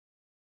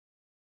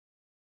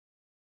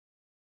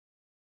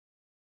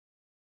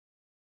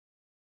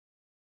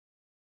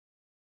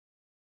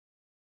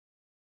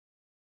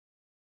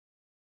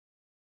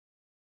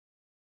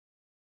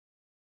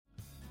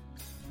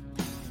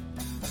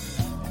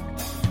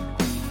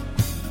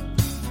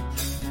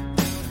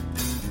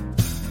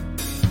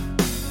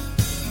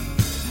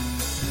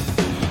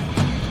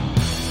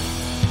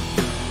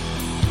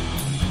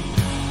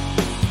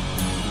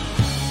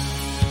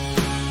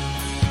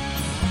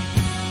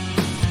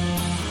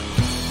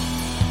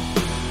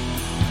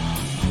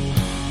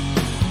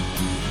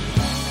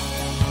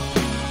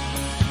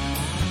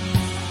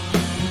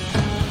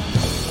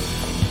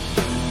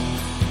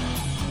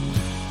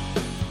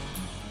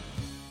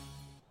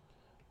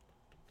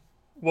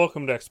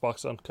welcome to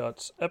Xbox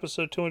Uncuts,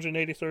 episode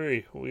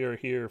 283. We are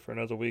here for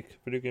another week of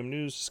video game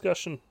news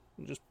discussion,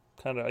 just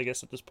kind of, I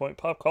guess at this point,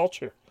 pop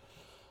culture.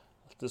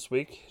 This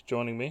week,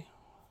 joining me,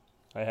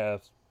 I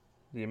have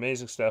the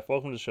amazing Steph.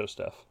 Welcome to the show,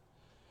 Steph.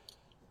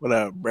 What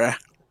up, bruh?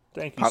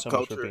 Thank you so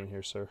much for being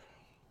here, sir.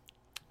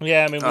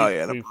 Yeah, I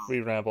mean, we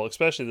ramble,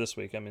 especially this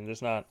week. I mean,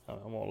 there's not, I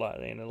won't lie,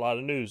 there ain't a lot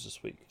of news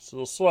this week. It's a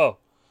little slow,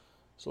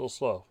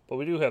 but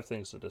we do have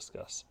things to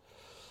discuss.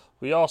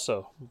 We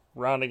also,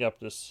 rounding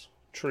up this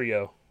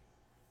trio,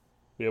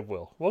 we have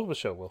Will. Welcome to the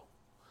show, Will.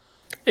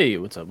 Hey,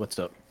 what's up?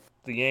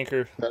 The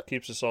anchor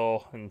keeps us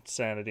all in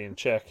sanity in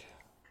check.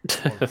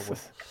 I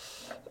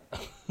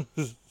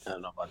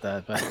don't know about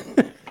that,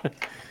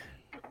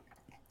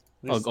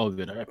 but all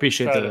good. I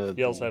appreciate the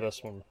yells at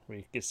us when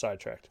we get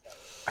sidetracked.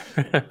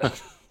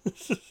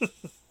 It's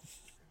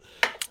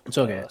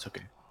okay. It's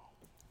okay.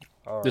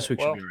 All right. This week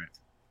should be all right.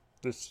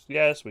 This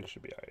week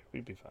should be all right.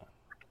 We'd be fine.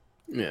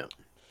 Yeah.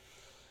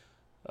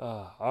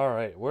 All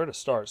right, where to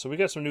start? So we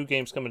got some new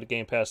games coming to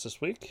Game Pass this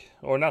week,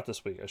 or not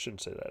this week. I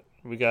shouldn't say that.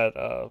 We got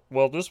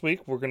this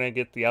week we're gonna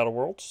get the Outer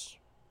Worlds,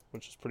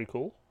 which is pretty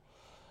cool.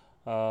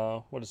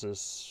 What is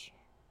this?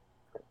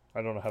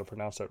 I don't know how to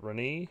pronounce that.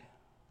 Renee,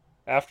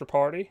 After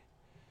Party,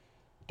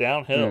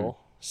 Downhill,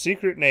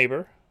 Secret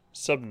Neighbor,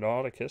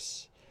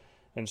 Subnauticus,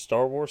 and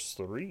Star Wars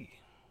 3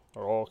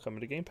 are all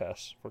coming to Game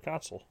Pass for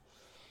console.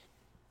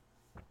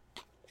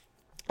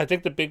 I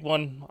think the big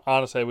one,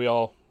 honestly, we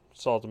all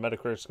saw the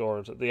Metacritic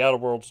scores. The Outer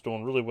Worlds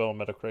doing really well on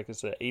Metacritic.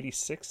 It's at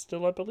 86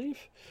 still, I believe,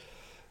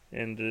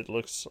 and it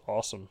looks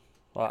awesome.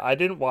 I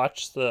didn't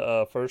watch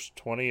the first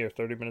 20 or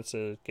 30 minutes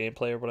of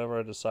gameplay or whatever.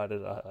 I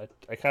decided I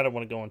kind of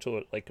want to go into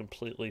it like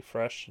completely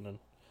fresh and then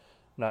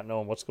not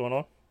knowing what's going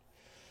on.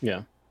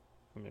 Yeah.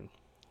 I mean,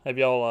 have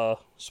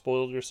y'all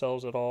spoiled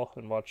yourselves at all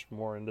and watched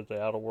more into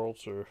the Outer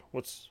Worlds, or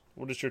what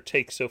is your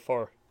take so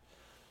far?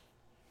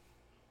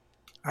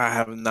 I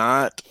have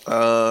not.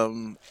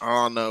 All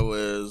I know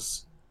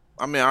is,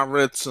 I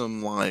read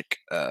some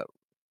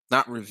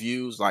not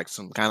reviews, like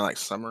some kind of like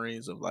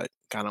summaries of like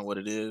kind of what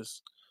it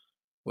is,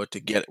 what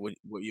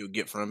you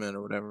get from it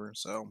or whatever.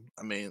 So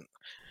I mean,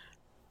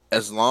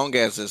 as long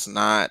as it's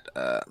not,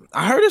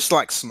 I heard it's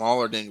like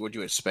smaller than what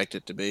you expect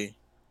it to be,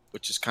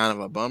 which is kind of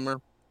a bummer.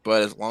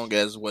 But as long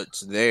as what's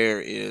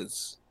there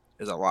is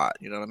a lot,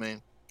 you know what I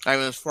mean? I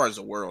mean, as far as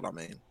the world,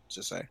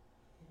 to say.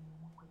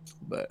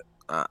 But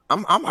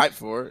I'm hyped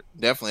for it.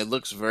 Definitely, it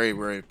looks very,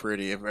 very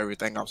pretty.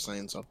 Everything I've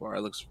seen so far,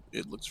 it looks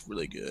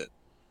really good.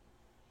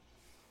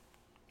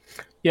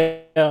 Yeah,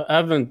 I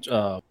haven't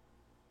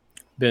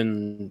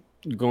been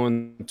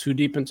going too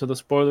deep into the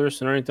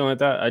spoilers and anything like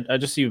that. I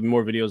just see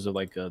more videos of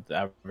like the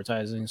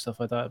advertising and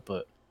stuff like that,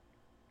 but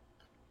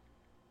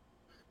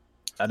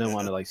I didn't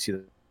want to like see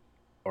the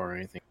or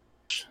anything.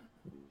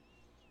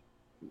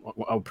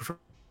 I would prefer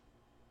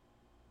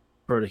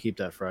to keep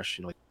that fresh,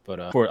 you know.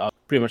 But for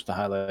pretty much the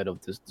highlight of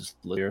this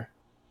year.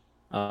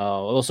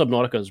 Although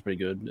Subnautica is pretty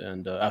good,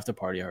 and After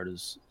Party Hard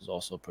is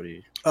also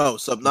pretty. Oh,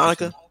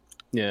 Subnautica.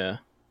 Yeah.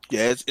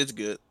 Yeah, it's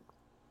good.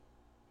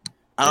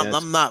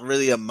 I'm not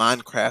really a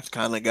Minecraft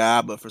kind of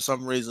guy, but for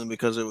some reason,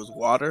 because it was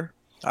water,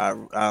 I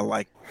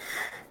like.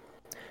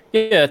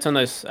 Yeah, it's a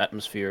nice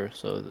atmosphere,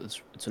 so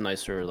it's a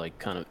nicer, like,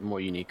 kind of more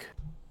unique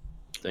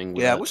thing.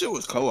 Yeah, I wish it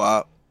was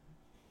co-op.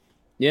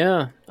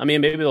 Yeah, I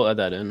mean, maybe they'll add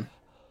that in,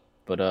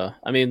 but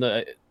I mean,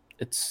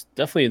 it's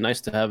definitely nice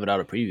to have it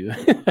out of preview.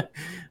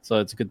 So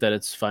it's good that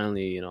it's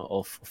finally,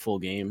 a full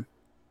game.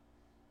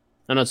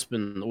 I know it's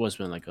been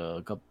like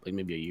a couple, like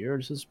maybe a year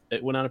since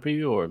it went out of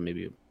preview, or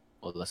maybe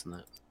less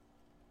than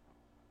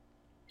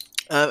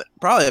that.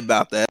 Probably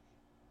about that.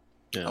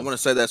 Yeah. I want to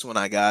say that's when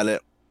I got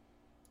it.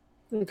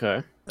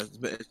 Okay.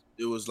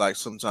 It was like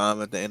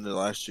sometime at the end of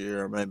last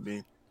year, or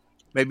maybe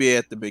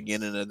at the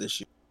beginning of this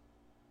year.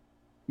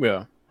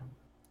 Yeah.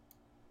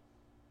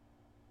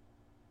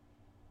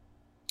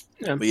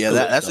 But yeah,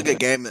 that's a good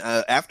game.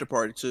 After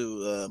Party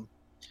too.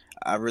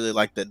 I really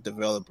like that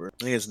developer.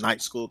 I think it's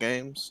Night School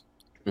Games.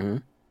 Mm-hmm.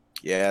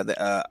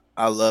 Yeah,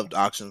 I loved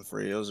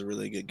Oxenfree. It was a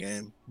really good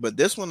game. But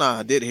this one,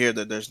 I did hear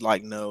that there's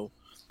like no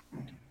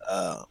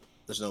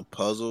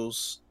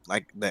puzzles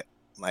like that,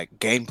 like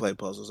gameplay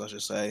puzzles, I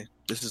should say.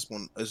 This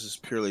is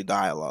purely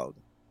dialogue,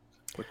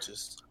 which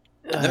is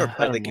I've never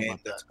played a game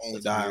that's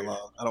only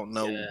dialogue. I don't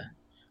know. Yeah.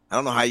 I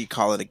don't know how you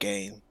call it a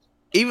game,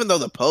 even though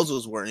the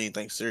puzzles weren't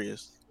anything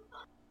serious.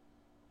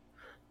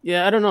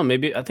 Yeah, I don't know.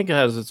 Maybe I think it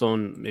has its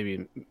own.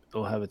 Maybe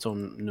it'll have its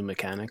own new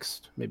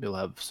mechanics. Maybe it'll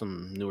have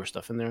some newer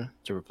stuff in there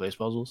to replace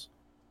puzzles.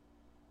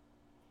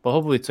 But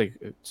hopefully,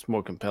 it's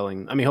more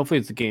compelling. I mean,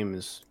 hopefully, the game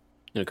is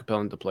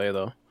compelling to play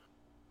though.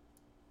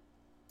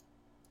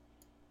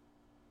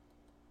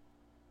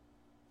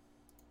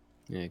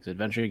 Yeah, because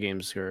adventure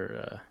games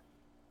are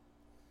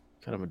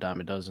kind of a dime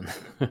a dozen.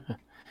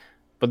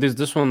 But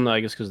this one, I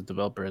guess, because the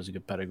developer has a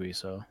good pedigree,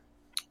 so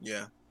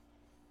yeah.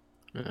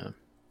 Yeah.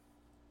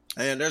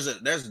 And there's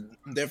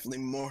definitely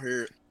more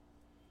here.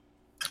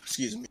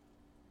 Excuse me.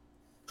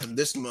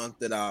 This month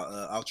that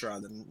I'll try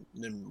than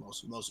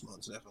most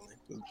months, definitely.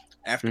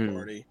 After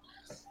Party,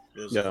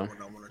 There's Yeah.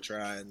 one I want to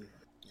try, and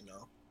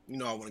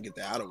I want to get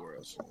the Outer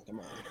Worlds. So come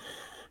on.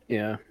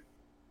 Yeah,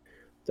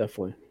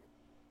 definitely.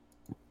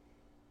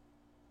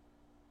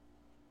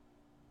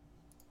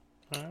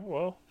 All right,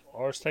 well,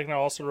 ArstechnicA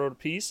also wrote a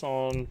piece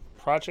on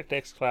Project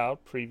xCloud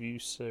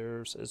preview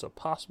serves as a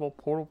possible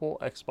portable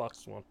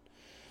Xbox One.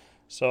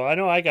 So I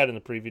know I got in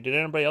the preview. Did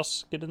anybody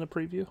else get in the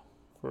preview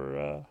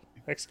for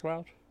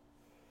xCloud?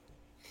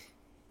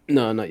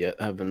 No, not yet.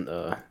 I haven't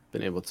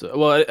been able to.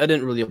 Well, I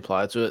didn't really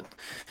apply to it,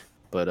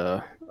 but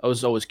I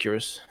was always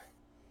curious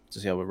to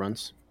see how it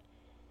runs.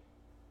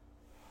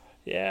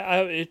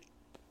 Yeah,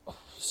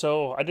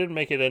 so I didn't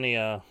make it any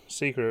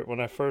secret when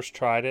I first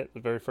tried it the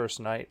very first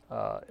night.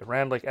 It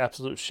ran like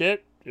absolute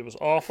shit. It was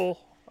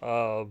awful.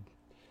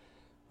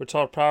 We're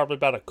talking probably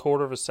about a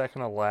quarter of a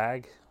second of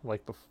lag,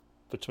 like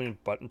between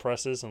button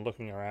presses and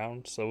looking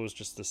around. So it was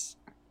just this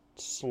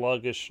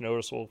sluggish,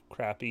 noticeable,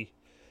 crappy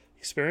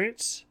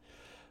experience.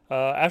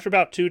 After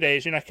about 2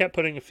 days, I kept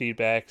putting a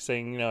feedback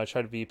saying, I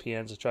tried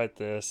VPNs, I tried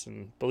this,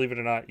 and believe it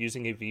or not,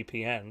 using a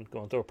VPN,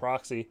 going through a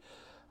proxy,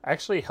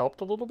 actually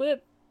helped a little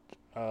bit.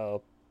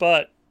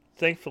 But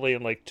thankfully,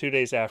 in like 2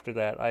 days after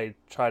that, I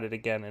tried it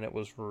again, and it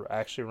was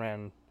actually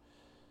ran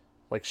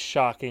like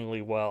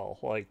shockingly well.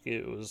 Like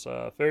it was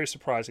very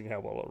surprising how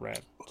well it ran,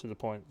 to the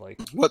point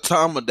like. What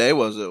time of day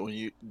was it when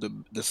you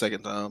the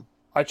second time?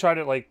 I tried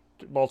it like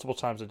multiple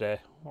times a day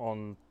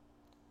on.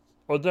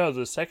 Oh no,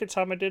 the second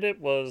time I did it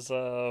was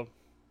I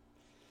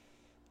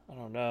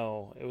don't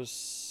know. It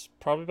was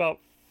probably about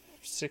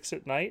 6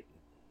 at night,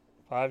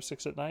 5,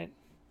 6 at night.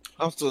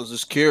 I was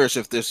just curious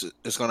if this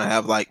is going to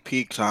have like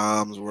peak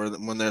times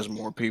when there's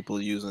more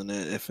people using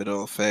it, if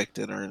it'll affect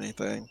it or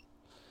anything.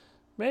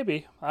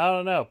 Maybe, I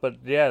don't know, but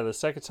yeah, the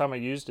second time I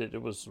used it,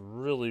 it worked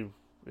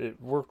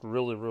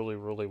really, really,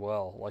 really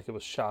well. Like it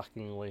was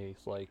shockingly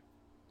like.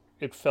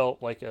 It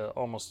felt like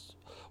almost.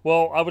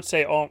 Well, I would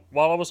say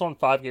while I was on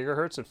 5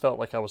 gigahertz, it felt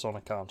like I was on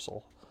a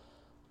console.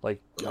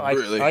 Like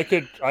Really? I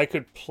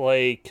could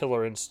play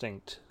Killer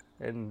Instinct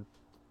and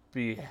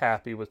be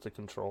happy with the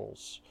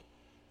controls.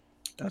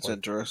 That's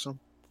interesting.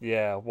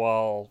 Yeah,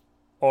 while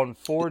on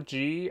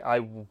 4G,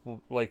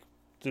 like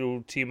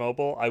through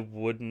T-Mobile, I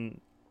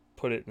wouldn't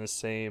put it in the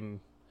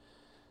same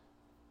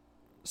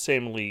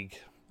league.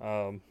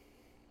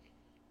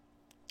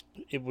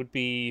 It would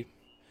be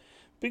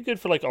good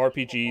for like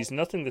RPGs,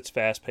 nothing that's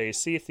fast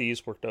paced. Sea of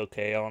Thieves worked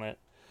okay on it.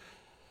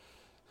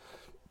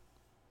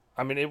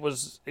 I mean, it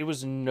was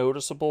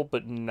noticeable,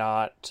 but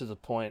not to the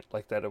point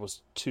like that it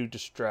was too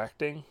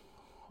distracting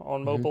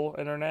on mobile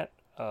internet.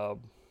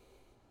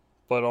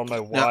 But on my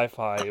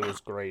Wi-Fi, it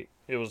was great.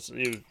 It was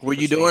Were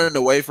you doing it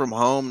away from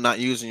home, not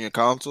using your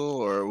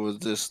console, or was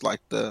this like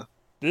the?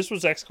 This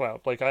was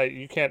xCloud. Like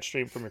you can't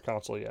stream from your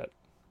console yet.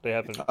 They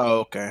haven't.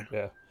 Oh, okay.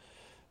 Yeah.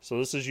 So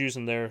this is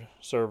using their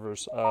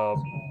servers.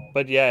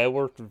 But yeah, it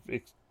worked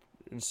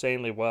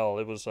insanely well.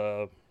 It was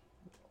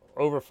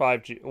over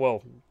 5G.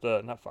 Well,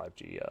 not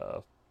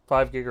 5G.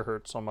 5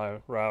 gigahertz on my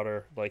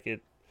router. Like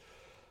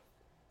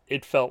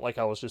it felt like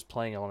I was just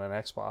playing on an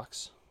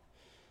Xbox.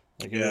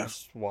 Like it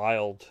was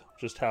wild,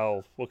 just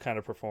what kind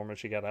of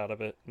performance you got out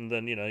of it. And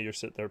then you're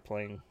sitting there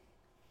playing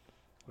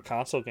a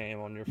console game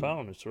on your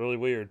phone. It's really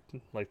weird,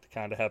 like to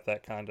kind of have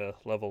that kind of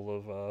level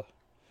of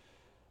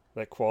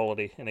that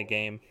quality in a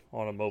game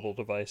on a mobile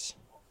device.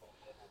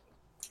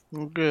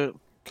 Well, good.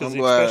 Because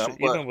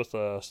especially even with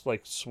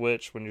like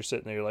Switch, when you're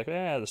sitting there, you're like,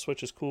 the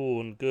Switch is cool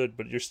and good,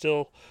 but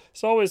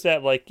it's always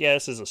that like,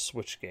 this is a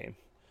Switch game.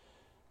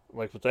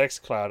 Like with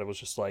xCloud, it was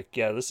just like,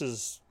 this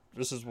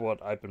is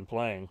what I've been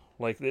playing.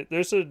 Like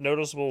there's a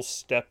noticeable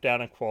step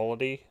down in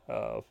quality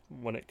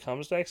when it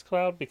comes to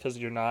xCloud because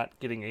you're not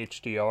getting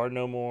HDR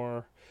no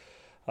more.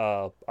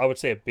 I would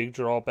say a big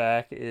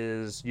drawback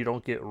is you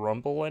don't get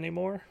rumble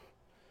anymore,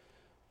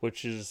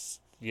 which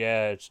is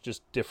it's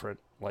just different.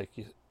 Like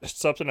it's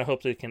something I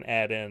hope they can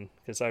add in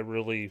because I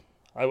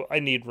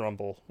need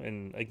rumble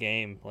in a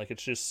game. Like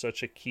it's just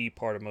such a key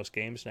part of most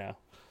games now.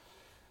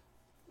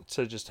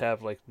 To just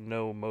have like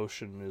no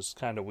motion is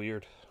kind of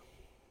weird.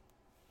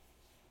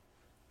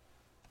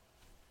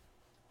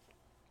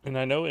 And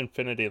I know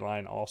Infinity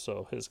Line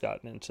also has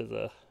gotten into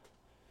the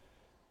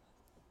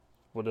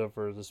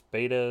whatever this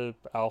beta,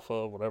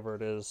 alpha, whatever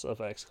it is of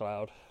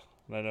xCloud.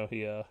 And I know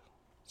he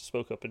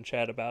spoke up in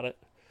chat about it.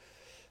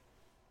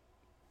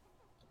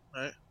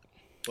 Right.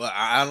 Well,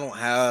 I don't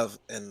have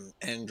an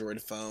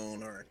Android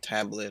phone or a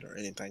tablet or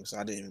anything, so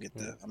I didn't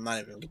even I'm not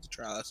even gonna get to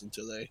try this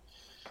until they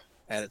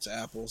add it to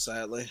Apple.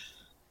 Sadly.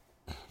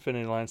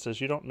 Infinity Line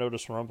says you don't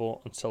notice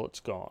rumble until it's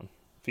gone.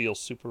 Feels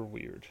super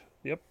weird.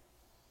 Yep.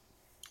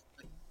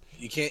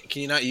 You can't.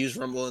 Can you not use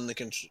rumble in the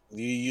control?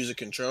 You use a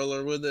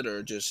controller with it,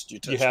 or just you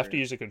touch? You have to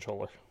use a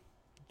controller.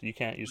 You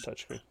can't use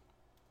touchscreen.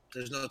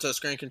 There's no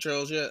touchscreen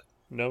controls yet.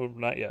 No,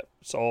 not yet.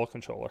 It's all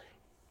controller.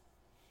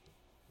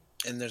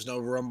 And there's no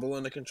rumble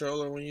in the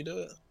controller when you do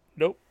it?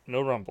 Nope,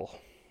 no rumble.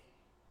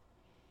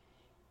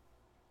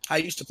 I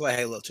used to play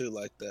Halo 2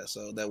 like that,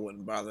 so that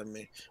wouldn't bother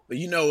me. But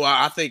you know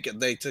why? I think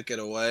they took it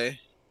away.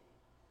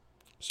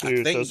 So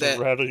it doesn't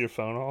rattle your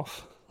phone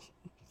off?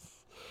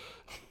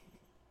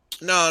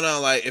 No,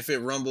 like if it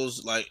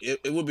rumbles, like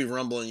it would be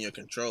rumbling your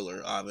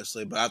controller,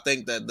 obviously. But I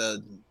think that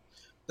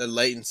the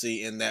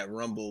latency in that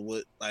rumble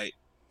would like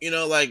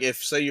like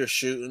if say you're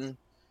shooting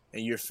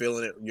and you're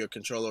feeling it, your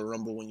controller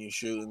rumble when you're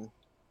shooting,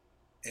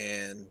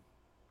 and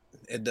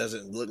it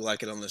doesn't look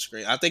like it on the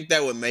screen. I think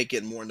that would make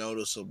it more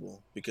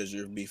noticeable because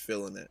you'll be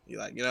feeling it. You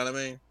like, you know what I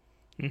mean?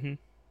 Mm-hmm.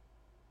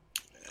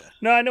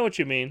 No, I know what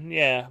you mean.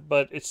 Yeah,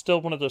 but it's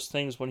still one of those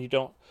things when you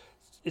don't.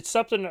 It's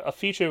something, a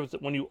feature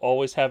that when you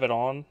always have it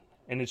on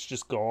and it's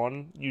just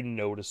gone, you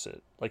notice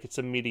it. Like it's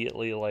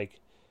immediately like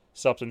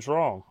something's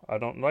wrong. I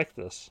don't like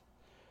this.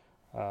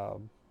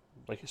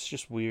 Like it's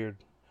just weird.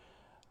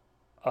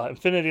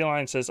 Infinity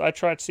Line says, I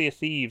tried Sea of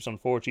Thieves on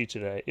 4G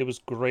today. It was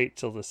great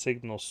till the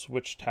signal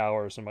switched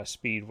towers and my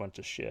speed went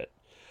to shit.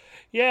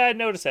 Yeah, I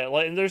noticed that.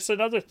 Like, and there's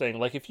another thing.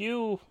 Like if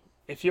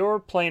you're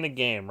playing a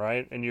game,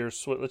 right, and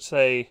let's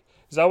say,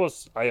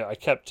 because I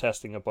kept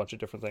testing a bunch of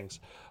different things.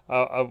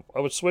 I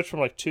would switch from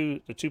like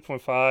the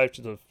 2.5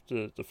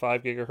 to the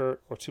 5 gigahertz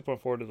or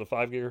 2.4 to the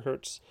 5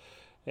 gigahertz,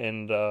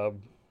 and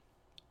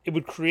it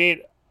would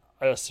create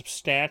a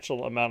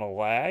substantial amount of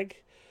lag.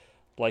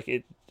 Like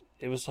it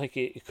was like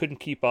it couldn't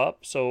keep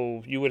up,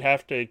 so you would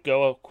have to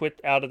quit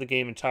out of the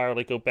game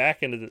entirely, go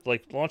back into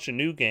launch a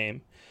new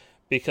game,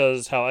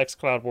 because how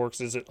xCloud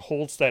works is it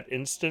holds that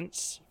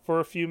instance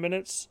for a few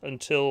minutes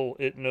until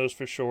it knows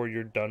for sure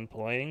you're done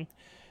playing.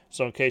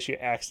 So in case you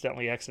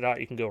accidentally exit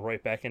out, you can go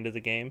right back into the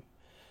game.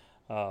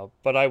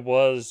 But I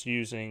was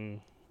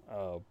using,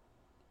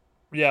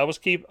 I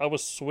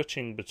was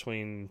switching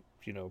between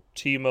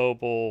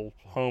T-Mobile,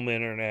 home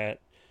internet,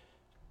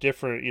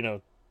 different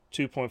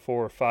 2.4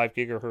 or 5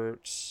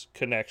 gigahertz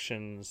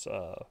connections.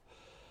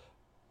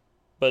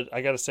 But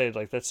I gotta say,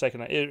 like that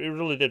second, it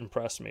really did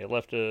impress me.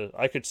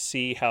 I could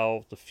see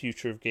how the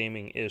future of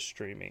gaming is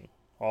streaming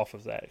off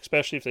of that,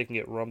 especially if they can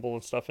get Rumble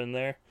and stuff in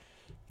there.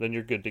 Then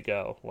you're good to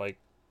go. Like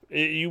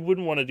you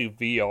wouldn't want to do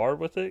VR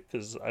with it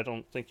because I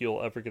don't think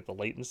you'll ever get the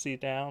latency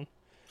down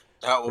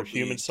That for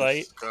human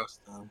sight.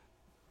 Disgusting.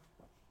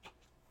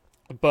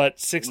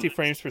 But 60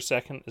 frames per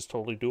second is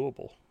totally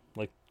doable.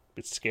 Like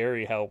it's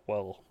scary how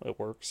well it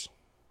works.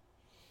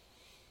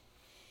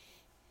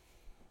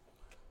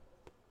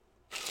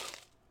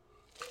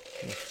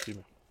 Excuse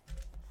me.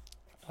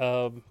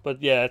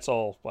 But yeah, that's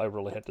all I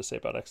really had to say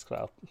about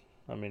xCloud.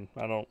 I mean,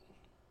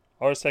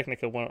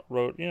 ArtStechnica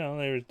wrote,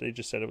 they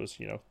just said it was,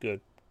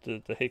 good.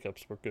 The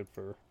hiccups were good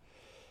for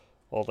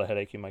all the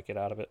headache you might get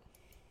out of it.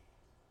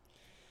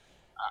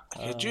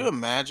 Could you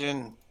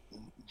imagine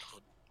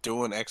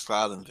doing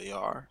xCloud in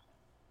VR?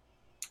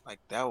 Like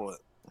that would.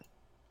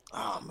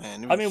 Oh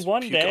man! I mean,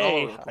 one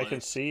day I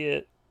can see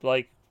it.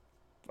 Like,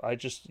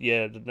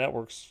 the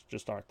networks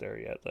just aren't there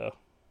yet, though.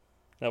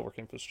 Network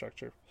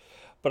infrastructure.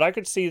 But I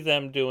could see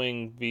them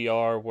doing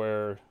VR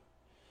where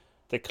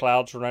the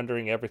cloud's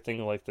rendering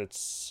everything like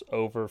that's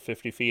over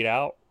 50 feet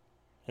out,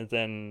 and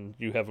then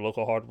you have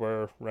local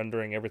hardware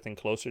rendering everything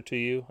closer to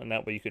you, and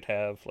that way you could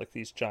have like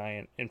these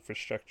giant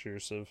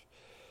infrastructures of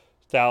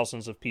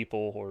thousands of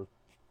people or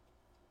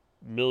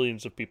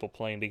millions of people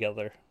playing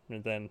together,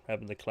 and then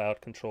having the cloud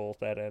control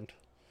that end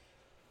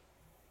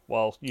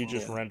while you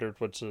just rendered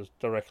what's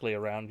directly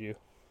around you.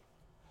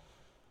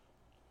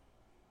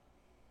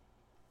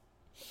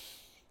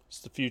 It's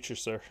the future,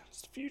 sir.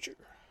 It's the future.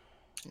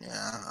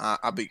 Yeah,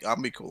 I'll be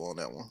cool on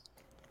that one.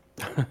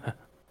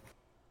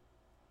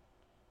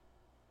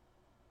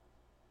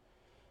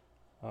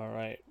 All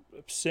right,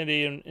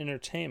 Obsidian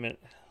Entertainment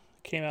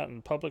came out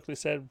and publicly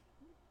said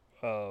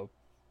the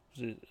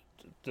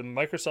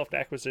Microsoft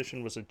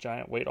acquisition was a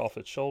giant weight off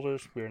its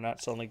shoulders. We are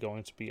not suddenly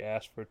going to be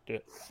asked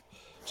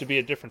to be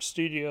a different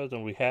studio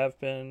than we have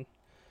been.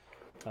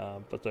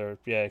 But they're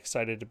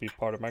excited to be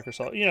part of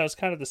Microsoft. It's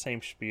kind of the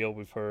same spiel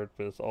we've heard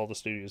with all the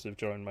studios that have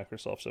joined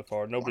Microsoft so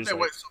far. Nobody's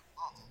like, so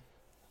long?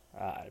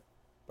 I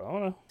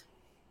don't know.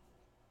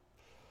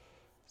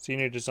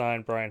 Senior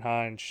design Brian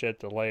Hines shed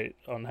the light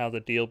on how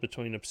the deal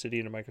between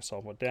Obsidian and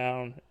Microsoft went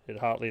down. It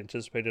hotly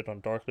anticipated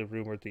on darkly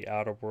rumored The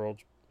Outer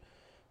Worlds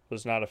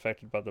was not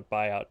affected by the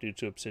buyout due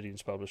to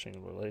Obsidian's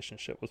publishing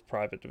relationship with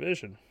Private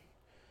Division.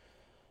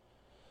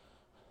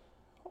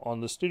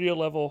 On the studio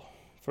level,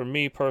 for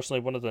me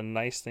personally, one of the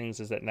nice things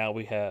is that now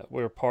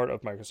we're part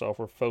of Microsoft.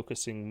 We're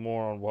focusing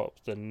more on what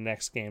the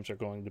next games are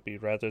going to be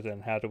rather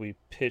than how do we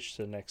pitch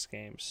the next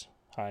games,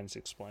 Hines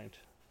explained.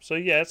 So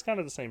yeah, it's kind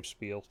of the same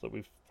spiel that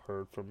we've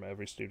heard from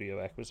every studio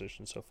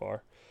acquisition so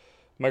far.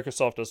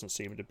 Microsoft doesn't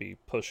seem to be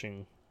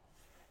pushing,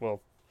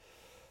 well,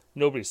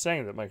 nobody's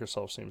saying that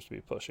Microsoft seems to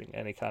be pushing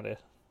any kind of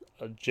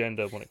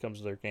agenda when it comes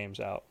to their games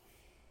out.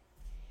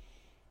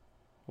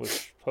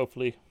 Which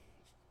hopefully,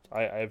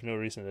 I have no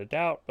reason to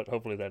doubt, but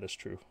hopefully that is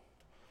true.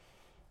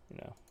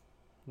 I'd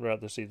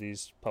rather see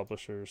these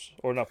publishers,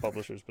 or not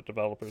publishers, but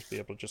developers be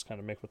able to just kind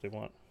of make what they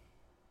want.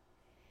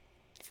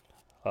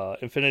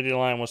 Infinity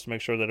Line wants to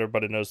make sure that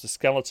everybody knows the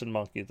skeleton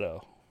monkey,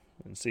 though,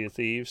 in Sea of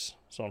Thieves,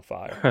 it's on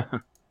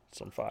fire.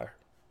 It's on fire.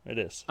 It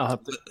is. I'll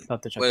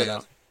have to check it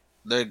out.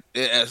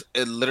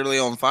 It literally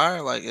on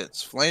fire? Like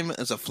it's flaming?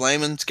 It's a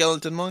flaming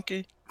skeleton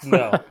monkey?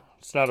 No.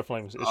 It's not a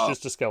flame. It's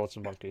just a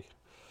skeleton monkey.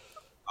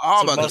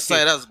 I'm It's a about to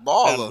say monkey that's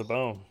down to the baller.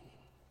 bone.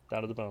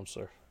 Down to the bone,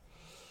 sir.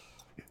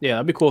 Yeah,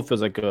 that'd be cool if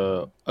there's like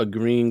a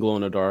green glow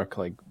in the dark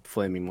like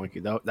flaming monkey.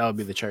 That would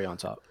be the cherry on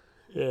top.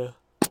 Yeah.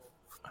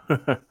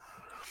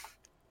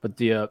 But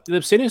the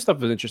Obsidian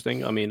stuff is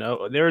interesting. I mean,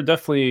 they're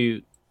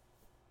definitely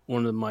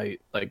one of my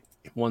like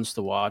ones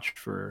to watch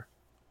for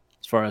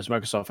as far as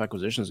Microsoft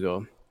acquisitions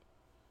go.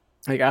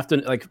 Like after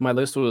like my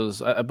list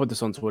was, I put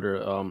this on Twitter.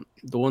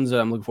 The ones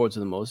that I'm looking forward to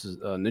the most is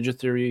Ninja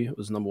Theory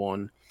was number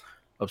 1,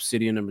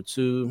 Obsidian number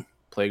 2,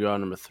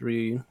 Playground number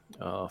 3,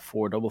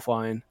 4 Double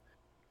Fine,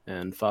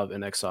 and 5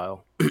 In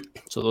Exile.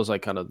 So those are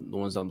like kind of the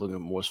ones that I'm looking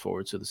most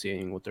forward to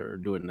seeing what they're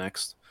doing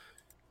next.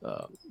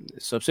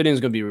 So Obsidian is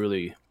going to be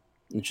really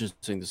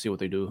interesting to see what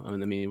they do. I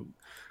mean,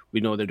 we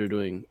know that they're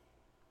doing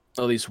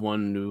at least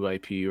one new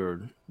IP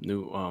or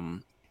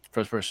new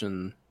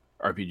first-person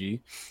RPG,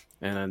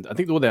 and I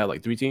think they had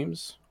like 3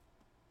 teams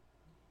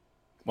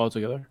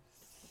altogether.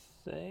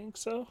 Think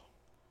so.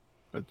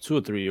 Or 2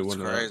 or 3 or It's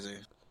one. crazy.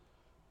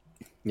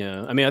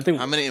 Yeah, I mean, I think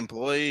How many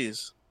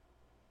employees?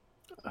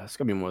 it's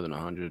gonna be more than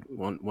 100.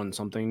 One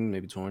something,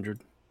 maybe 200,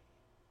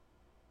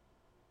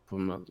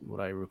 from what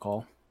I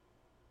recall.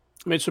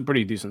 I mean, it's a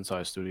pretty decent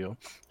sized studio,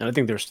 and I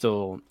think they're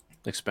still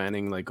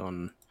expanding, like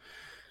on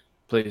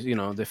plays. You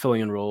know, they're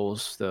filling in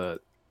roles that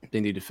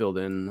they need to fill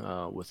in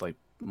with like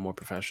more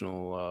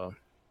professional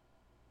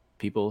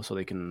people, so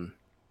they can,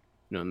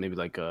 you know, maybe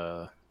like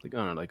I don't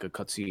know, like a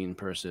cutscene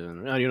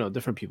person, you know,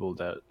 different people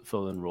that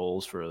fill in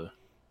roles for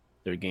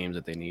their games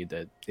that they need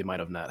that they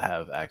might not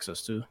have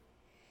access to.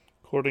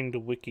 According to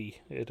Wiki,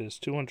 it is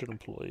 200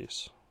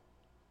 employees.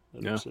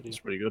 Yeah, it's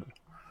pretty good.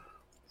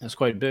 That's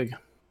quite big.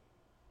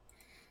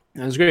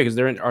 And it's great because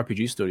they're an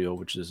RPG studio,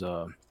 which is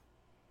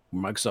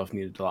Microsoft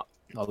needed a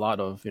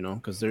lot of, you know,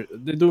 because they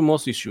do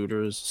mostly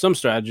shooters, some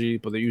strategy,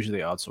 but they usually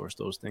outsource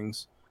those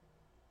things.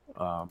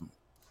 But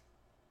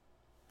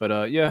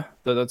yeah,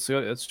 that's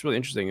really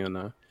interesting.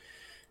 And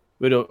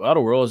with Outer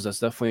Worlds, that's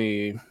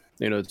definitely,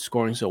 you know, it's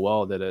scoring so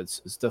well that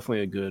it's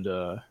definitely a good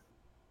you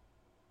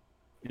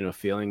know,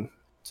 feeling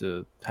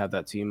to have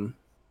that team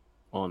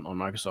on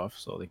Microsoft,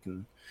 so they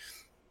can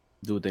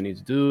do what they need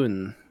to do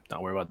and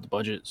not worry about the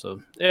budget.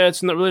 So yeah,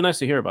 it's not really nice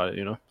to hear about it.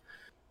 You know,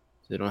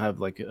 they don't have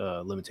like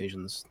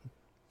limitations,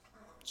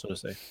 so to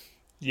say.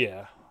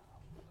 Yeah.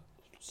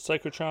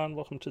 Psychotron,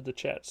 welcome to the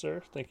chat,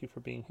 sir. Thank you for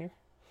being here.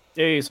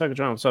 Hey,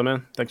 Psychotron, what's up,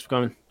 man? Thanks for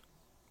coming.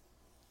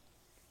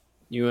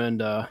 You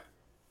and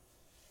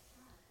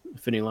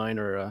Finny Line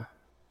are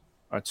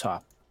our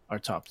top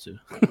 2.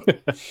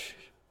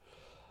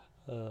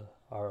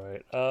 All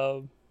right.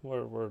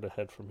 Where to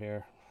head from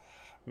here?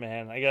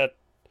 Man, I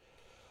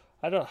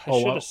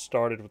should have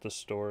started with the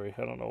story.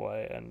 I don't know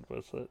why I end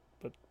with it.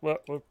 But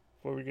what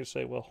were we gonna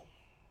say? Well,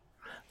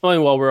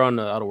 while we're on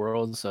Outer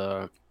Worlds,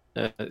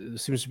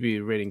 it seems to be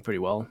rating pretty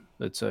well.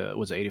 It's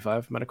was it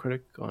 85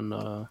 Metacritic on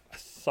I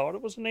thought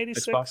it was an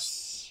 86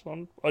 Xbox?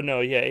 on. Oh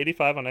no, yeah,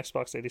 85 on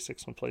Xbox,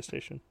 86 on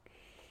PlayStation.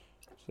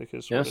 I think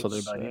it's yeah, so they're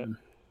about even.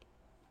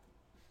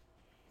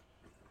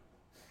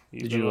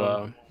 Did you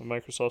a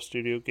Microsoft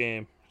Studio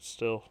game?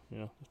 Still, you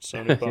know, it's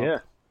Sony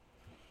bump.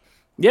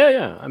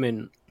 yeah. I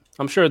mean,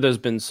 I'm sure there's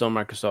been some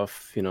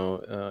Microsoft, you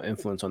know,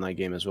 influence on that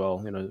game as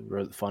well. You know,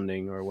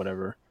 funding or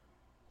whatever.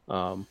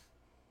 But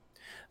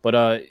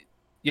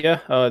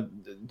yeah.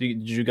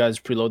 Did you guys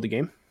preload the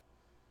game?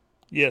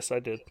 Yes, I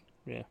did.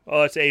 Yeah.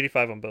 Oh, it's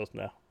 85 on both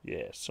now.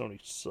 Yeah, Sony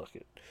suck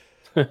it.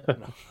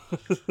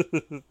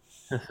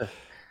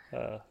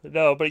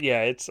 No, but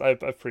yeah, I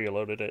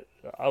preloaded it.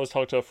 I was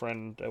talking to a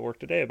friend at work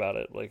today about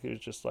it. Like, it was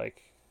just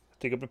like, I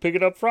think I'm gonna pick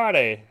it up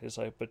Friday. It's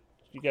like, but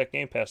you got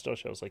Game Pass,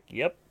 don't you? I was like,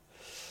 yep.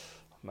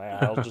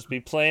 Man, I'll just be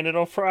playing it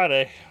on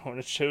Friday when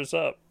it shows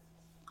up.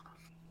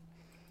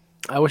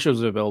 I wish it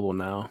was available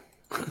now.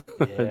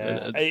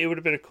 Yeah, it would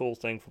have been a cool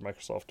thing for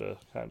Microsoft to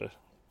kind of,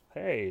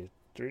 hey,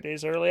 3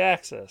 days early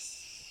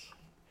access.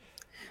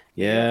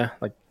 Yeah,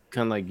 like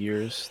kind of like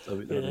years.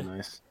 That'd be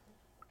nice.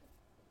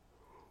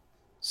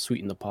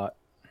 Sweeten the pot.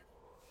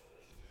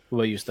 What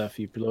about you, Steph?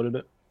 You preloaded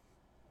it?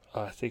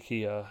 I think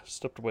he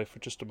stepped away for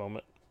just a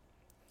moment.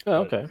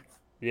 Oh, okay.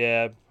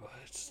 Yeah,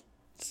 it's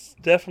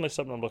definitely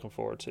something I'm looking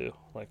forward to.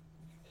 Like,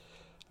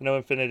 I know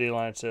Infinity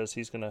Line says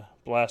he's gonna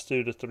blast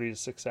through the 3 to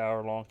 6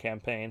 hour long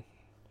campaign.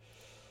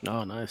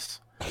 Oh,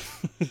 nice.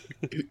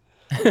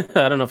 I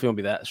don't know if it'll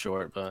be that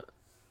short, but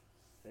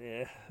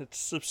yeah,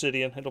 it's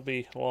Obsidian. It'll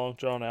be long,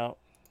 drawn out.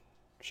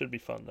 Should be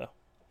fun though.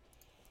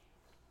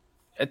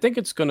 I think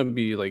it's gonna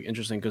be like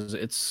interesting because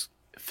it's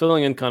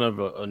filling in kind of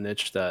a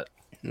niche that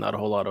not a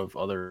whole lot of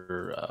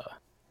other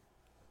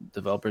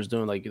developers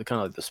doing, like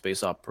kind of like the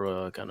space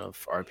opera kind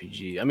of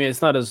RPG. I mean,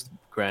 it's not as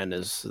grand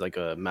as like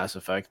a Mass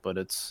Effect, but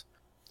it's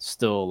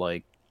still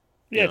like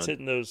it's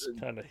hitting those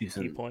kind of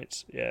key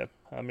points. Yeah,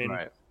 I mean,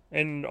 right.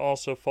 And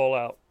also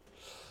Fallout,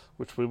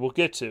 which we will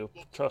get to.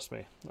 Trust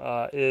me,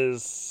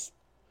 is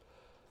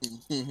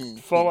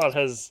Fallout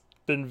has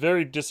been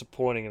very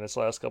disappointing in its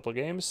last couple of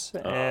games,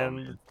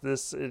 and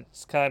it's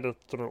kind of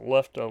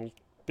left a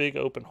big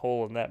open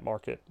hole in that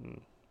market.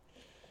 And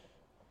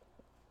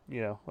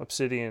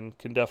Obsidian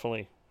can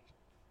definitely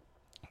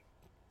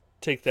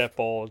take that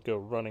ball and go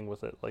running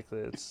with it. Like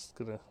it's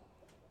gonna,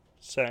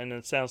 and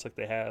it sounds like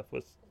they have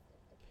with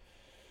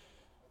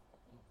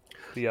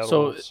the Outer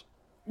Worlds.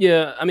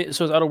 Yeah, I mean,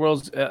 so it's Outer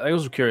Worlds. I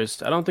was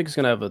curious. I don't think it's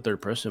gonna have a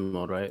third person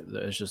mode, right?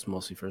 It's just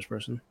mostly first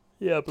person.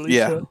 Yeah, I believe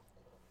so.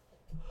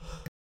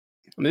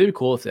 I mean, it'd be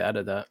cool if they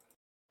added that,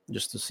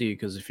 just to see.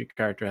 Because if your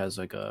character has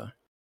like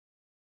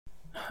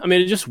I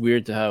mean, it's just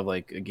weird to have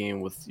like a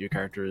game with your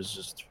character is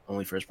just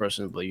only first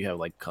person, but you have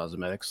like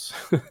cosmetics.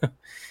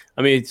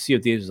 I mean, Sea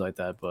of Thieves is like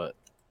that, but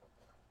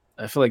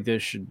I feel like there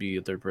should be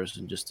a third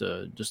person just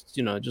for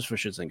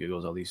shits and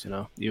giggles at least,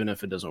 even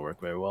if it doesn't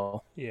work very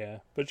well. Yeah,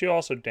 but you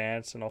also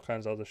dance and all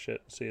kinds of other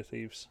shit in Sea of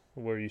Thieves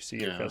where you see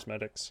your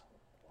cosmetics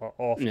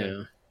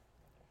often.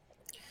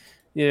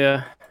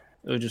 Yeah,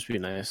 it would just be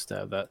nice to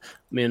have that. I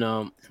mean,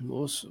 something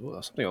else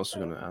I was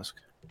gonna ask.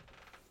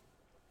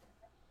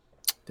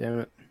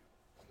 Damn it.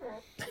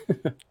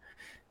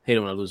 Hate it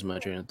when I lose my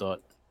train of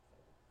thought.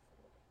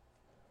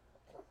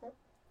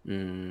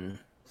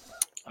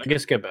 I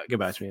guess get back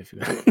to me if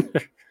you.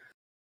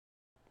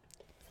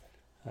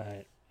 All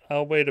right,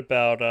 I'll wait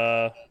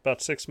about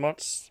 6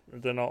 months,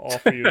 and then I'll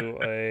offer you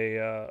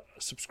a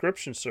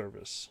subscription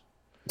service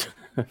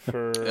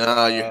for.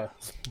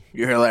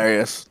 You're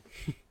hilarious.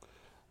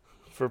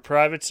 For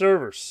private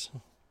servers,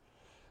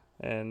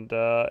 and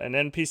an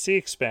NPC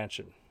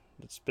expansion.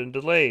 It's been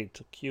delayed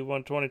to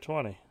Q1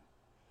 2020.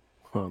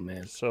 Oh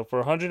man! So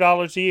for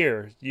 $100 a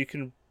year, you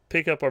can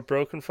pick up our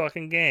broken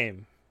fucking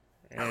game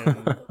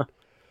and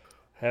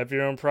have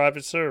your own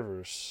private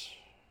servers.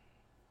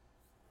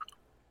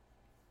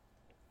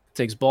 It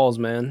takes balls,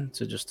 man,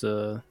 to just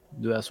do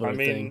that sort of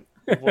thing.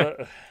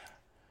 What?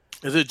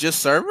 Is it just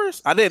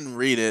servers? I didn't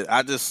read it.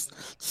 I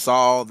just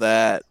saw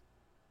that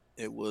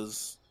it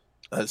was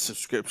a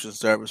subscription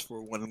service for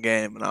one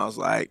game, and I was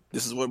like,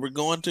 "This is what we're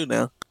going to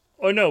now."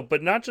 Oh no,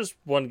 but not just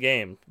one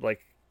game.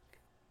 Like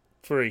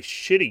for a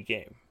shitty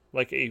game,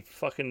 like a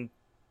fucking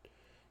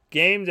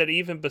game that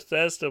even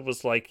Bethesda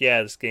was like,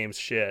 "Yeah, this game's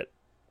shit."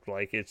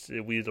 Like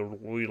we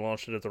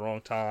launched it at the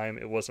wrong time.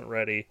 It wasn't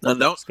ready. No,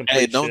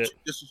 don't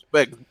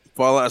disrespect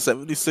Fallout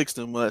 76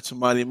 too much.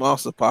 Mighty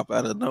Mouse will pop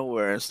out of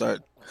nowhere and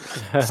start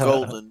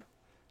scolding.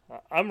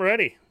 I'm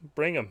ready.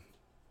 Bring them.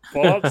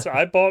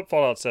 I bought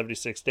Fallout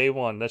 76 day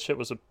one. That shit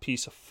was a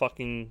piece of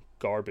fucking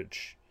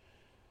garbage.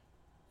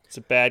 It's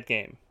a bad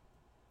game,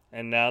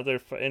 and now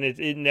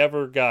it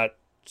never got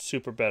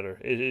super better.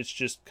 It's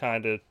just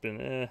kind of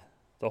been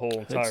the whole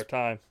entire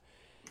time,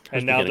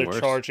 and now they're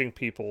charging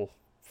people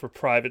for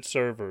private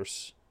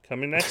servers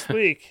coming next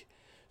week,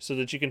 so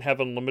that you can have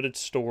unlimited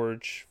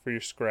storage for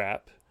your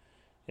scrap,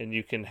 and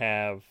you don't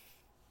have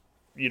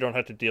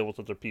to deal with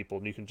other people,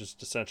 and you can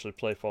just essentially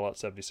play Fallout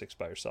 76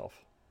 by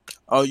yourself.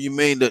 Oh, you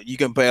mean that you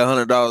can pay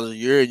 $100 a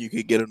year and you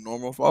could get a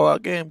normal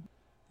Fallout game?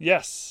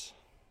 Yes.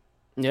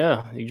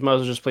 Yeah, you might as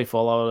well just play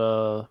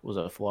Fallout. Was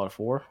that Fallout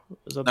 4?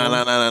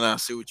 No.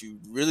 See, what you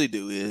really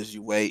do is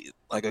you wait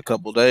like a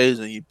couple days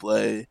and you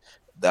play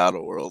the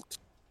Outer Worlds.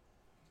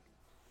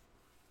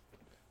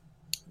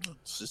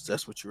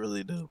 That's what you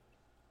really do.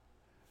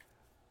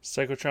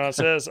 Psychotron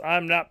says,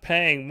 "I'm not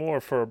paying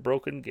more for a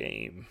broken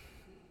game."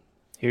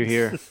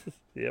 Here.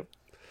 Yep.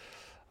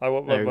 I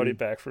want my money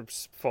back from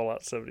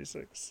Fallout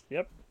 76.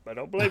 Yep. I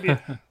don't blame you.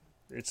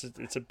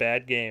 It's a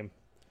bad game.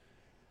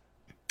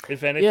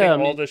 If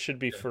anything, all this should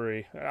be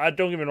free. I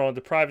don't get me wrong.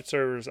 The private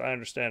servers, I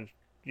understand.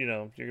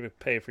 You're going to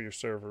pay for your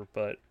server,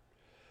 but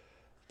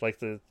like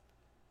the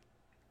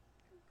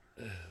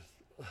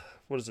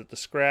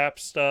scrap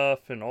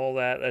stuff and all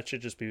that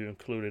should just be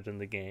included in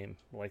the game.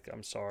 Like,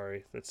 I'm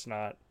sorry, that's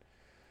not.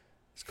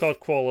 It's called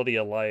quality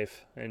of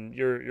life, and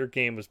your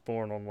game was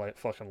born on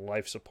fucking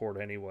life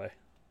support anyway.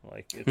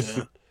 Like, it's.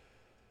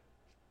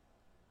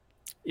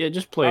 Yeah,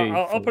 just play.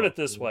 I'll put it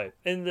this way: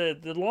 in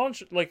the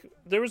launch, like,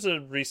 there was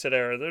a reset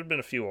era. There had been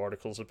a few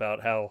articles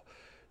about how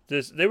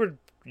they were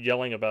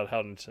yelling about how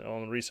on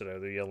the reset era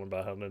they're yelling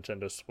about how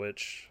Nintendo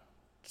Switch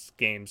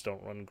games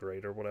don't run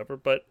great or whatever.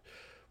 But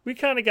we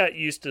kind of got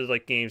used to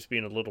like games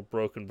being a little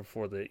broken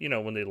before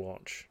when they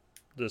launch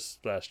this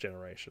last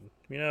generation.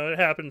 It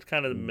happened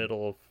kind of the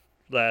middle of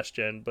last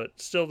gen, but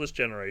still this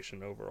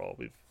generation overall,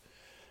 we've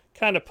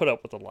kind of put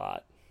up with a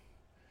lot.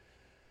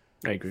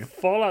 I agree.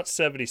 Fallout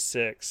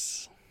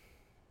 76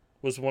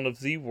 was one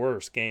of the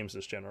worst games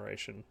this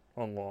generation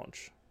on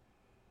launch.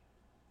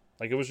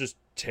 Like, it was just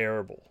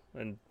terrible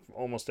in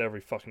almost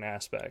every fucking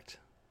aspect.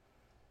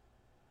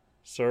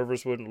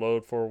 Servers wouldn't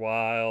load for a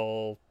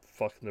while.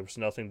 Fucking, there was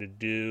nothing to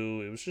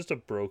do. It was just a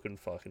broken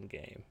fucking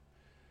game.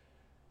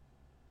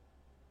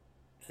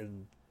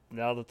 And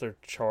now that they're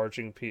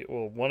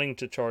wanting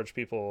to charge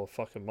people a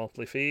fucking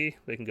monthly fee,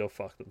 they can go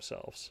fuck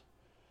themselves.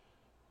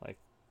 Like,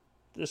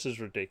 this is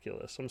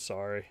ridiculous. I'm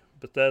sorry,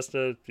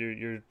 Bethesda.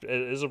 Your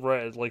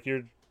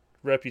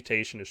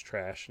reputation is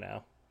trash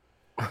now.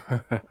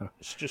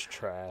 It's just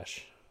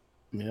trash.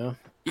 Yeah,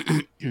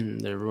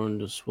 they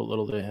ruined us what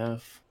little they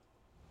have.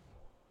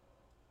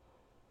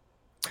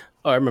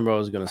 Oh, I remember what I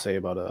was gonna say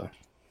about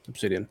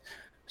Obsidian.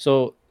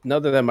 So now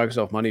that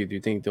Microsoft money, do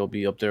you think they'll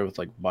be up there with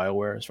like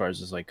BioWare as far as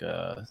just like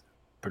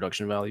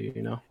production value?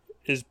 You know.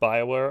 Is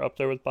BioWare up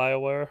there with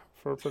BioWare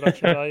for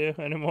production value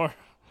anymore?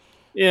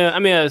 Yeah, I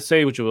mean, I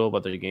say what you will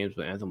about their games,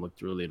 but Anthem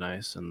looked really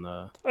nice, and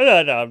No,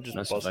 I'm just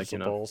Mass busting Effect, some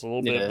you know. balls a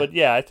little bit, Yeah, but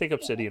yeah, I think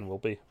Obsidian will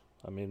be.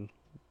 I mean,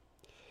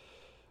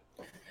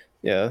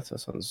 yeah, that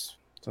sounds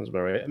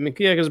about right. I mean,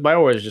 yeah, because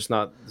BioWare is just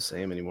not the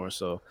same anymore.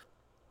 So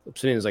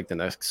Obsidian is like the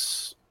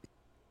next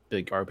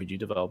big RPG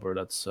developer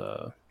that's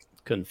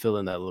couldn't fill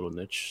in that little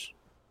niche.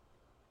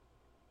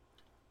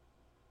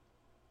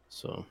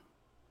 So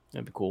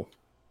that'd be cool.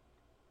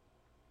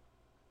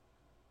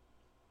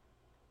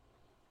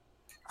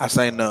 I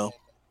say no.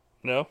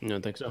 no. You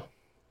don't think so?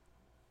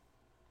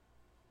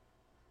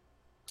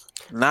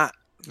 Not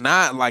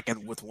like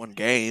with one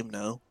game.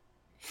 No.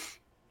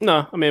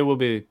 No, I mean it will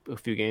be a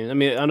few games. I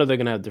mean, I know they're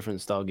gonna have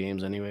different style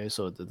games anyway,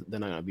 so they're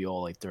not gonna be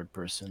all like third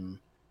person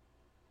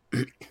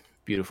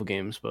beautiful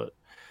games. But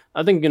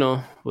I think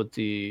with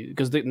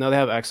because now they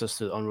have access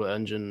to Unreal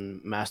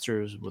Engine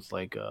masters with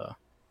like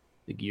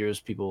the Gears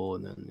people,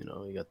 and then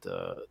you got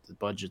the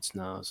budgets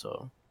now.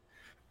 So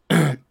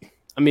I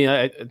mean,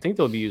 I think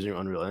they'll be using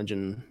Unreal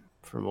Engine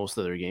for most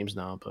of their games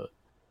now, but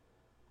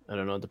I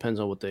don't know. It depends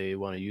on what they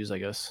want to use, I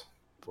guess,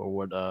 or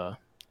what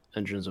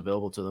engines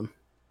available to them.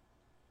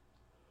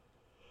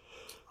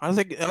 I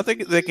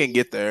think they can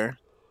get there.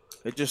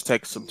 It just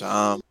takes some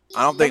time.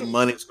 I don't think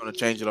money's going to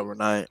change it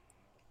overnight.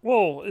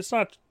 Well, it's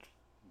not.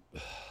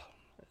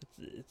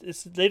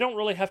 It's they don't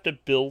really have to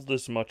build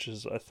as much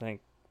as I think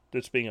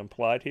that's being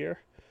implied here.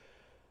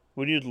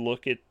 When you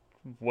look at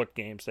what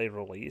games they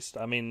released,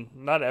 I mean,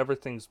 not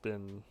everything's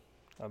been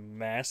a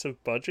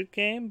massive budget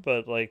game,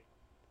 but like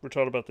we're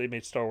talking about, they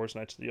made Star Wars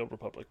Knights of the Old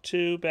Republic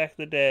 2 back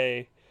in the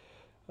day.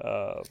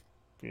 Uh,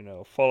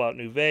 Fallout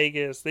New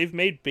Vegas. They've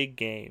made big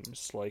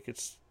games.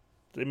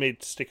 They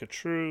made Stick of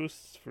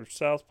Truth for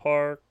South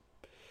Park.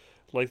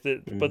 But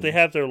they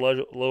have their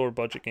lower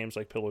budget games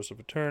like Pillars of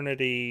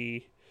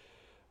Eternity.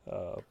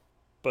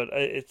 But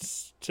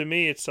it's, to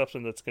me, it's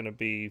something that's going to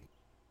be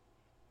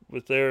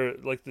with their,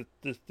 like,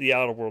 the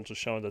Outer Worlds is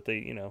showing that they,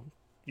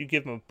 you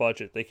give them a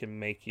budget, they can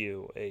make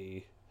you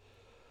I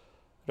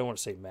don't want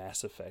to say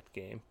Mass Effect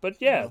game, but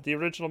yeah, the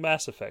original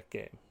Mass Effect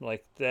game,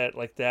 like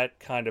that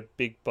kind of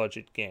big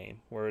budget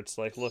game where it's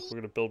like, look, we're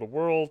gonna build a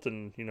world,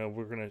 and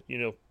we're gonna,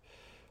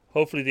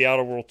 hopefully the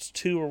Outer Worlds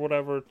 2 or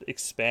whatever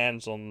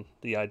expands on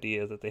the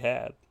idea that they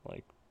had,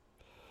 like.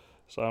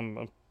 So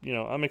I'm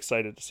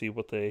excited to see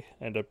what they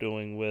end up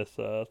doing with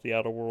the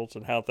Outer Worlds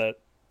and how that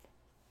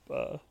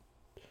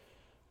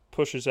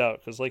pushes out,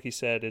 because like you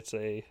said, it's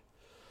an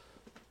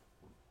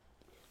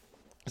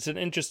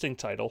interesting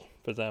title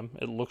for them.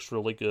 It looks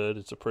really good.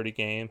 It's a pretty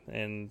game,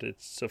 and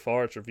so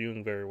far it's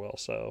reviewing very well.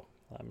 So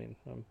I mean,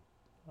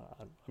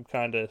 I'm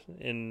kind of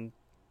in.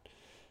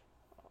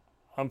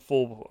 I'm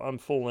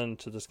full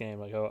into this game.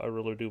 Like I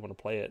really do want to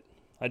play it.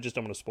 I just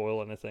don't want to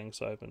spoil anything,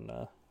 so I've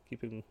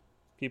been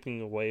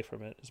keeping away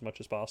from it as much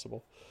as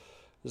possible.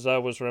 As I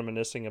was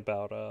reminiscing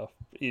about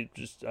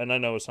and I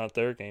know it's not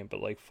their game,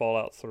 but like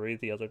Fallout 3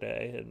 the other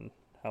day, and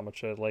how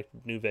much I liked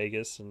New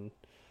Vegas, and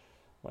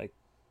like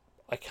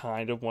I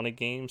kind of want a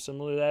game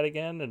similar to that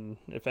again. And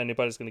if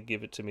anybody's going to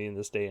give it to me in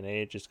this day and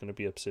age, it's going to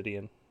be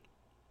Obsidian.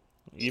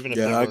 Even if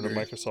they weren't a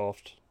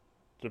Microsoft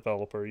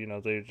developer,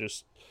 they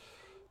just,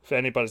 if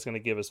anybody's going to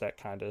give us that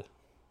kind of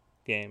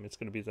game, it's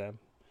going to be them.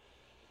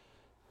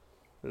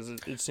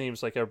 It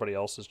seems like everybody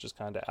else is just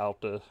kind of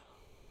out to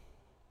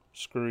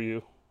screw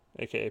you,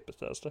 aka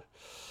Bethesda.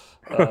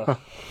 That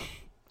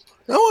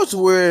was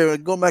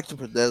weird. Going back to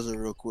Bethesda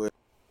real quick.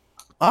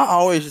 I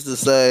always used to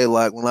say,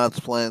 like, when I was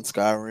playing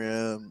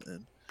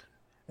Skyrim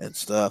and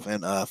stuff,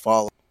 and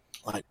Fallout,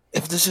 like,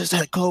 if this just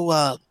had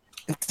co-op,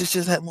 if this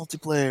just had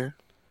multiplayer,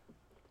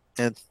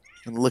 and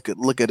look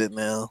at it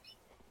now.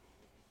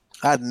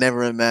 I'd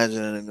never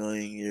imagined in a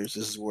million years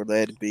this is where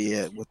they'd be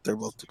at with their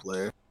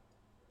multiplayer.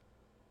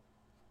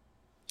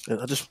 And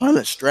I just find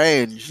it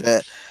strange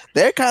that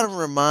they kind of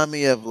remind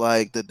me of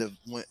like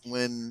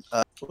when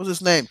what was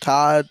his name,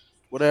 Todd,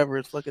 whatever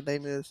his fucking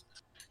name is.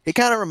 He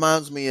kind of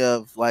reminds me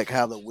of like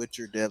how the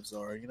Witcher devs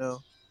are,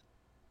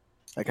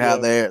 like how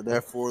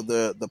they're for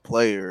the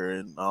player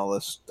and all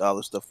this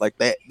stuff. Like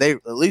they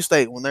at least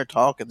when they're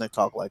talking, they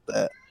talk like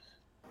that.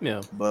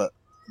 Yeah, but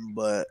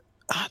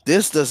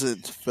this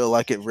doesn't feel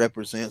like it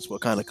represents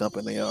what kind of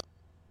company they are.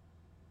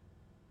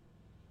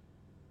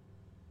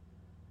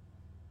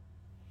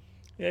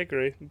 Yeah, I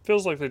agree. It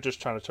feels like they're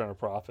just trying to turn a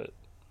profit,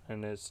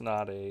 and it's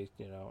not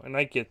and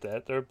I get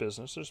that they're a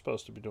business; they're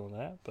supposed to be doing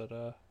that,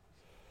 but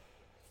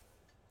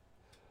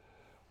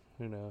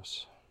who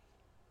knows?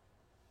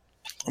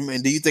 I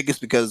mean, do you think it's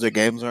because their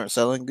games aren't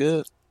selling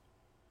good?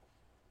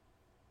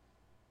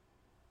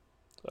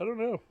 I don't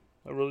know.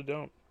 I really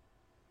don't.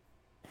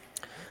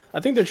 I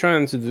think they're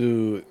trying to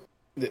do.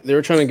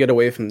 They're trying to get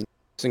away from the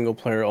single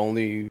player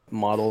only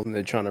model, and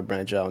they're trying to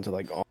branch out into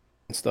like online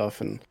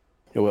stuff, and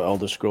with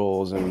Elder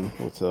Scrolls and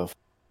with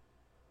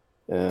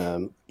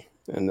and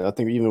I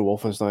think even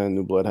Wolfenstein and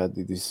New Blood had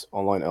these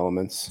online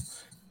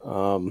elements.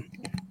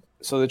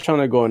 So they're trying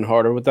to go in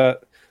harder with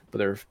that, but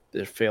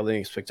they're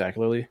failing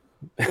spectacularly.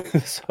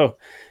 So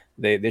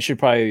they should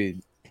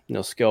probably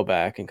scale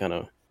back and kind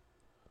of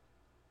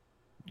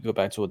go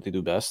back to what they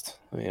do best.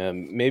 Yeah,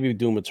 maybe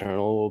Doom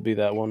Eternal will be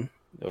that one.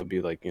 That would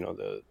be like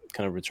the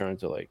kind of return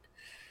to like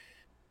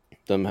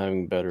them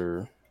having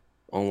better,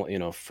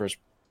 first,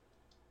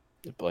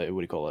 what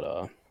do you call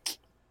it?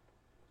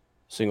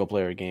 Single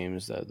player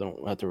games that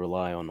don't have to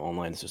rely on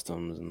online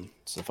systems and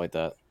stuff like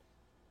that.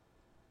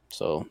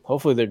 So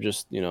hopefully they're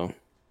just trying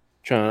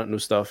out new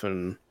stuff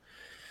and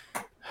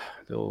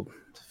they'll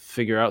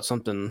figure out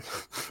something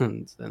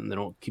and they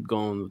don't keep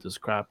going with this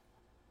crap.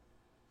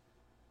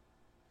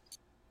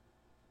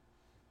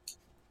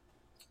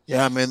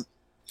 Yeah, I mean,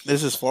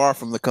 this is far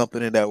from the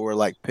company that were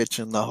like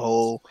pitching the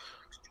whole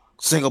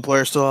single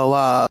player still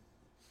alive.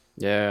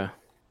 Yeah.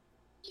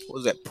 What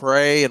was that?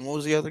 Prey, and what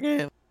was the other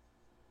game?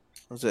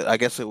 Was it? I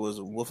guess it was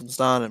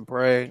Wolfenstein and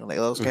Prey when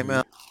those came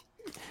out.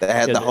 That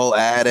had the whole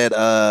added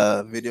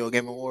video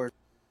game award.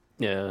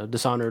 Yeah,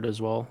 Dishonored as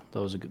well.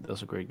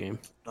 That's a great game.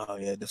 Oh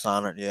yeah,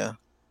 Dishonored. Yeah,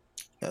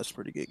 that's a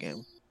pretty good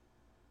game.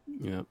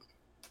 Yeah.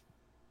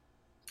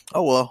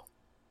 Oh well.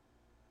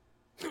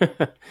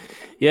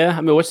 Yeah,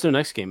 I mean, what's their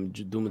next game?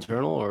 Doom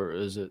Eternal, or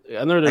is it?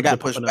 I know they got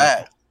pushed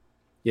back.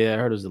 Yeah, I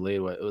heard it was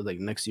delayed. What, it was like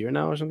next year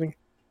now or something?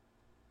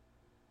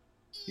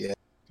 Yeah.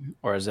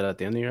 Or is it at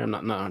the end of the year? I'm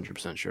not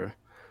 100% sure.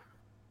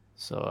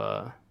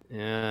 So,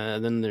 yeah,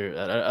 and then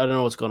I don't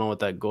know what's going on with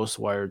that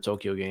Ghostwire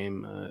Tokyo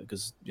game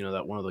because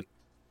that one of the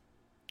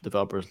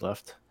developers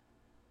left.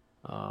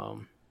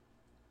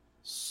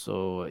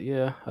 So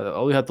yeah,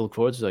 all we have to look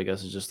forward to, I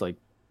guess, is just like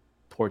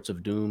ports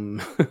of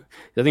Doom.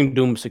 I think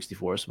Doom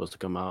 64 is supposed to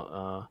come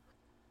out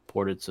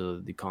ported to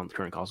the current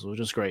consoles,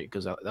 which is great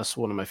because that's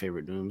one of my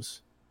favorite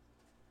Dooms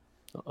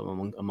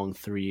among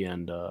 3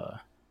 and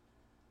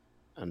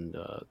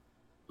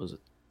was it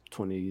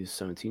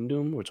 2017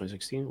 Doom or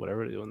 2016,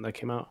 whatever when that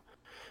came out.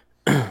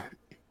 I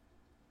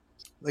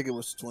think it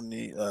was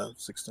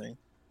 2016.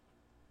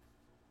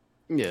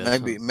 Yeah,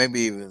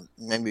 maybe even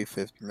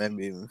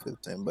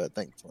 15, but I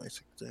think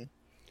 2016.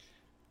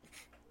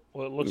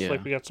 Well, it looks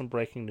like we got some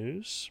breaking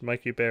news.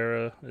 Mike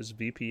Ibarra is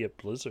VP at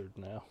Blizzard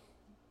now.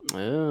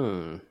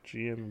 Oh.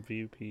 GM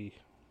VP.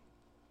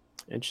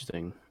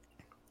 Interesting.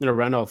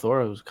 Randall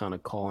Thor was kind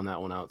of calling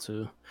that one out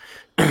too.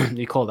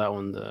 He called that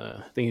one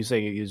I think he's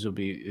saying it'll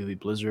be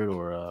Blizzard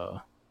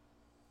or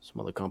some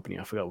other company.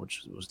 I forgot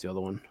which was the other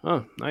one.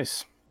 Oh,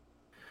 nice.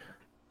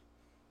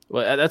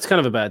 Well, that's kind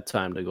of a bad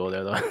time to go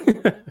there,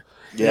 though.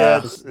 Yeah,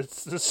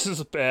 this is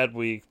a bad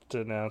week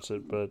to announce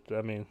it, but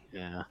I mean,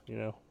 yeah,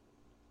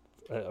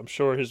 I'm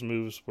sure his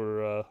moves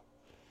were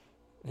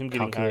him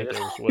getting hired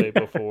there was way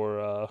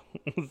before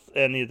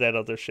any of that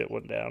other shit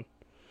went down.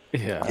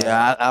 Yeah,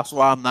 that's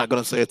why I'm not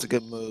gonna say it's a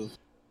good move.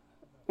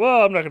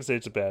 Well, I'm not gonna say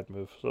it's a bad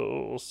move,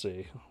 so we'll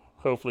see.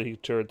 Hopefully, he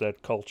turned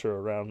that culture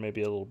around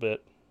maybe a little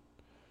bit.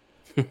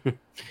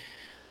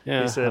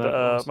 Yeah, he said,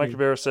 Mike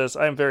Rivera says,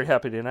 I am very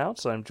happy to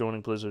announce I'm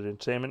joining Blizzard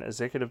Entertainment as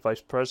Executive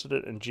Vice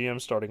President and GM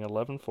starting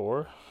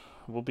 11/4.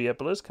 We'll be at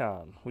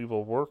BlizzCon. We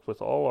will work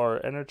with all our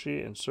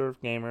energy and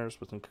serve gamers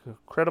with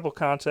incredible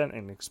content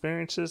and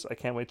experiences. I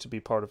can't wait to be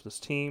part of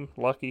this team.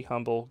 Lucky,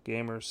 humble,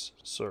 gamers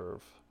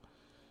serve.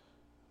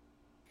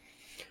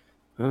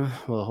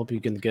 Well, I hope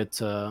you can get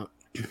the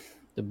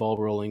ball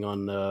rolling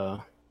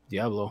on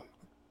Diablo.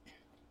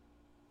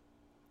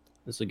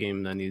 It's a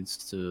game that needs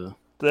to...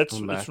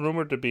 It's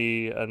rumored to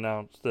be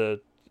announced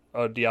that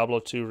Diablo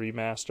 2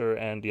 remaster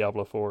and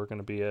Diablo 4 are going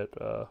to be at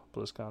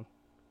BlizzCon.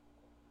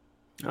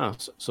 Oh,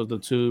 so the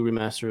 2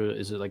 remaster,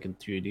 is it like in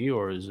 3D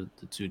or is it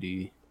the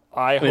 2D?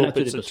 I hope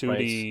it's a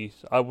 2D.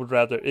 Sprites. I would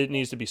rather... It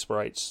needs to be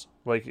sprites.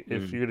 Like,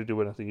 if you're going to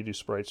do anything, you do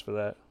sprites for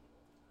that.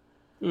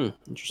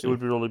 Interesting. It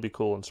would really be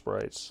cool in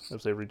sprites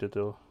if they redid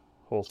the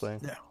whole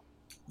thing. Yeah.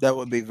 That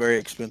would be very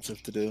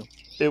expensive to do.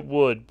 It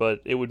would,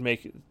 but it would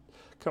make it...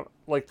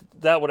 Like,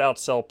 that would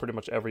outsell pretty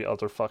much every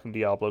other fucking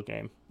Diablo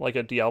game. Like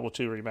a Diablo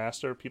 2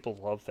 remaster, people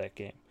love that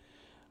game.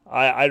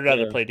 I'd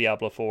rather play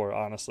Diablo 4,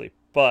 honestly.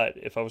 But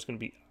if I was going to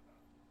be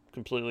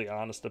completely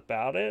honest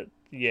about it,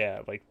 yeah,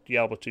 like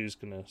Diablo 2 is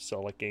going to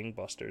sell like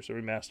gangbusters. A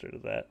remaster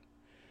of that.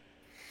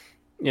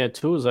 Yeah,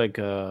 2 was like,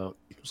 was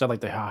that like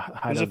the height of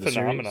the series? It was a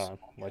phenomenon.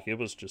 Like, it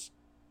was just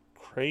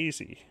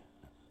crazy.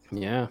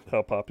 Yeah.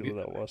 How popular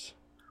that was.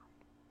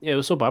 Yeah, it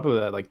was so popular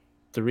that like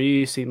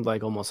 3 seemed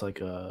like almost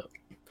like a...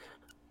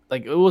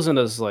 Like, it wasn't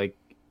as, like,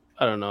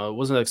 I don't know, it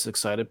wasn't as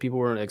excited. People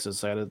weren't as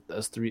excited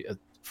as 3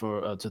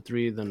 to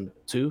 3 than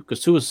 2. Because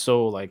 2 was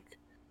so, like,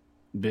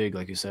 big,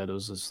 like you said. It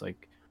was just,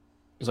 like,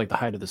 it was, like, the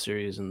height of the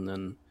series. And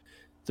then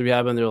 3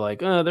 happened, they were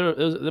like,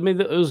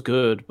 it was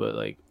good, but,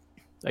 like,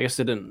 I guess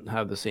it didn't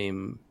have the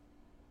same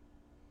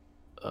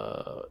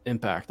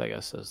impact, I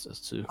guess, as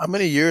 2. How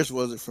many years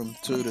was it from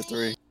 2 to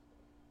 3? It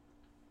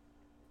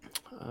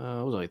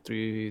was, like,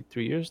 3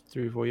 years,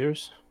 3 or 4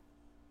 years.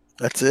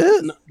 That's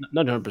it?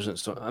 Not 100%.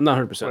 So I'm not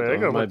 100%. Wait, I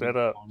gotta look that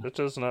up. That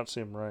does not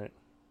seem right.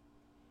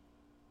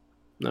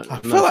 I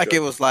feel like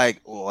it was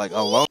like a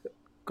long.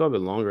 Got a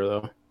bit longer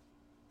though.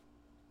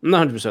 I'm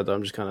not 100% though.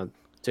 I'm just kind of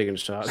taking a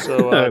shot.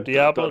 So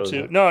Diablo Thought it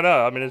 2. was No,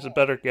 I mean it's a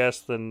better guess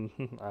than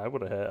I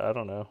would have had. I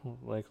don't know.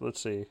 Like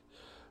let's see.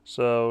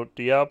 So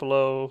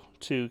Diablo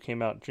 2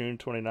 came out June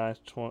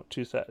 29th,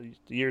 2000,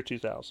 year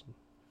 2000.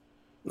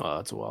 Oh,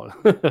 that's a while.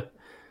 I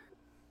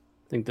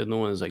think the new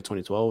one is like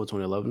 2012 or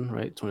 2011,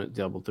 right?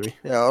 Diablo 3.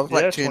 Yeah, it was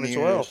like 10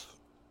 years.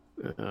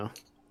 2012. Yeah.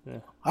 Yeah.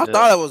 I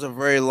thought it was a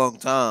very long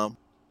time.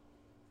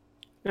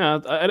 Yeah,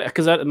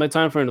 because my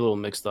time frame a little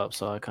mixed up,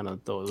 so I kind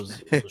of thought it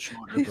was a little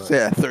shorter. He But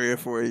said 3 or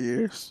 4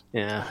 years.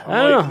 yeah, I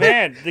I'm don't like, know.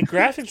 man, the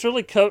graphics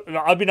really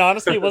I mean,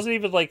 honestly, it wasn't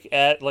even like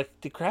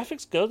did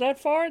graphics go that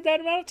far in that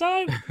amount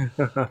of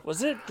time?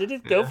 Was it? Did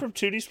it go from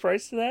 2D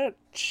sprites to that?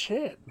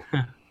 Shit.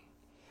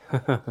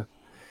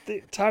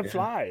 Time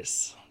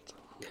flies.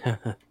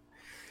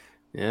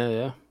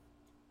 Yeah.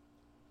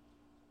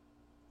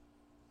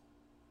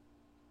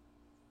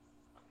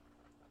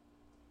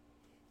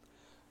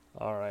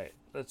 All right,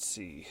 let's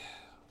see.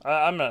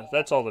 I'm not.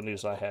 That's all the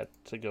news I had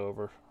to go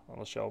over.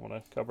 Unless y'all want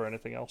to cover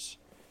anything else.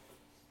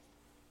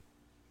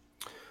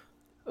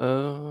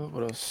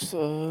 What else? I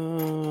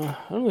don't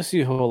really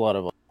see a whole lot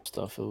of other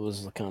stuff. It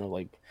was kind of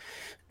like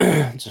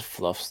just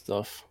fluff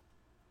stuff.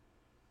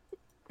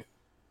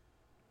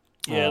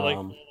 Yeah, like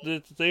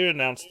they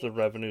announced the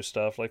revenue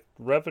stuff. Like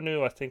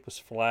revenue, I think was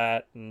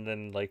flat, and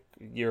then like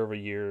year over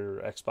year,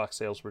 Xbox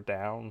sales were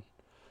down.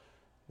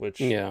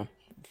 Which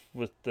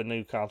with the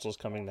new consoles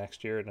coming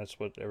next year, and that's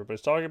what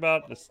everybody's talking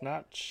about. It's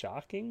not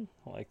shocking.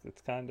 Like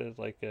it's kind of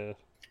like a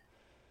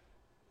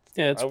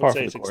it's I would par say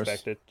for it's the course.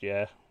 expected.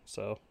 Yeah.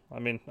 So I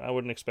mean, I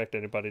wouldn't expect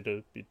anybody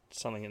to be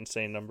selling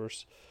insane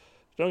numbers.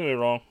 Don't get me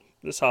wrong.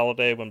 This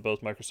holiday, when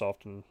both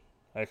Microsoft and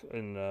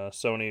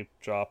Sony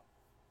drop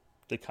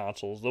the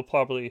consoles, they'll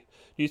probably.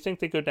 Do you think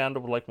they go down to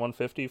like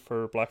 150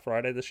 for Black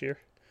Friday this year,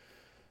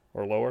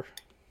 or lower?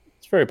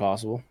 It's very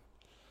possible.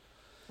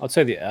 I'd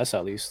say the S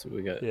at least.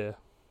 We got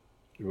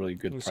really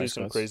good price see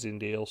some cuts. crazy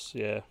deals.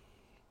 Yeah,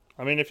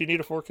 I mean, if you need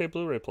a 4K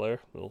Blu-ray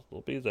player, we'll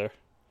be there.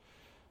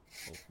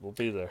 We'll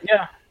be there.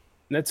 Yeah,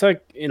 and it's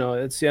like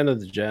it's the end of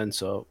the gen,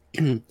 so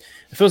it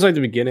feels like the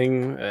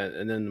beginning,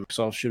 and then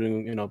Microsoft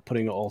shooting,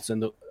 putting all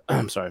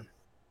I'm sorry,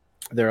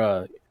 they're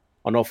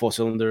on all four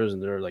cylinders,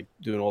 and they're like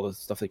doing all the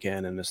stuff they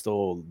can, and they're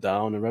still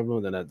down in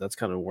revenue. Then that's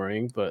kind of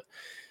worrying, but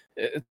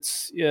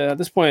it's at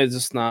this point, it's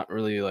just not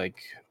really like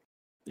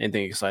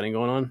anything exciting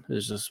going on.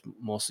 It's just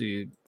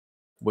mostly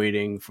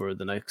waiting for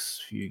the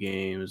next few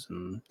games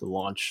and the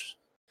launch.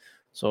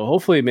 So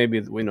hopefully, maybe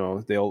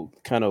they'll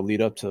kind of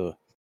lead up to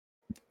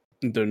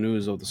the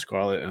news of the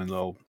Scarlet, and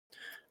they'll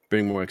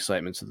bring more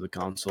excitement to the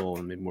console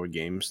and make more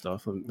game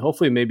stuff. And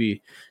hopefully,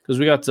 maybe because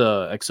we got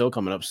XO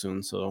coming up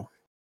soon, so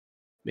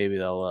maybe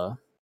they'll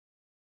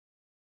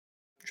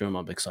drum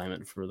up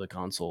excitement for the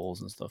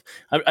consoles and stuff.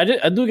 I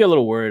do get a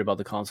little worried about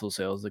the console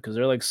sales because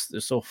they're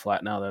so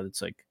flat now that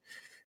it's like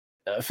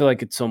I feel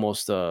like it's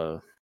almost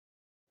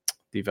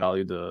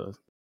devalued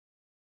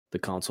the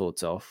console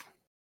itself.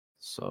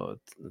 So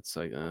it's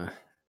like a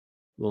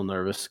little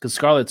nervous because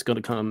Scarlet's going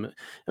to come.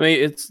 I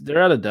mean,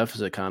 they're at a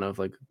deficit kind of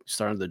like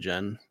starting the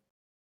gen,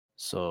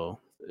 so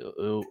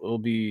it'll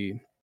be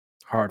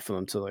hard for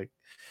them to like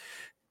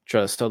try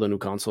to sell the new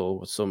console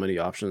with so many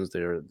options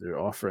they're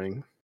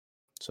offering.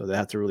 So they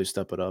have to really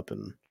step it up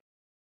and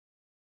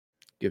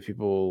give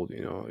people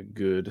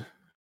good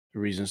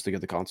reasons to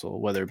get the console,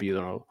 whether it be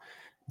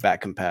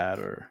back compat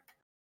or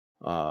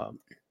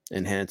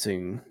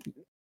enhancing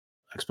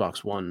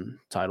Xbox One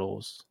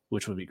titles,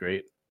 which would be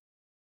great.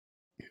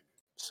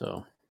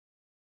 So,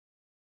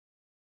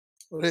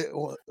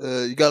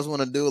 you guys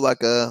want to do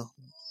like a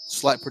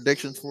slight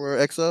prediction for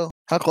XO?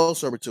 How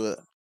close are we to it?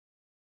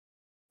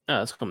 Yeah,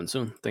 that's coming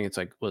soon. I think it's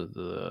like let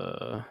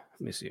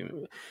me see.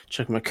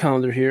 Check my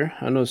calendar here.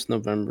 I know it's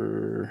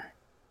November.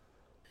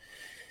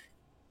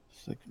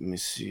 It's like, let me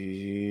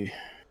see.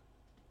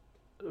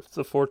 It's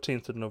the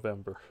 14th of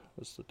November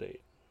is the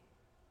date.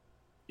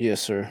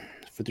 Yes, sir.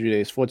 For 3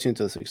 days, 14th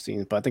to the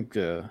 16th. But I think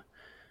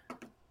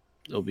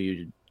it'll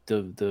be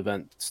the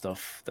event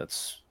stuff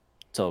that's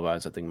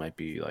televised. I think might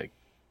be like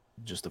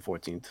just the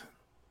 14th.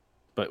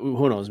 But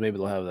who knows? Maybe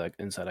they'll have that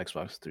inside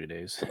Xbox 3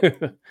 days.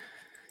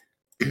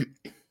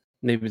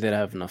 Maybe they'd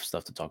have enough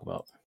stuff to talk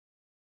about.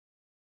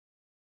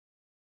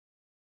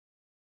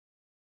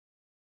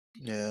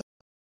 Yeah.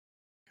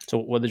 So,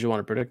 what did you want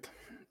to predict?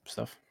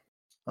 Stuff.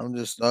 I'm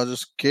just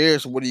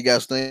curious. What do you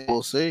guys think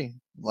we'll see?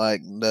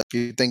 Like, do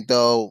you think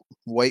they'll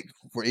wait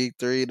for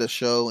E3 to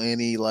show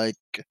any like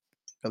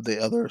of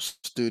the other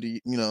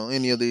studio,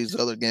 any of these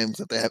other games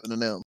that they haven't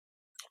announced?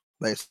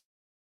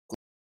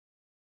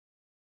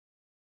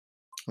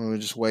 We're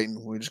just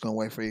waiting. We're just gonna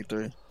wait for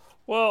E3.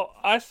 Well,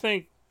 I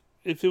think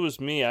if it was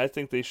me, I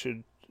think they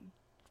should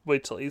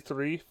wait till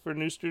E3 for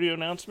new studio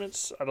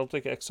announcements. I don't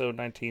think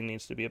XO19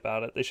 needs to be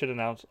about it. They should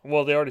announce.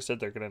 Well, they already said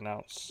they're going to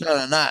announce.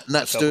 No,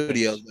 not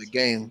studios, but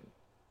games.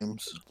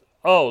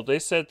 Oh, they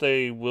said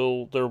there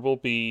will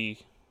be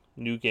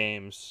new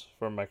games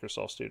from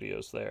Microsoft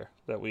Studios there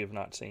that we have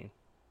not seen.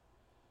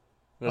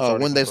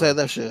 When they said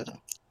that shit?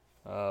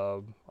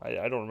 I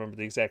don't remember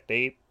the exact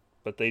date,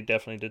 but they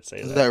definitely did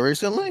say that. Is that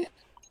recently?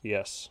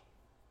 Yes.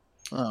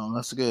 Oh,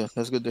 that's good.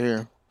 That's good to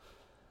hear.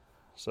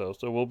 So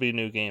there will be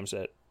new games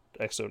at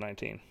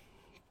XO19.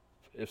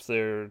 If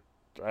they're,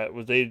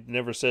 they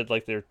never said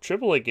like they're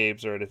AAA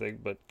games or anything,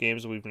 but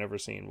games we've never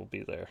seen will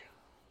be there.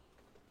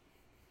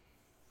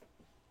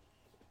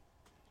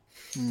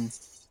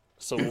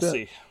 So we'll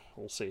see.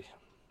 We'll see.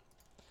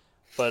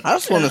 But I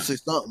just want to see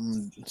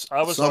something.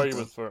 I was something.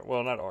 arguing with Vern.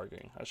 Well, not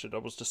arguing. I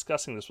was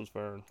discussing this with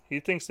Vern. He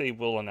thinks they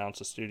will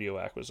announce a studio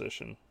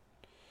acquisition.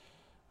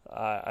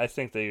 I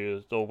think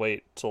they'll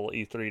wait till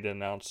E3 to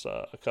announce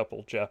a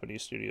couple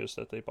Japanese studios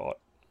that they bought.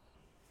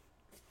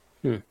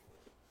 Yeah,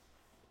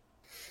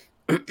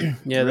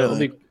 that'll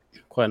be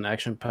quite an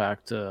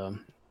action-packed XO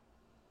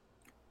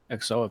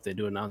if they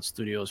do announce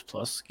Studios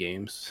Plus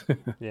games.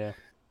 Yeah.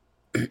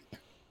 Cause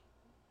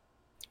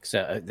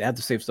they have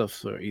to save stuff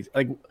for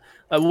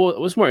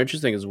what's more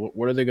interesting is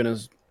what are they gonna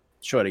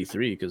show at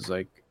E3? Because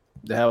like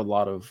they have a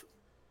lot of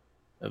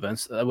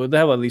events. They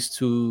have at least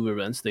 2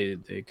 events they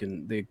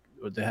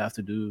have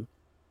to do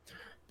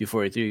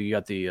before E3. You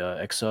got the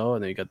XO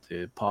and then you got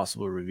the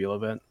possible reveal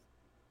event.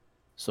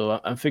 So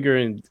I'm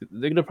figuring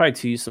they're gonna probably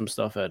tease some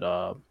stuff at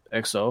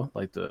XO,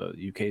 like the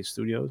UK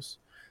studios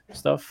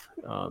stuff.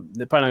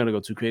 They're probably not gonna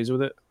go too crazy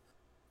with it,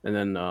 and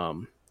then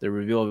the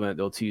reveal event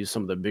they'll tease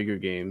some of the bigger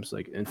games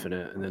like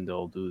Infinite, and then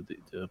they'll do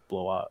the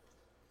blowout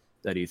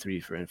that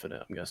E3 for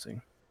Infinite, I'm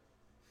guessing,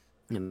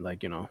 and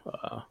like the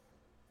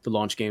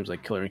launch games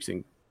like Killer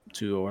Instinct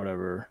 2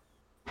 or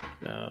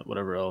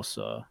whatever else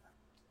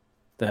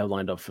they have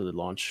lined up for the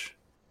launch.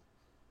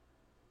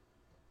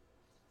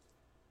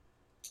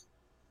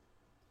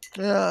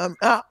 Yeah,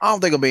 I don't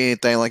think it'll be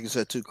anything like you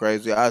said too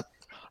crazy. I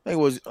think it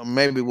was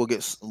maybe we'll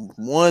get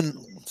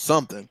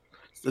something.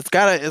 It's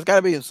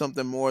gotta be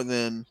something more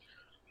than.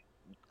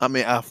 I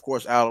mean, of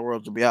course, Outer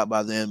Worlds will be out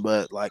by then,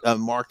 but like a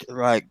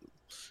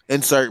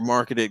insert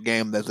marketed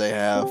game that they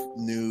have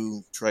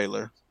new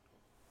trailer.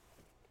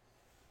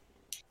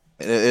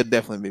 It'd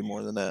definitely be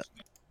more than that.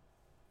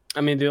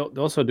 I mean, they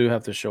also do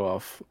have to show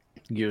off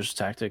Gears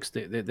Tactics.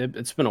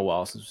 It's been a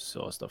while since we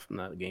saw stuff from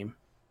that game,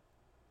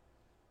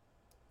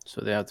 so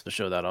they have to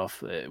show that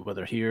off,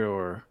 whether here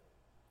or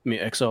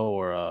XO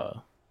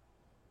or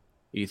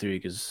E3,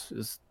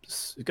 because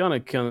it's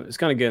gonna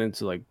get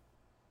into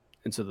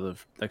the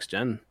next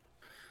gen,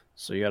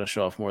 so you got to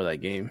show off more of that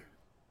game.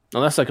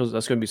 Unless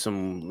that's gonna be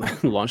some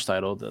launch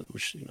title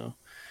which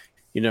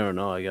you never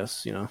know. I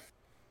guess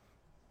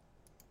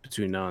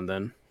between now and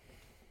then.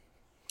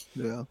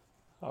 Yeah.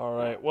 All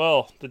right.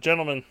 Well, the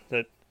gentleman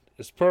that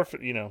is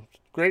perfect,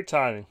 great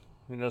timing.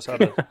 He knows how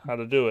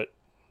to do it.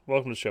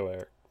 Welcome to the show,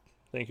 Eric.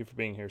 Thank you for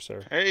being here,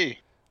 sir. Hey.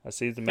 I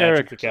see the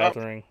Magic the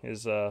Gathering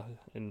is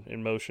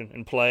in motion,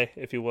 in play,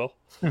 if you will.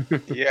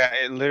 Yeah,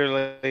 it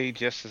literally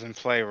just is in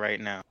play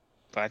right now.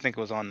 But I think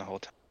it was on the whole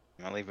time.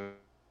 I'll leave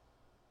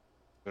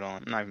it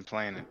on. I'm not even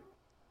playing it.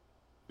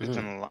 It's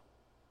in the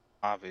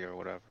lobby or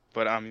whatever.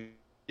 But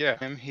yeah,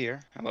 I'm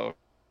here. Hello.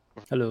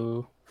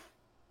 Hello.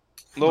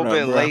 A little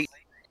bit late,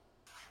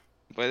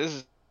 but this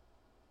is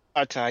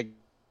our time.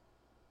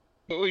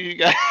 What you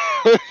guys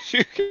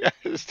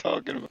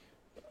talking about?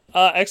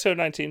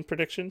 XO19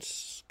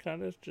 predictions,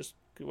 kind of. Just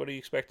what do you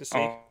expect to see?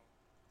 I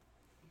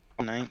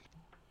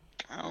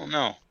don't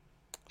know.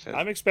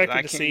 I'm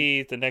expecting to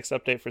see the next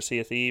update for Sea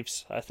of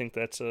Thieves. I think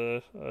that's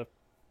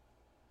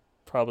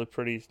probably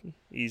pretty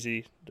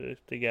easy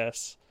to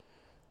guess.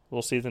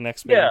 We'll see the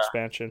next big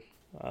expansion.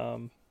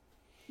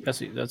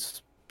 That's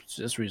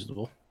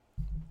reasonable.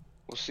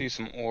 We'll see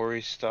some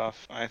Ori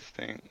stuff. I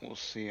think we'll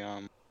see.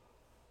 I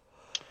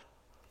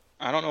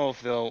don't know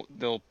if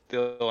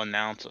they'll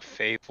announce a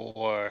Fable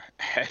or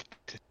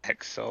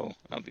XO.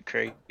 That'll be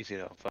crazy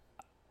though. But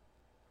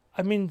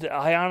I mean,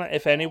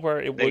 if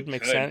anywhere, it would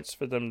make sense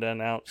for them to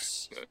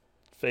announce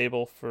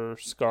Fable for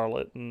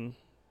Scarlet, and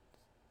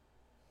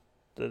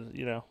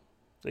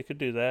they could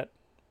do that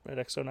at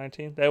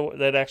XO19.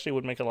 That actually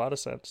would make a lot of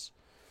sense.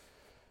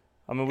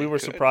 I mean, we were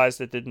surprised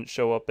it didn't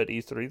show up at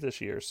E3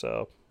 this year,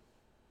 so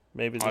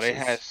maybe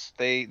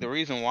the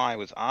reason why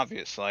was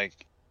obvious,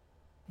 like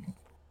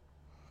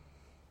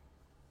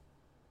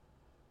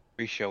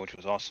show, which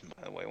was awesome,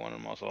 by the way, one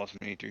of the most awesome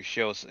E3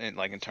 shows,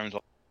 in terms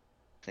of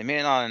they made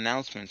a lot of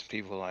announcements.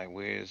 People were like,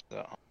 where's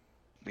the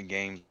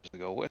games to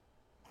go with?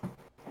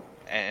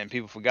 And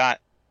people forgot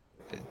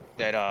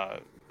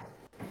that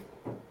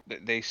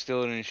they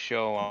still didn't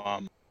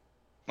show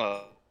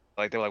they're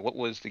like, what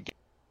was the game?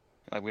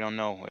 Like, we don't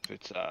know if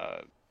it's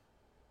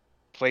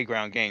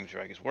Playground Games,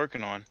 right? Is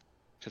working on,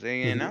 because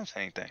they didn't announce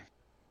anything.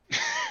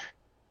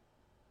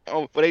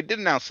 Oh, but they did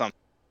announce something.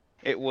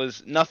 It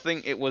was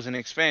nothing. It was an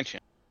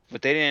expansion.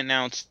 But they didn't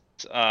announce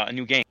a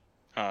new game,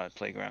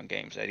 Playground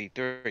Games, at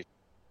E3.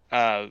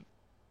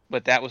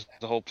 But that was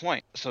the whole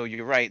point. So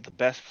you're right. The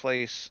best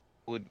place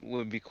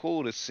would be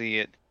cool to see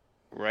it,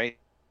 right?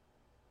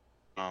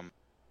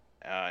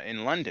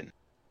 In London.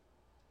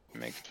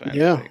 Makes sense.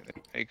 Yeah.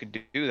 They could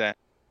do that.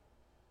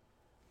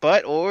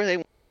 Or they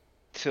wait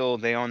till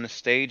they're on the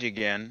stage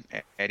again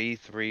at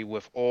E3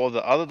 with all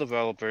the other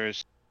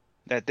developers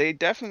that they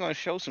definitely going to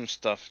show some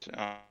stuff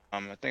I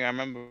think I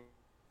remember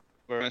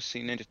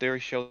seeing Ninja Theory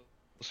show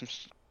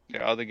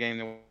their other game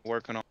they were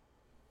working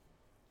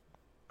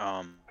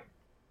on.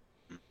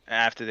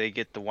 After they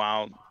get the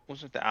Wild,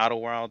 was it the Outer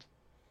World?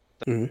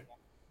 Mhm.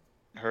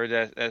 I heard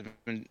that's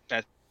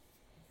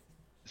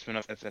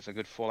a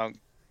good Fallout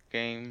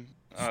game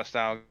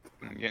style,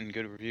 getting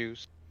good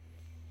reviews.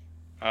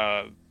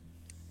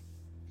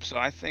 So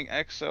I think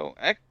I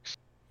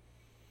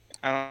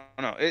don't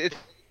know. It's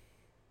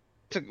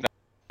a,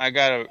 I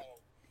gotta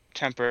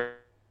temper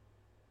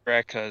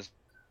it because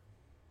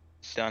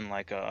it's done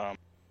like a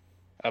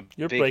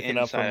You're big breaking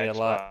up for inside me a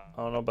lot. Xcloud.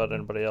 I don't know about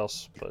anybody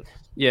else, but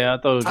Yeah, I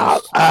thought it was I,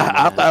 just I, my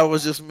I end. thought it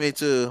was just me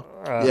too.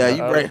 Yeah,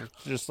 you break.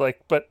 just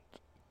like, but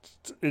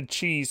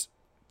cheese.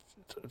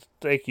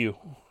 Thank you.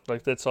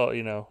 Like that's all.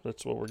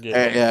 That's what we're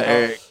getting. Yeah,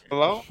 Eric.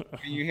 Hello?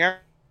 Can you hear?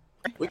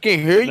 We can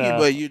hear you, Nah,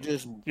 but you're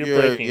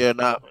breaking. you're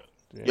not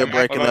you're Yeah.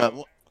 breaking up.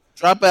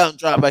 Drop out and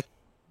drop back.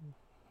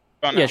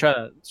 Yeah, try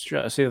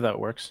to see if that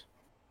works.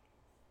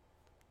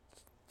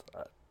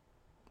 I'm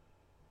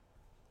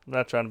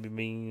not trying to be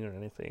mean or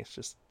anything. It's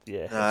just Nah,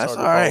 it's that's hard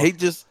all to right. follow. He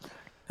just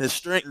the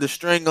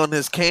string on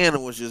his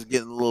cannon was just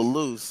getting a little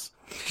loose.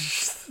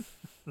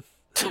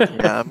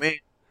 Yeah, I mean,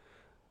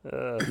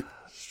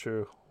 It's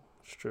true.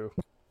 It's true.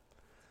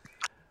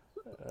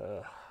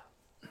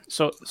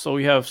 So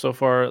we have so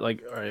far,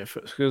 like, all right,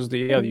 because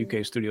the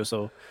UK studio,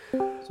 so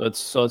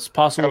it's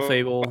possible Hello?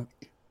 Fable.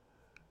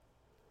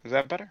 Is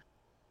that better?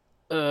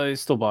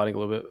 It's still botting a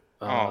little bit.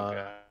 Oh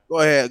god. go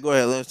ahead.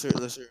 Let's hear.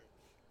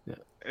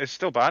 It's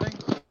still botting?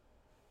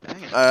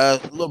 Dang it. A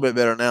little bit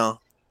better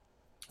now,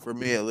 for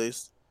me at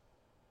least.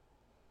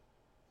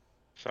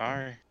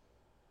 Sorry.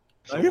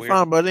 No, you're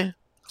fine, buddy.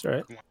 It's all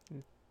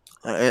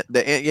right.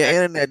 Your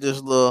internet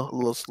just a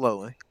little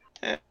slow.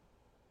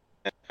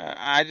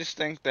 I just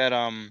think that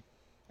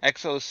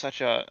EXO is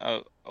such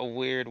a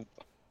weird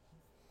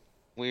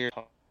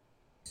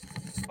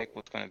like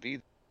what's gonna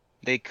be.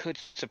 They could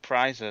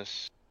surprise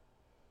us,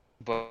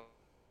 but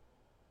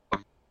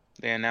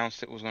they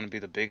announced it was gonna be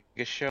the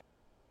biggest show,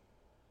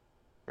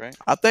 right?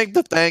 I think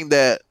the thing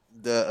that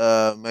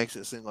makes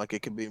it seem like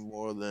it could be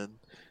more than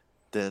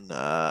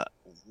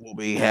what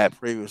we had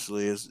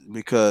previously is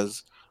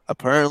because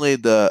apparently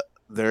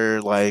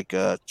they're like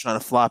trying to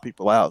fly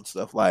people out and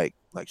stuff like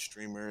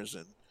streamers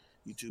and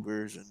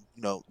YouTubers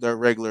and their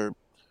regular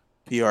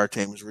PR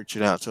team is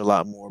reaching out to a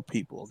lot more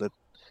people that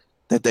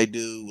they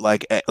do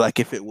like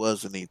if it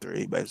was an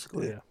E3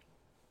 basically, Yeah.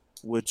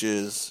 which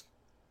is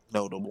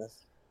notable.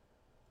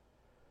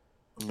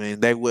 I mean,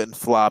 they wouldn't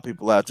fly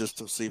people out just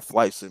to see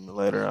Flight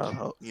Simulator.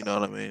 You know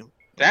what I mean?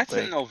 That's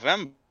in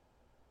November,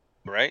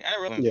 right?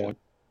 Yeah.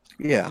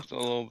 Yeah. Just a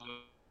little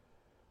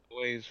bit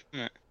ways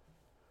from it.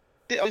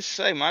 They always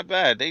say, my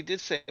bad. They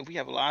did say we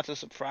have lots of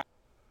surprises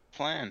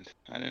planned.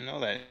 I didn't know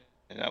that.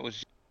 That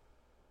was.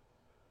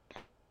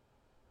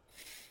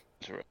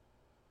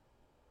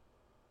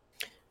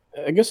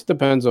 I guess it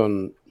depends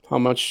on how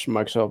much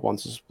Microsoft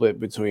wants to split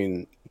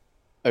between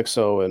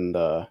XO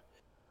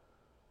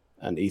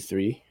and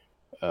E3,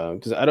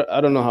 because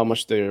I don't know how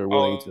much they're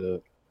willing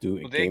to do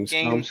at Their Gamescom.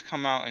 games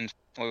come out in.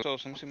 So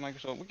let me see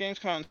Microsoft. What games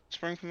come out in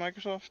spring for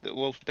Microsoft?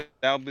 Well,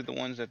 that'll be the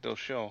ones that they'll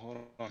show. Hold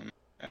on.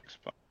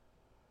 Xbox.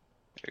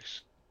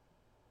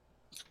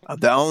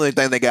 The only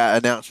thing they got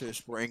announced for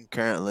spring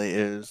currently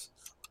is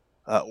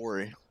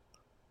Ori.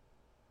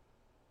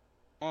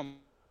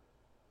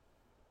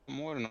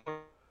 More than.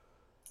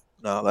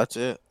 No, that's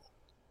it.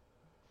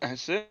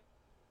 That's it.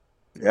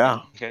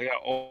 Yeah. Okay, I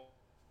got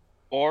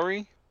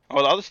Ori.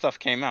 Oh, the other stuff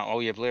came out.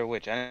 Oh yeah, Blair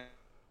Witch. I didn't.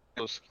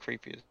 It was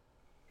creepy.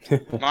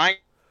 Minecraft.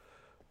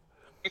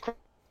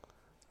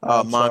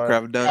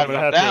 Minecraft done. I'm gonna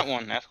have that to,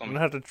 one. That's I'm gonna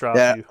gonna have to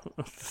drop you.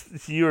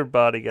 You were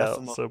botting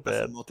out so bad.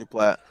 That's a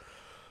multi-plat.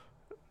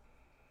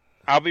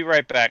 I'll be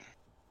right back.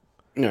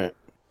 All right.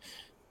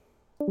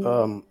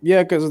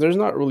 Yeah, because there's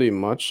not really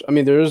much. I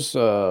mean, there's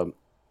the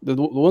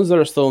ones that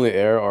are still in the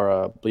air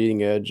are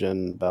Bleeding Edge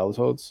and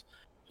Battletoads,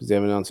 because they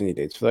haven't announced any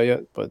dates for that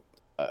yet. But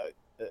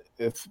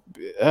if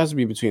it has to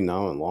be between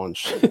now and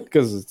launch,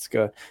 because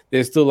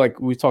they still, like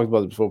we talked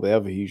about it before, but they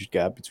have a huge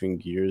gap between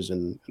Gears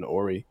and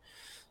Ori,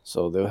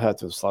 so they'll have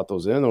to slot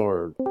those in,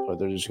 or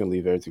they're just gonna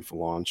leave everything for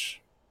launch.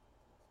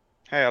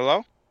 Hey,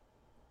 hello.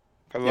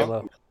 Hello.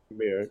 Hello.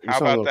 How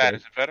about that?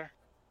 Is it better?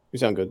 You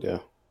sound good, yeah.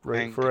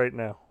 Right for right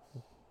now.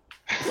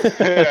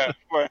 Yeah,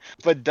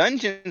 but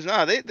Dungeons,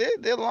 no,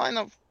 they line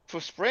up for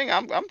spring.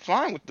 I'm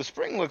fine with the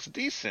spring. Looks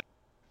decent.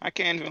 I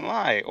can't even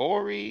lie.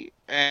 Ori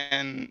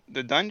and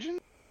the Dungeon,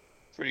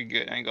 pretty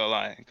good. I ain't gonna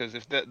lie. Because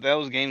if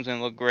those games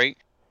didn't look great,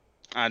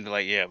 I'd be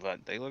like, yeah,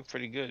 but they look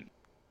pretty good.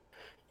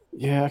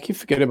 Yeah, I keep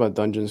forgetting about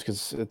Dungeons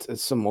because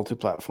it's a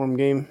multi-platform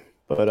game.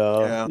 But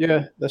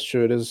yeah, that's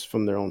true. It is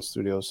from their own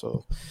studio,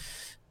 so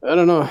I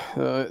don't know.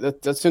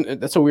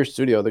 That's a weird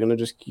studio. They're gonna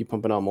just keep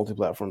pumping out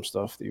multi-platform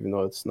stuff, even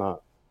though it's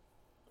not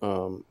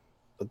a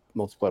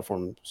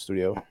multi-platform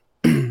studio.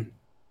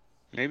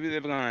 Maybe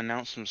they're gonna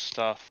announce some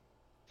stuff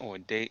or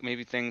date.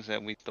 Maybe things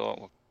that we thought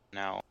were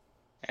now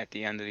at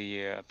the end of the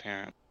year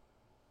apparently.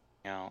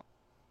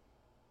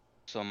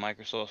 So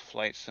Microsoft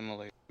Flight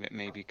Simulator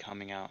may be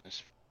coming out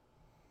as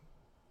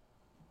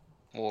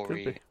Could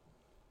be.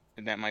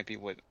 and that might be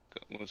what's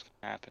going to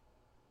happen.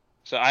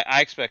 So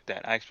I expect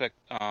that. I expect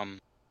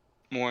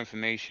more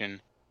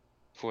information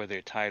for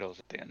their titles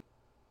at the end.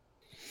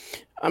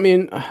 I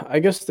mean, I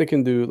guess they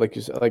can do like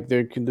you said, like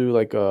they can do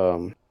like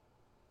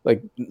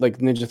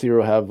Ninja Theory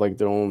will have like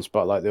their own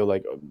spotlight. They'll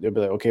be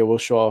like, okay, we'll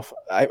show off.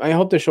 I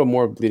hope they show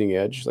more Bleeding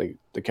Edge, like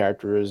the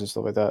characters and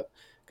stuff like that,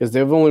 because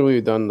they've only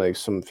really done like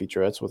some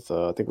featurettes with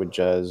I think with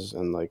Jez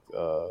and like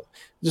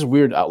just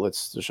weird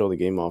outlets to show the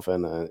game off,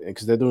 and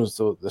because they're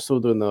still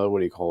doing the, what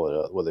do you call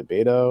it, whether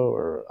beta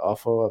or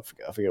alpha,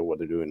 I forget what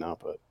they're doing now,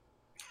 but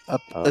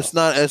it's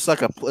not. It's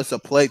like it's a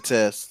play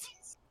test.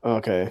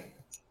 okay.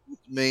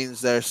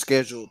 Means there's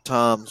scheduled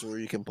times where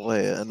you can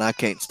play it, and I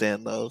can't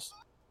stand those.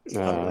 I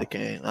really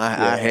can't.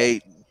 I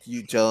hate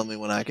you telling me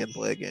when I can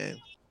play a game.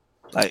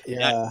 Like,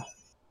 yeah,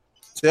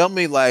 tell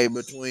me like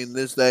between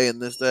this day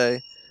and this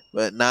day,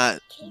 but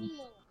not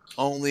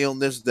only on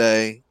this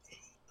day,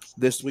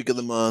 this week of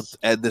the month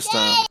at this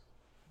time.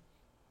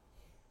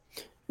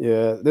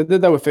 yeah, they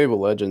did that with Fable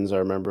Legends, I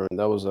remember, and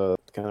that was a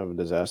kind of a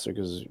disaster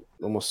because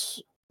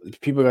almost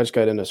people just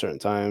got in at certain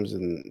times,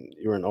 and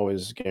you weren't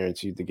always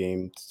guaranteed the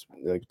game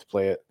to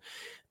play it.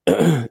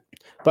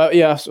 But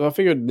yeah, so I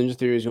figured Ninja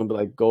Theory is gonna be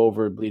like go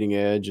over Bleeding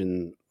Edge,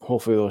 and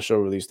hopefully they'll show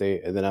release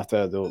date, and then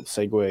after that they'll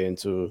segue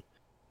into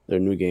their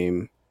new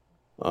game.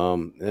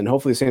 And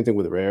hopefully the same thing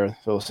with Rare.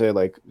 They'll say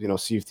like,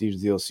 Sea of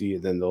Thieves DLC,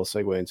 and then they'll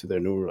segue into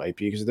their new IP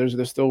because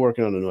they're still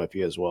working on a new IP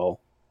as well.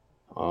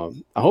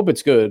 I hope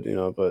it's good,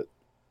 but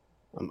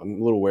I'm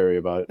a little wary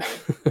about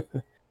it.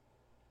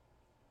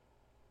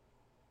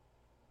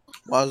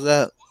 Why's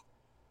that?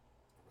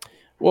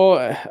 Well,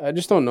 I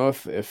just don't know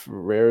if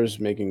Rare's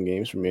making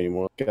games for me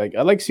anymore. Like,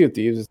 I like Sea of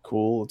Thieves. It's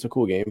cool. It's a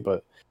cool game,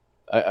 but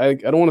I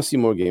don't want to see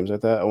more games like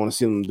that. I want to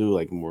see them do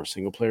like more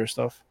single player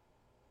stuff.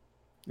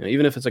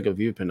 Even if it's like a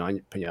Viva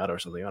Pinata or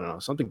something. I don't know,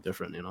 something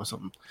different.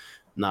 Something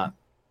not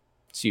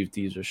Sea of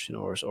Thieves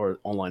or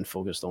online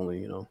focused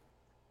only.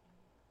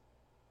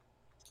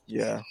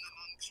 Yeah.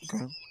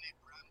 Okay.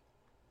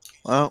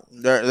 Well,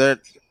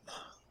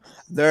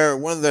 they're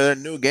one of their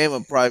new game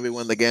will probably be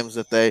one of the games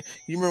that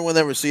you remember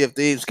whenever Sea of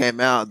Thieves came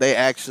out, they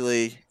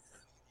actually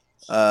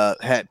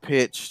had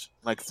pitched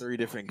like 3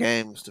 different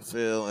games to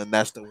Phil, and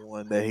that's the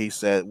one that he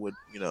said would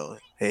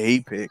he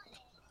picked,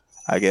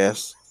 I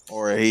guess,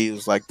 or he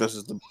was like, this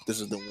is the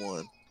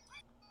one.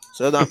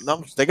 So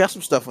they got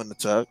some stuff in the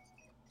tuck,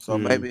 so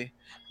maybe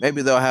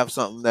they'll have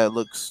something that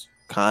looks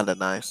kind of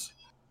nice.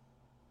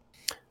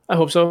 I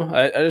hope so.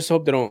 I just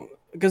hope they don't,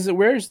 because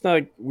Rare's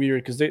not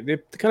weird because they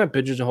kind of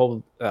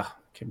pigeonhole.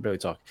 Can barely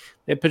talk.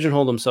 They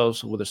pigeonhole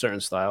themselves with a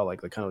certain style,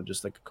 like kind of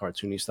just like a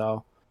cartoony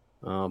style.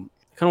 I kind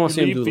of want to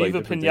see them do Leave like Viva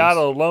different Pinata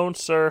things. alone,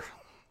 sir.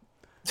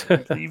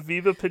 Leave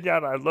Viva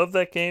Pinata. I love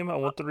that game. I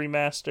want the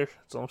remaster.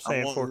 That's all I'm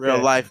saying. I want 4K.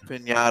 real life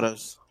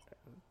pinatas.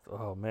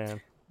 Oh man,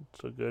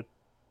 so good.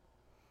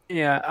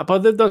 Yeah, but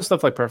they've done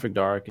stuff like Perfect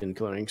Dark and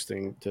Killer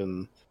Instinct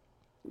and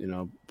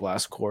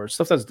Blast Core,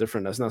 stuff that's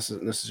different. That's not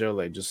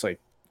necessarily just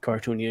like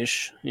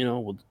cartoony-ish,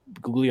 with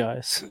googly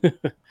eyes.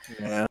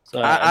 Yeah,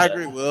 So I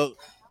agree. Will,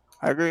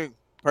 I agree.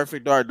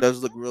 Perfect Dark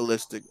does look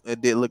realistic.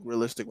 It did look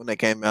realistic when they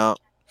came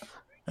out,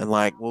 and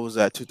like what was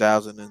that,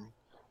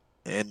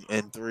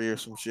 2003 or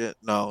some shit?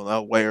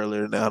 No, way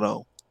earlier than that.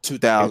 No,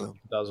 2000.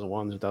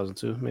 2001,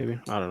 2002, maybe.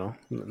 I don't know.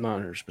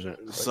 Not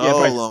 100%. So yeah,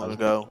 long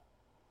ago.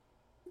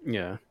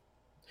 Yeah.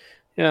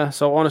 Yeah,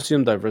 so I want to see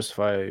them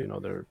diversify,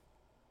 their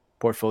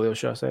portfolio,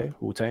 shall I say?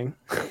 Wu-Tang.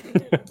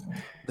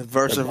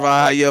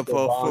 Diversify your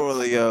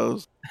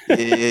portfolios.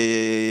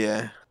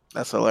 Yeah.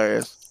 That's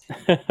hilarious.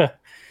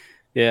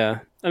 Yeah.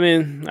 I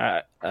mean,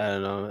 I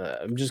don't know.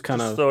 I'm just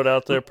kind of... throw it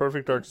out there.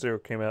 Perfect Dark Zero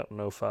came out in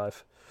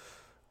 2005.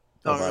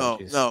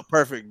 No.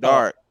 Perfect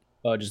Dark.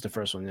 Oh, just the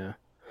first one, yeah.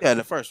 Yeah,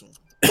 the first one.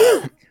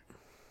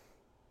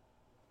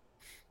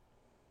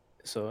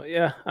 So,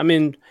 yeah, I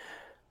mean...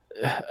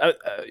 I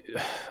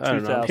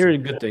don't know. I'm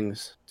hearing good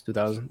things.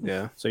 2000,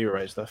 yeah. So you're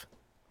right, Steph.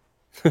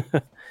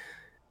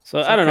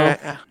 So I don't know.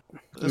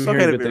 It's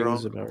okay to be wrong.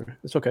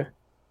 It's okay.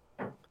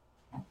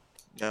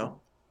 No,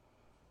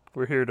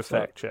 we're here to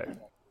fact check.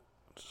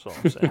 That's all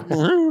I'm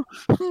saying.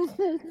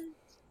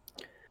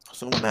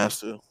 Someone has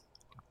to.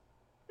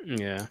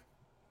 Yeah.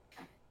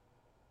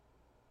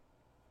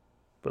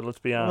 But let's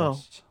be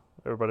honest.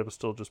 Everybody was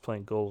still just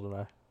playing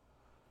GoldenEye.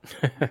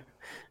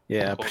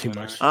 Yeah, pretty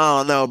much. I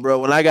don't know, bro.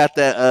 When I got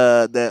that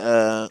I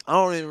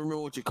don't even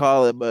remember what you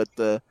call it, but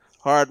the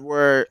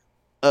hardware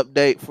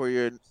update for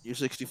your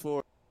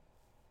 64.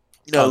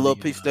 A little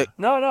piece that.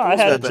 No, I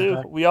had it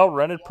too. We all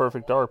rented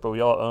Perfect Dark, but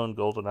we all owned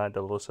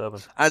GoldenEye 007.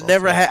 I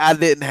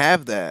didn't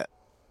have that.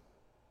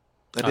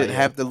 I didn't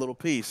have the little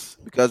piece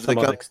because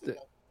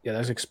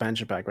that's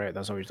expansion pack, right?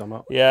 That's what you're talking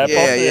about. Yeah,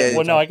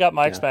 Well, no, I got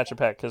my expansion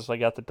pack because I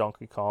got the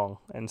Donkey Kong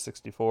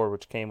N64,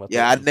 which came with.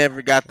 Yeah, I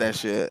never got that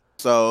shit.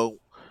 So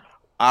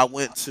I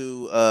went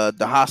to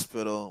the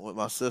hospital with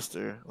my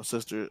sister. My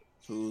sister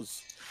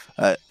who's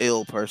an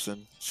ill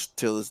person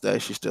till this day.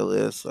 She still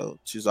is. So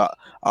she's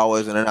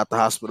always in and out the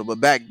hospital. But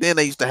back then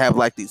they used to have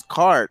like these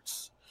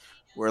carts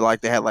where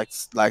like they had like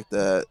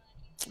the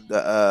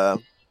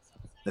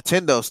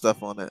Nintendo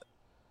stuff on it,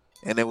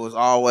 and it was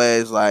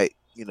always like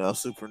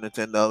Super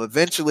Nintendo.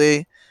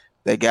 Eventually,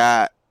 they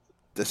got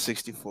the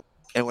 64,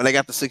 and when they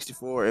got the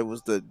 64, it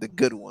was the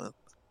good one.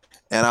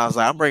 And I was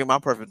like, I'm bringing my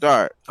Perfect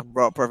Dart. I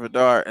brought Perfect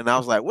Dart, and I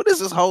was like, what is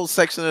this whole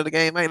section of the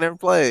game I ain't never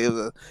played? It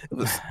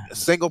was a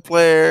single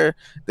player.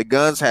 The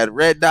guns had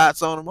red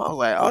dots on them. I was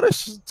like, oh,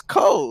 this is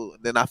cool.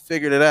 And then I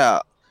figured it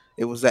out.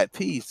 It was that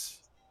piece.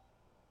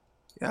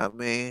 You know what I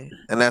mean?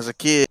 And as a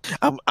kid,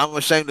 I'm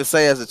ashamed to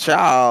say, as a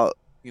child,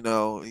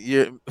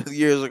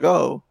 years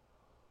ago,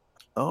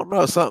 I don't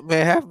know, something may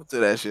happen to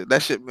that shit.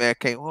 That shit man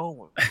came home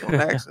with me on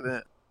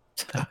accident.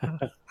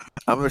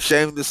 I'm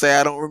ashamed to say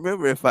I don't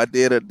remember if I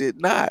did or did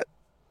not.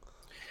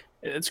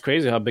 It's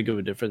crazy how big of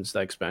a difference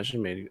that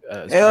expansion made.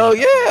 Hell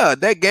yeah,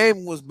 that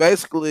game was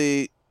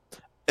basically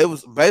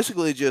just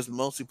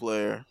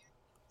multiplayer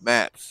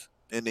maps,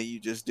 and then you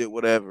just did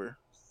whatever.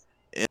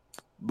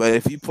 But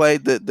if you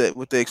played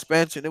with the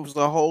expansion, it was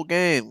the whole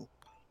game.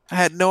 I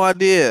had no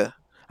idea.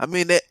 I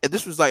mean,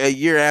 this was like a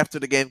year after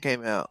the game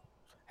came out.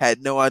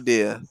 Had no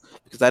idea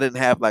because I didn't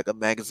have like a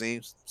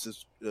magazine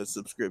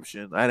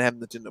subscription. I didn't have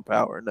Nintendo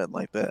Power or nothing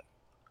like that.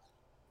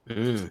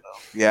 So,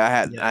 yeah,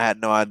 I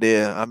had no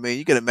idea. I mean,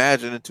 you can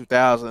imagine in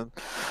 2000,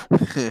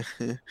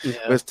 it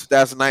was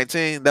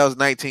 2019. That was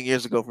 19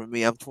 years ago for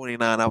me. I'm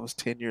 29. I was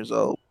 10 years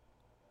old.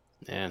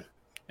 Man,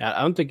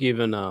 I don't think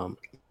even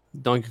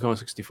Donkey Kong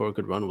 64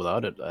 could run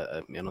without it.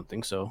 I don't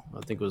think so.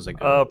 I think it was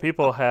like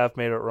people have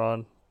made it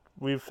run.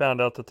 We've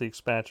found out that the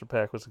expansion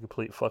pack was a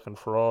complete fucking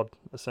fraud,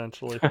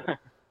 essentially.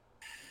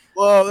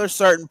 Well, there's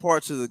certain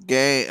parts of the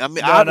game. I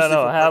mean,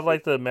 no. How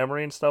like the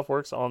memory and stuff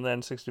works on the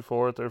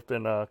N64. There've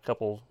been a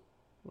couple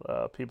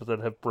people that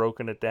have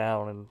broken it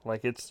down, and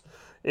like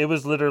it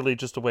was literally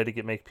just a way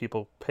to make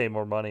people pay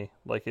more money.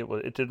 Like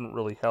it didn't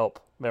really help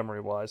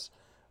memory wise.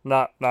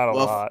 Not a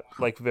lot.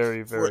 Like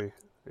very.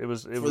 It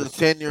was for the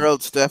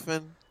 10-year-old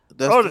Stefan.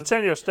 Oh, the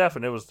 10-year-old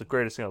Stefan, it was the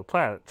greatest thing on the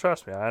planet.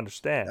 Trust me, I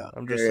understand. Yeah,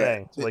 I'm just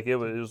saying. Like it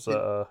was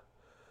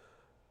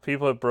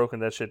people have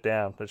broken that shit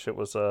down. That shit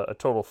was a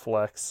total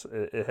flex.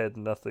 It had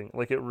nothing.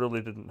 Like, it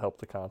really didn't help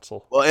the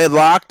console. Well, it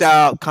locked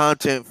out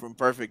content from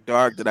Perfect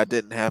Dark that I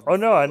didn't have before. Oh,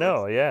 no, I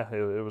know. Yeah,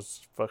 it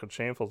was fucking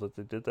shameful that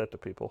they did that to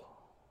people.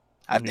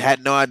 I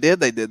had no idea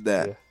they did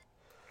that.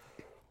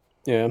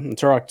 Yeah, and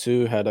Turok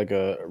 2 had like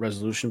a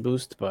resolution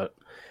boost, but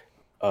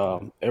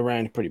it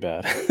ran pretty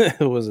bad. It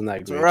wasn't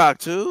that great. Turok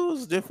 2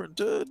 was different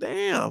too.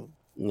 Damn.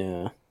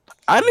 Yeah.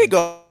 I need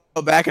to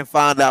go back and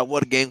find out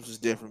what games was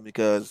different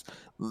because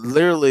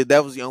literally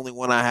that was the only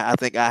one I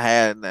think I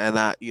had, and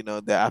I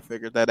that I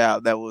figured that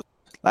out. That was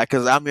like,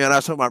 because I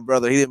told my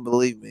brother, he didn't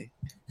believe me.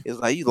 He was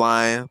like, "You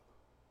lying?"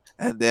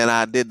 And then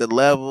I did the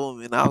level,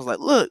 and I was like,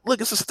 "Look,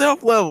 it's a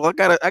stealth level. I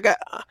got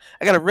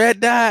a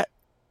red dot.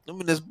 I'm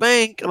in this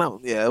bank, and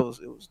it was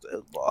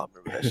ball. I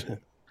remember that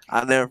shit.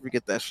 I never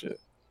forget that shit."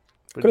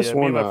 But yeah,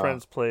 me and my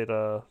friends played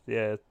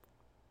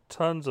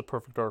tons of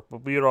Perfect Dark,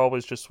 but we would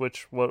always just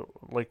switch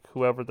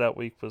whoever that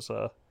week was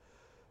going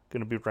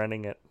to be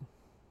renting it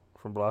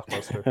from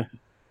Blockbuster,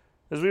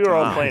 because we were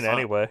all playing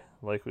anyway.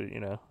 Like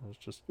it was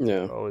just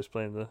always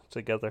playing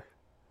together.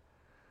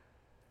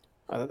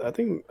 I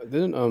think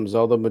didn't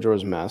Zelda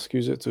Majora's Mask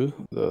use it too,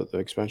 the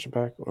expansion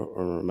pack,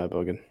 or am I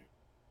bugging?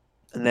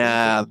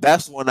 Nah,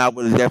 that's one I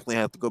would definitely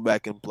have to go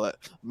back and play.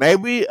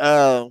 Maybe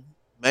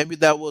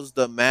that was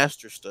the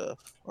master stuff,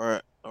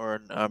 or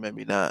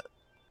maybe not.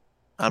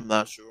 I'm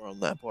not sure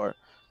on that part,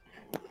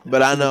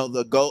 but I know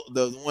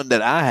the one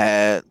that I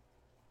had.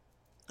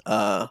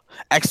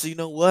 Actually, you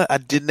know what? I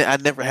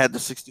never had the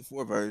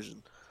 64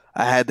 version.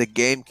 I had the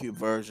GameCube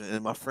version,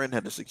 and my friend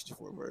had the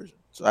 64 version.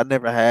 So I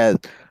never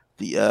had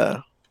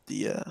the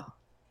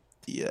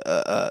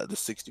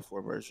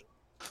 64 version,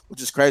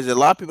 which is crazy. A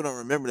lot of people don't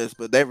remember this,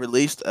 but they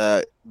released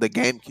the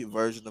GameCube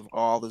version of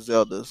all the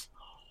Zeldas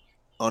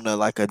on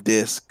a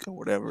disc or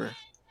whatever.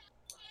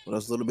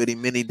 Those little bitty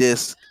mini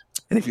discs.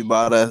 And if you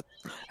bought a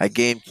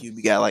GameCube,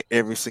 you got like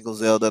every single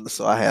Zelda.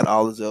 So I had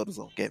all the Zeldas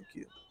on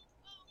GameCube.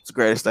 It's the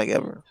greatest thing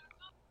ever.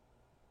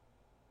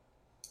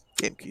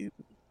 GameCube.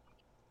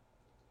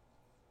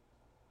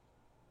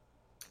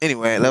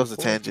 Anyway, that was a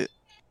tangent.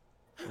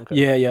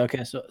 Okay. Yeah.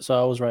 Okay, so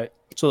I was right.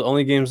 So the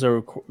only games that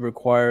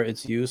require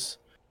its use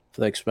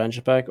for the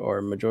expansion pack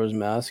are Majora's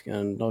Mask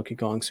and Donkey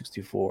Kong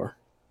 64.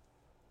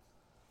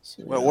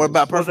 So, well, what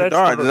about Perfect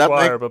Dark?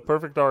 But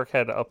Perfect Dark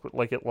had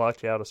it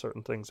locked you out of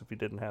certain things if you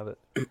didn't have it.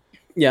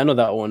 Yeah, I know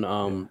that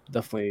one.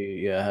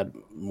 Definitely, had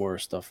more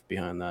stuff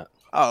behind that.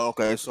 Oh,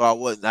 okay. So I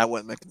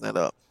wasn't making that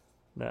up.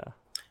 No,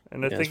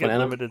 and I think it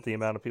limited the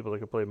amount of people that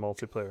could play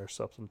multiplayer or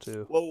something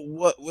too. Well,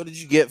 what did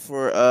you get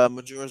for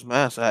Majora's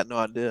Mask? I had no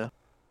idea.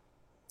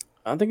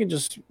 I think it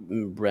just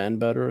ran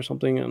better or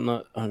something. I'm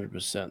not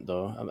 100%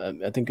 though.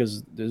 I think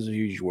because there's a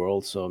huge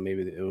world, so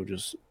maybe it was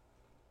just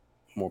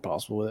more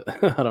possible with it.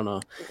 I don't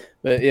know,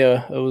 but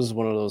yeah, it was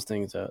one of those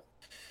things that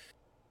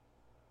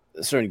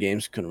certain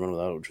games couldn't run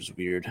without it, which was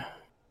weird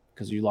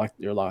because you're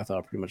locked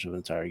out pretty much of the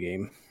entire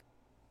game.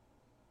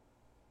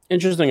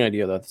 Interesting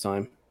idea though, at the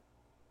time.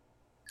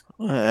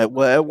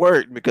 Well, it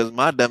worked because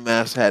my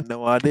dumbass had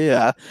no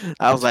idea.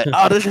 I was like,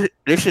 oh, this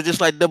shit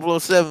just like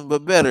 007,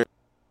 but better.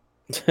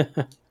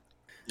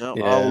 All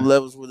Yeah.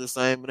 levels were the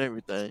same and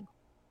everything.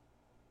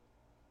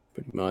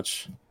 Pretty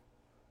much.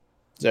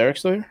 Is Eric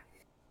still here?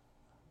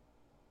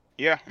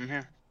 Yeah, I'm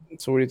here.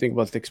 So what do you think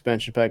about the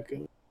expansion pack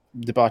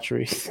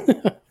debauchery?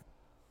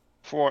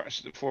 For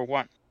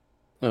what?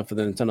 For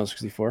the Nintendo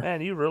 64.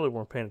 Man, you really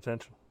weren't paying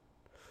attention.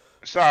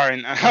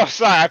 Sorry, oh,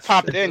 sorry. I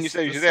popped in. You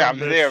said you were there. I'm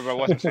there, but I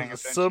wasn't paying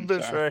attention. Some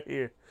bitch sorry. right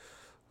here.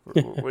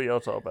 What y'all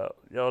talking about?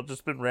 Y'all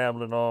just been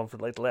rambling on for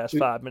like the last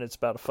 5 minutes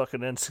about a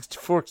fucking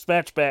N64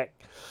 expansion pack.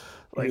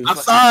 Like, I'm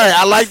sorry.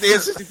 I like the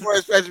N64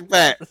 expansion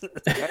pack.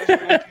 That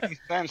doesn't make any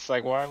sense.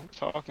 Like, why are we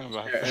talking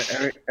about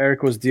this?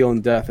 Eric was dealing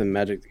death in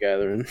Magic the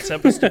Gathering.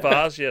 Tempest of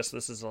Oz? Yes,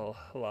 this is a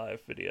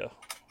live video.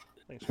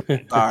 Thanks for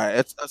being All right,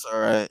 that's all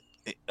right.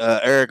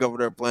 Eric over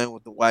there playing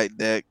with the white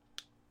deck.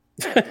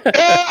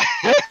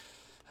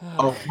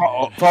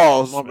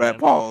 Pause. My bad.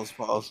 Pause.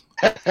 Oh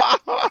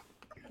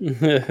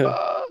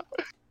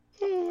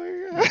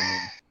my god.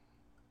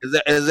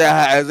 Is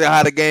that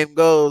how the game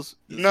goes?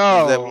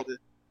 No.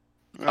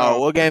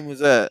 Oh, what game was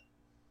that?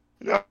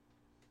 No.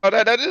 Oh,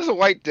 that is a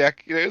white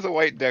deck. There's a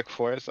white deck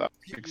for us.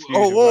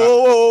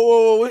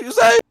 Whoa! What you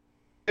say?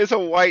 It's a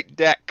white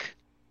deck.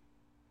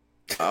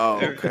 Oh,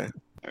 okay.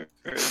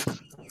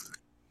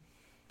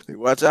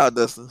 Watch out,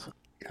 Dustin.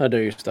 How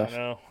dare you I stuff?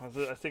 know.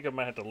 I think I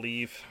might have to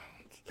leave.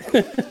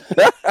 Well,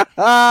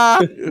 I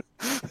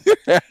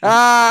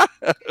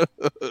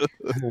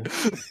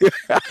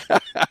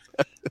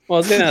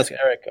was gonna ask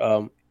Eric.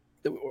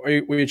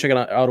 Were you checking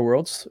out Outer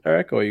Worlds,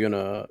 Eric, or are you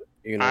gonna?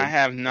 I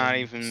have not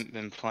even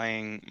been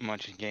playing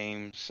much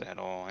games at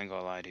all. I ain't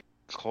gonna lie to you.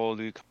 Call of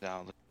Duty comes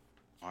out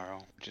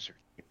tomorrow, which is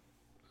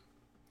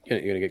You're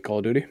gonna get Call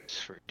of Duty?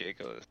 it's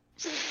ridiculous.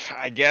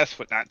 I guess,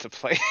 but not to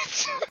play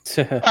it.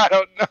 I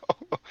don't know.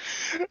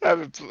 I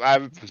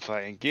haven't been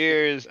playing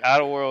Gears.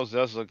 Outer Worlds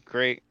does look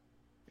great.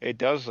 It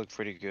does look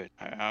pretty good.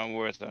 I'm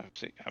worth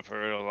it. I've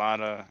heard a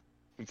lot of,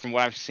 from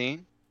what I've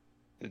seen,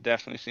 it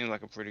definitely seems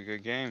like a pretty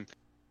good game.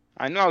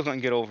 I know I was gonna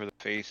get over the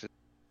faces.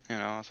 You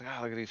know, I was like,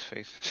 oh, look at these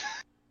faces.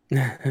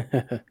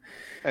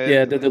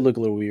 Yeah, they look a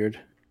little weird.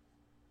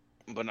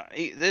 But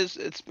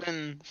it's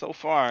been so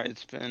far.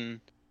 It's been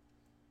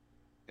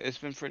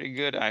pretty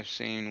good. I've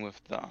seen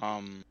with the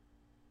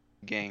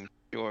game,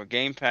 sure,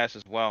 Game Pass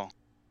as well.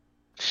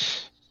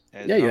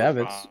 Yeah, you have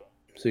it,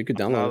 so you could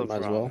download it.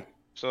 Might as well.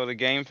 So the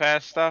Game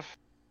Pass stuff.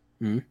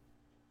 Mhm.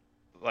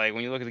 Like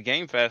when you look at the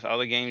Game Pass,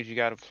 other games you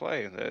got to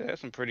play.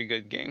 There's some pretty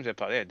good games that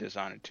probably had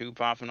Dishonored 2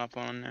 popping up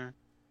on there.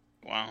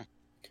 Wow.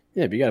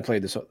 Yeah, but you gotta play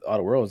this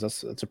Outer Worlds.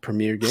 That's a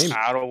premier game.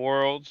 Outer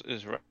Worlds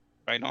is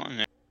right on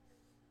there.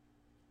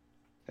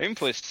 They even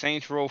put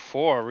Saints Row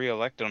 4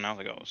 re-elected on. I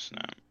was like, oh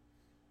snap.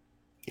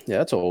 Yeah,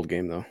 that's an old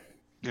game though.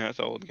 Yeah, that's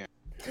an old game.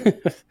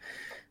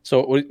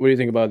 So, what do you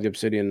think about the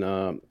Obsidian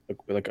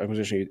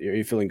acquisition? Are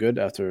you feeling good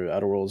after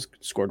Outer Worlds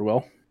scored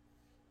well?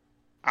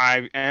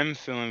 I am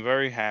feeling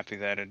very happy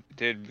that it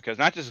did, because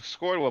not just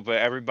scored well, but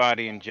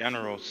everybody in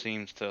general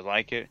seems to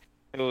like it.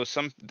 It was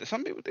some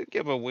people did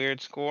give a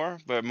weird score,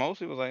 but most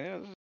people were like, yeah,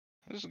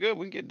 this is good.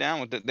 We can get down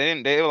with it.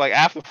 They were like,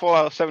 after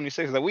Fallout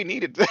 76, like we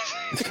needed this.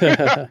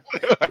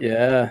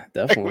 Yeah,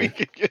 definitely. Like,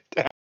 we could get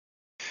down.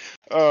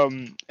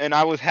 And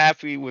I was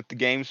happy with the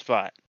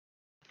GameSpot.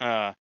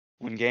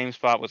 When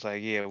GameSpot was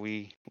like, yeah,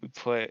 we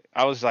put.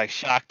 I was like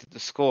shocked at the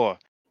score.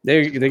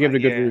 They gave it a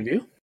good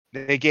review.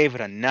 They gave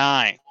it a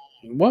 9.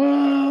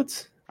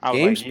 What? I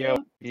was like, yo,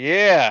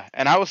 yeah,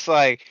 and I was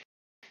like,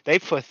 they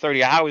put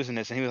 30 hours in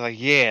this, and he was like,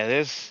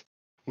 yeah,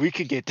 we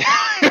could get down.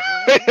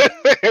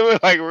 It was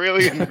like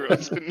really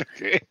engrossed in the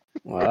game.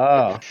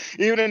 Wow.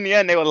 Even in the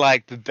end, they were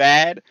like, the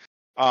bad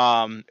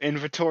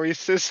inventory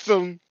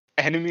system,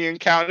 enemy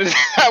encounters.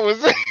 I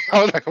was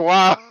like,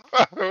 wow,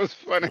 it was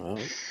funny. Wow.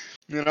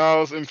 You know, I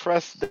was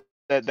impressed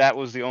that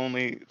was the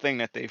only thing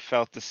that they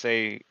felt to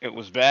say it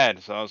was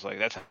bad. So I was like,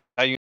 that's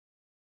how you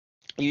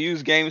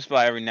use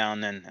GameSpot every now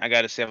and then. I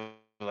gotta say,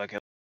 like,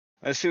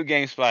 let's see what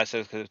GameSpot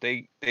says, because if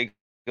they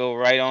go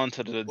right on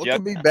to the. What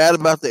could be bad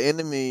about the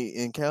enemy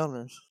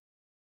encounters?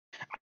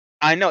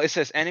 I know it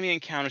says enemy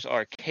encounters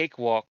are a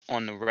cakewalk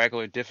on the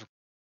regular difficulty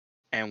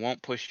and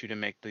won't push you to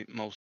make the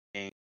most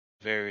game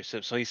very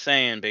simple. So he's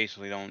saying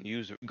basically don't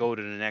go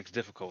to the next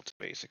difficulty,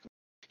 basically.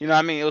 You know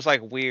what I mean? It was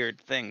like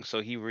weird things. So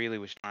he really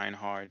was trying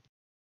hard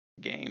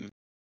game,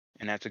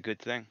 and that's a good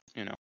thing,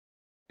 you know.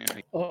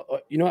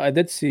 I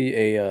did see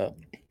a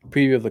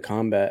preview of the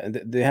combat, and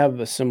they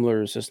have a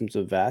similar system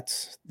to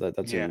VATS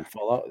that's in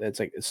Fallout. It's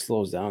like it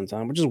slows down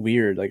time, which is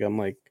weird. Like I'm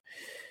like,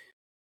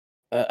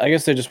 I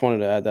guess they just wanted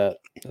to add that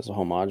as a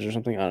homage or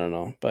something. I don't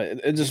know,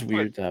 but it's just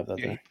weird to have that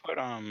there. Put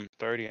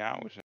 30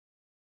 hours.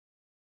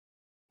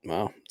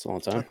 Wow, it's a long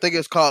time. I think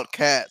it's called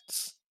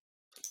Cats.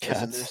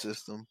 Cats. It's a new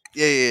system.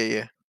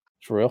 Yeah.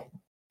 For real?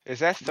 Is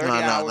that 30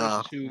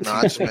 hours to? No,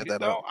 I just made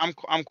that up.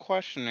 I'm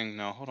questioning.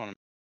 No, hold on.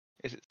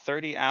 is it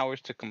 30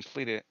 hours to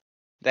complete it?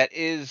 That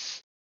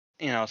is,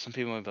 some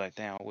people would be like,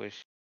 damn, I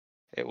wish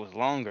it was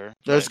longer.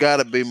 There's But got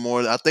to be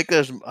more. I think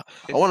there's. I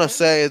is want to it 30?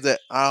 say that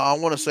I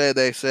want to say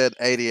they said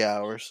 80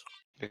 hours.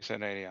 They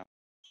said 80 hours.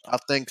 I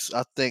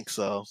think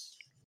so.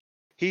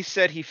 He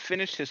said he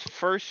finished his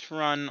first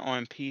run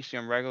on PC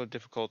on regular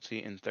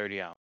difficulty in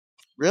 30 hours.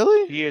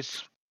 Really? He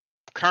is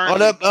Oh,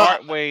 currently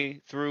partway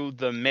through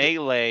the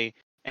melee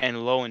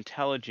and low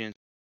intelligence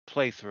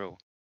playthrough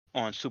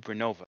on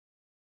Supernova.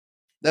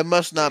 that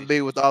must not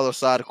be with all the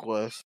side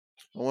quests.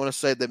 I want to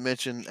say they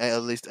mentioned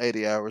at least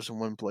 80 hours in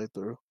one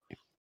playthrough.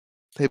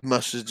 He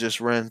must have just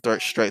ran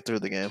straight through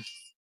the game.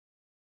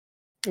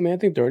 I mean, I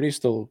think 30 is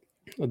still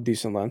a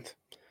decent length.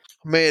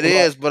 I mean, it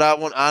is, but I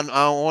want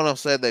to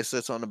say they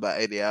said something about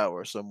 80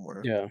 hours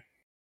somewhere. Yeah.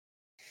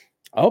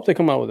 I hope they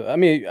come out with it. I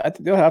mean, I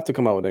think they'll have to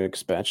come out with an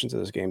expansion to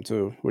this game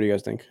too. What do you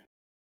guys think?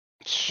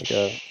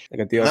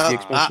 Like a DLC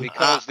expansion?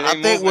 Because I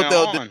they think moving what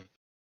they'll on. do.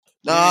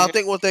 No, I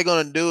think what they're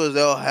gonna do is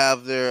they'll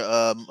have their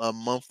a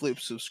monthly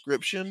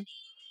subscription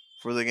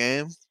for the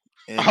game,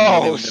 and you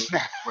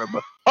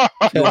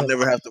won't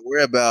never have to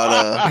worry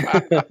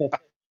about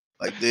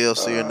like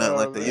DLC or nothing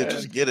like that. You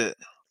just get it.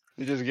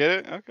 You just get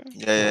it? Okay.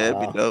 Yeah,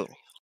 it'd be dope.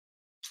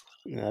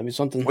 Yeah, that'd be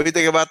something. What do you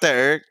think about that,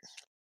 Eric?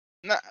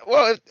 Nah,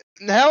 well,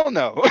 hell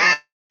no.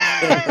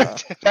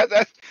 That's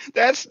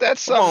Come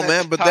something. on,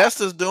 man.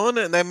 Bethesda's doing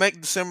it, and they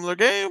make similar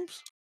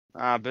games.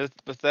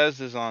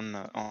 Bethesda's on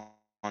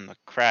the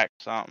crack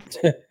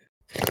something. They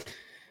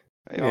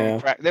Yeah.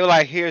 on crack. They were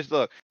like,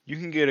 look, you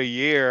can get a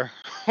year.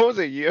 What was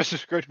it? A year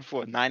subscription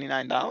for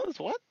 $99?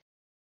 What?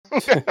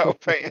 I'm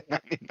paying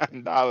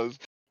 $99.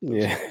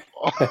 Yeah.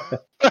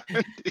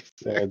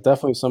 Yeah,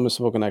 definitely someone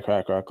smoking that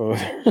crack rock over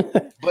there.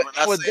 But when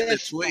I seen the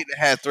tweet that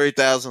had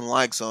 3,000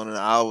 likes on it,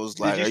 I was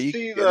like, did "Are you you see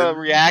kidding the me?"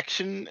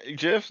 reaction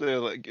gifs? They're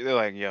like,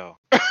 yo.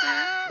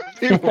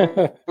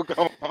 People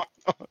come on.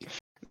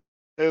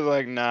 They're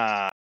like,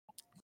 nah.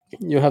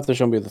 You'll have to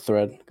show me the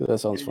thread because that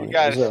sounds funny. You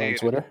gotta Is it see on it.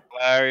 Twitter?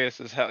 It's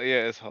hilarious as hell.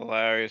 Yeah, it's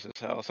hilarious as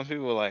hell. Some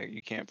people were like,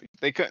 you can't be.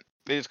 They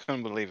just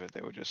couldn't believe it.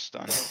 They were just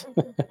stunned.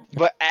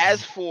 But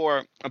as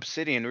for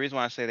Obsidian, the reason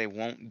why I say they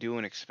won't do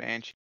an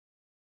expansion,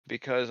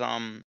 because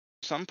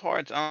some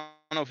parts, I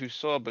don't know if you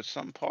saw, but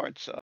some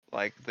parts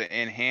like the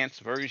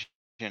enhanced version,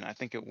 I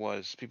think it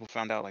was people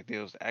found out like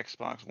there was the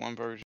Xbox One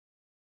version,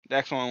 the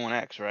X1 One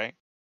X, right?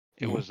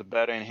 It was the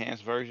better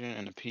enhanced version,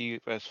 and the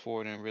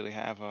PS4 didn't really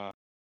have a.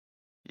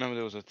 Remember,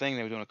 there was a thing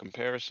they were doing a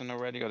comparison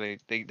already, or they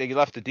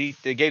left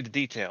they gave the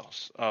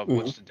details of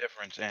what's the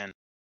difference, and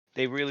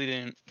they really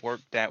didn't work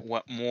They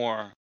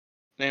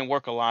didn't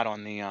work a lot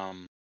on the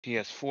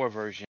PS4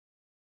 version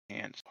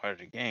and part of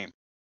the game.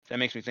 That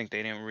makes me think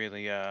they didn't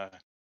really the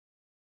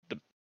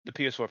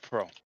PS4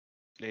 Pro.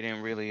 They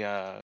didn't really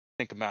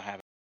think about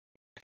having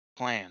a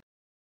plan,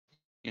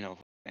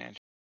 expansion.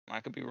 I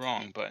could be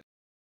wrong, but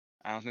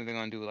I don't think they're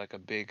gonna do like a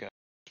big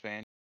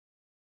expansion.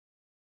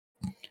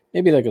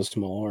 Maybe like a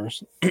smaller.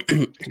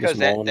 Because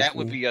that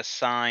would be a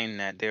sign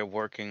that they're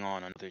working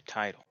on another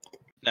title.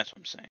 That's what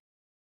I'm saying.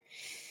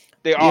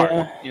 They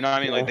are, you know what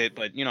I mean? Yeah.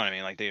 But you know what I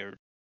mean? Like they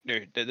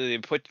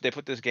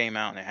put this game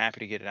out and they're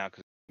happy to get it out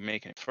because they're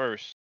making it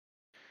first,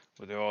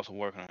 but they're also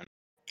working on it.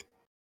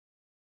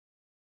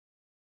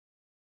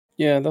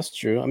 Yeah, that's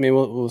true. I mean,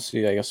 we'll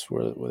see. I guess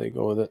where they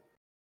go with it.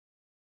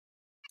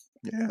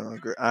 Yeah,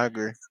 I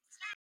agree.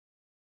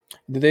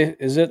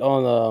 Is it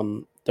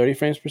on 30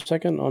 frames per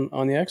second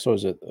on the X, or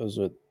is it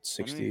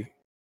 60?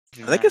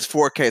 I think it's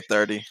 4K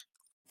 30.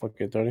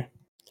 4K 30.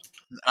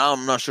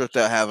 I'm not sure if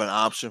they'll have an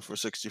option for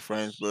 60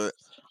 frames, but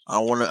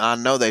I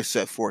know they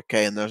set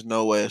 4K, and there's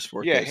no way it's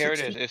 4K. Yeah, here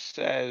 60. it is. It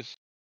says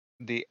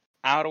the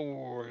Outer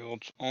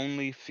Worlds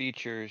only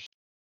features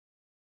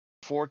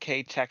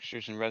 4K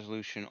textures and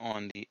resolution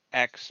on the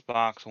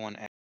Xbox One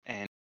X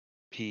and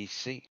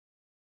PC.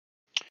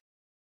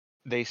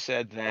 They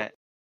said that,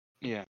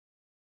 yeah,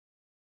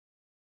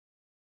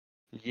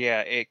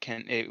 it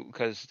can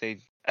because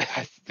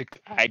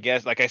I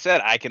guess like I said,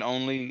 I can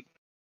only.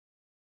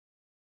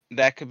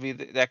 That could be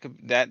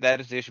that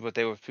is the issue, but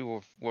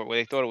people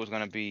they thought it was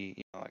going to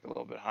be like a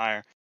little bit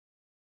higher,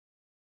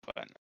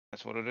 but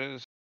that's what it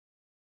is.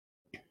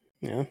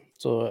 Yeah,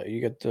 so you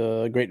get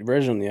a great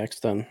version of the X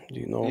then. Do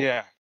you know?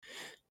 Yeah.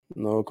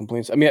 No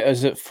complaints. I mean,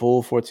 is it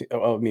full 14?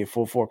 I mean,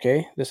 full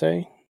 4K? They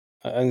say.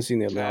 I haven't seen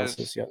the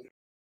analysis yet.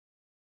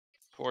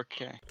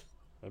 4K.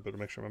 I better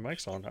make sure my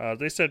mic's on.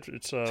 They said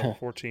it's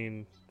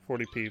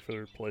 1440p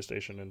for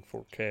PlayStation and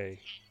 4K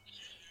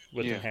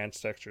with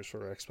enhanced textures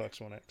for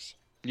Xbox One X.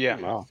 Yeah.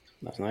 Wow,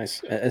 that's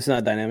nice. It's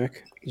not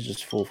dynamic. It's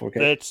just full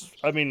 4K.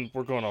 I mean,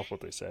 we're going off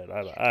what they said.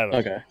 I don't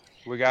Okay. know.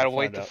 We gotta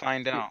wait to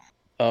find out.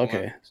 Oh,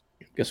 okay.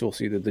 Guess we'll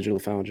see the Digital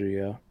Foundry.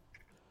 Yeah.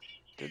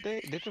 Did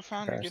Digital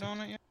Foundry get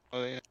on it yet?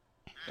 Or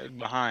they're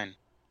behind?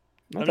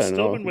 I've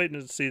still been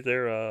waiting to see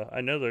their. I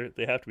know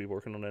they have to be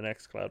working on an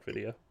XCloud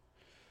video.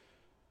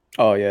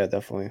 Oh yeah,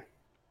 definitely.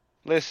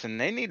 Listen,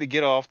 they need to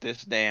get off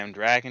this damn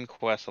Dragon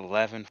Quest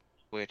 11,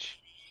 which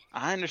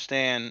I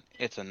understand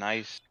it's a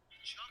nice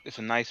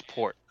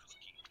port.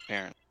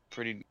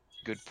 Apparently,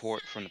 good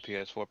port from the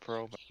PS4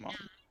 Pro, but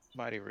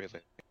nobody really.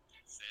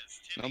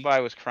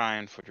 Nobody was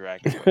crying for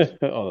Dragon Quest.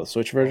 Oh, the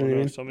Switch Oh version, you no,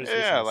 mean? somebody's Yeah,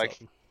 listening to like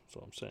something. That's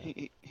what I'm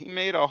saying. he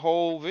made a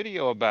whole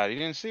video about it. You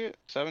didn't see it?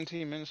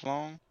 17 minutes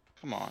long.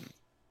 Come on.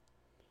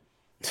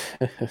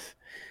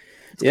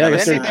 Yeah, I And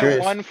guess then they they're did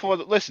curious. one for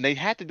the. Listen, they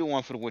had to do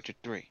one for The Witcher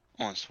 3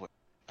 on Switch.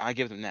 I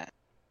give them that.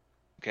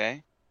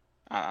 Okay,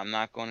 I'm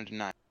not going to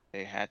deny it.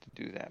 They had to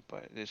do that,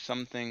 but there's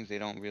some things they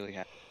don't really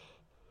have.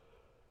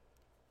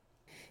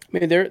 I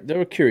mean, there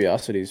were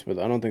curiosities, but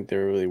I don't think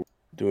they're really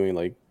doing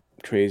like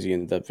crazy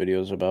in-depth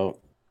videos about.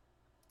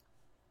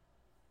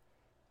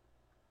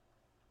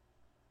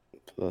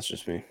 That's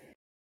just me.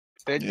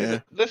 They Yeah.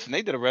 did. Listen,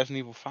 they did a Resident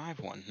Evil 5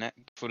 one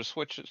for the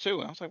Switch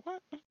too. I was like,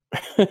 what?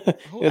 Who It's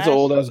an asked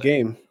old for ass that?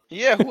 game.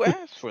 Yeah, who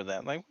asked for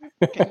that? Like,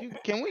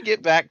 can we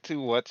get back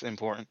to what's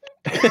important?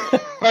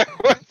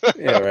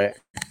 Yeah, right.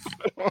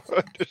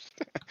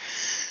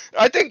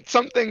 I think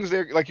some things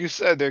they're like you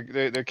said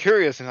they're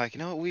curious and like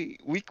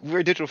we're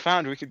a digital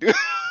foundry we can do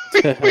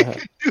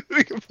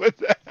we can put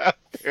that out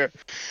there.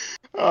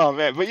 Oh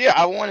man, but yeah,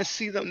 I want to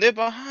see them. They're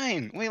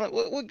behind. Wait, like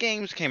what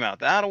games came out?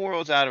 The Outer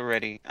Worlds out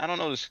already. I don't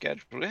know the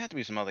schedule. There had to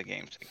be some other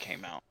games that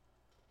came out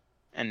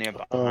and they're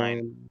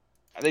behind.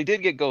 They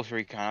did get Ghost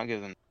Recon. I'll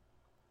give them.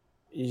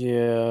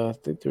 Yeah, I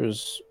think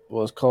it's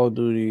Call of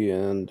Duty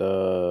and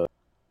what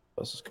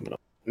else is coming up?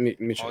 Let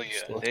me check Oh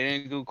this yeah, list. they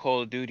didn't do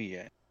Call of Duty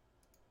yet.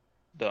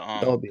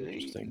 That'll be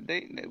interesting.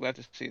 They we have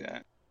to see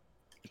that.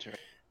 Yeah,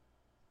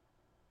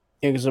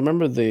 because I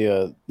remember they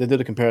did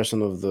a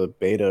comparison of the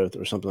beta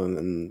or something,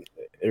 and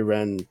it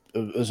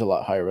was a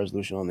lot higher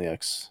resolution on the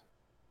X.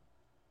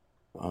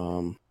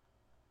 I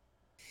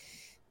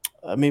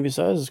mean,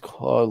 besides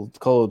Call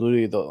of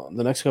Duty, the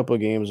next couple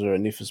of games are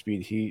Need for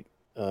Speed Heat,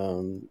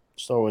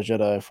 Star Wars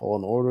Jedi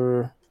Fallen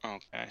Order,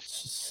 Okay,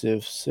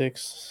 Civ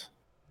 6.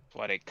 that's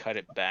why they cut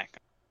it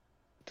back.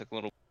 Took a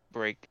little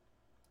break.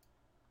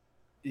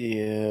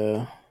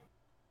 Yeah.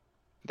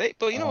 But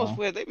you know what's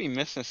weird? They be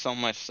missing so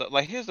much stuff.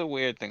 Like, here's the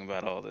weird thing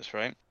about all this,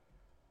 right?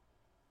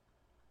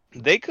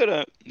 They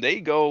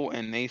go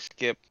and they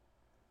skip.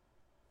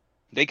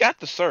 They got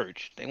the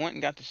Surge. They went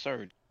and got the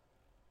Surge.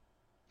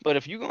 But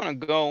if you're gonna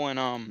go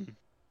and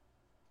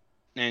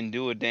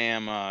do a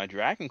damn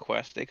Dragon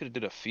Quest, they could have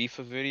did a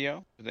FIFA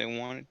video if they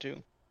wanted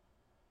to.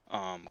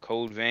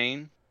 Code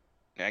Vein,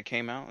 that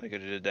came out. They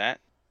could have did that.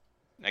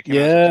 That came out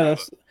in Yeah,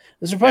 September.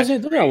 that's surprised they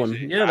That's did that one.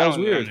 crazy. Yeah, I that was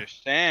don't even weird.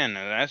 understand.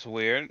 That's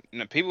weird.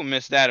 People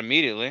missed that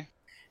immediately.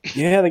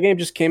 Yeah, the game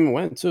just came and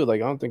went too.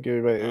 Like I don't think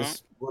everybody Yeah.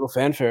 is a little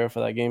fanfare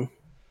for that game.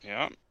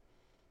 Yeah.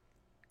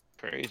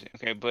 Crazy.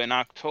 Okay, but in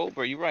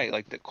October, you're right.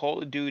 Like the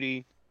Call of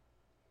Duty,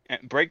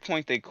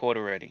 Breakpoint, they caught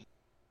already.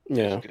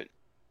 Yeah. That's good.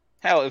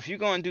 Hell, if you're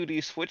gonna do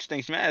these Switch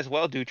things, you might as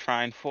well do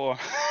Trine 4.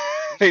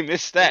 They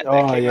missed that.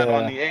 That came out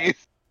on the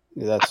 8th.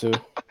 Yeah, that too.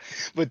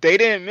 But they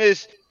didn't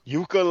miss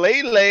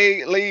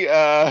Ukulele.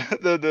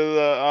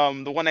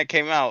 The one that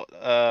came out.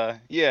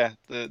 Yeah.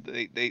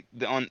 The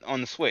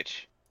on the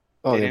Switch.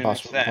 Oh, They the didn't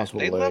miss that. Impossible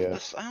They Lair, love yeah.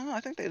 this. I don't know. I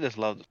think they just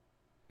love it.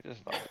 They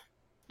just love it.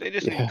 They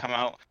just need Yeah. to come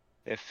out.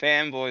 They're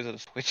fanboys of the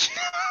Switch.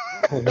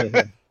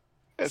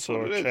 That's So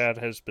what our it is. chat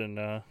has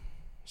been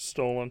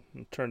stolen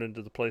and turned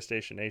into the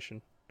PlayStation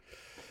Nation.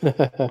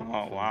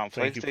 Oh wow!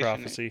 Thank you, PlayStation.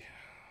 Prophecy,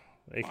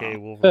 aka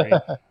Wow.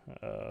 Wolverine.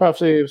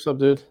 Prophecy, what's up,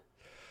 dude?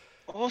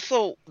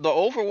 Also, the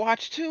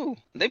Overwatch too.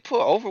 They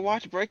put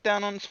Overwatch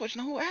breakdown on the Switch.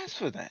 Now, who asked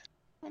for that?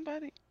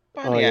 Nobody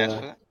Oh asked yeah.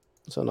 for that.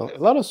 So no, a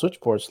lot of Switch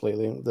ports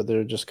lately that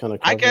they're just kind of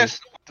I covering. guess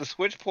the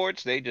Switch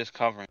ports they just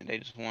covering. They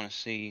just want to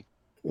see.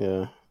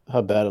 Yeah,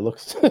 how bad it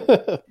looks.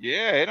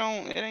 Yeah, it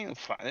ain't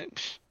fun.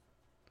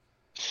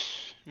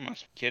 You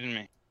must be kidding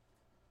me.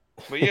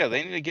 But yeah,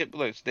 they need to get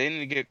Blitz. They need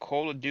to get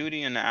Call of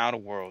Duty and the Outer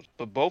Worlds.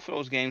 But both of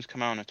those games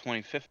come out on the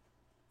 25th.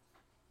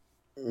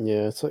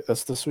 Yeah, it's like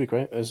that's this week,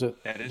 right? Is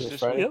it? That is it this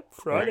Friday? week. Yep,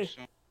 Friday.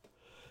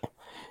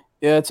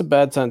 Yeah, it's a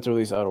bad time to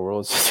release Outer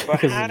Worlds. But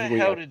because how the we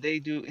hell got- did they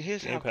do?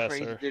 Here's Game how Pass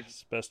crazy.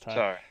 it's best time.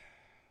 Sorry.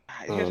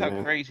 Here's how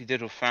man. crazy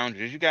Digital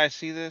Foundry. Did you guys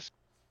see this?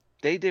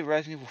 They did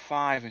Resident Evil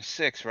 5 and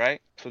 6,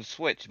 right? For the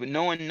Switch. But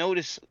no one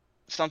noticed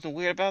something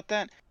weird about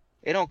that.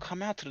 It don't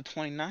come out to the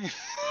 29th.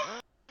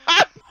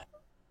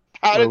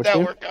 How did which that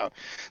game? work out?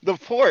 The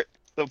port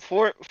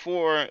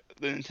for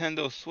the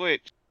Nintendo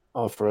Switch.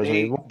 Oh, for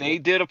Resident Evil. They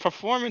did a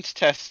performance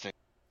testing.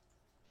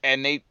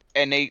 And they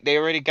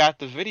already got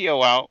the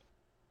video out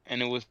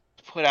and it was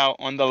put out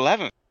on the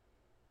 11th.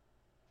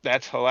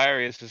 That's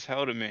hilarious as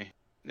hell to me.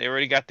 They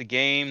already got the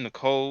game, the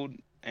code,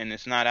 and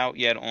it's not out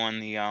yet on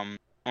the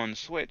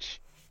Switch.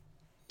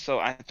 So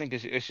I think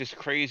it's just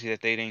crazy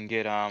that they didn't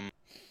get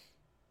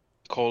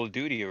Call of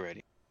Duty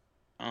already.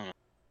 I don't know.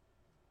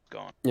 It's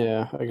gone.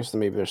 Yeah, I guess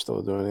maybe they're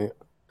still doing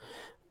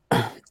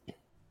it.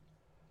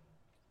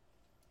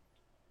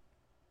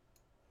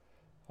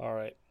 All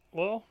right.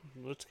 Well,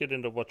 let's get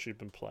into what you've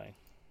been playing,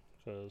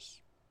 because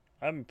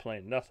I haven't been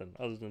playing nothing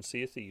other than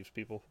Sea of Thieves,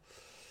 people.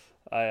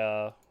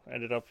 I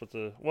ended up with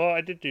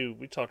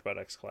we talked about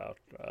XCloud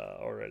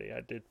already. I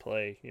did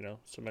play,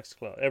 some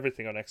XCloud,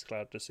 everything on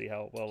XCloud to see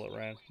how well it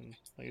ran. And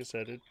like I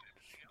said,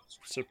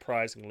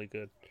 surprisingly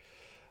good.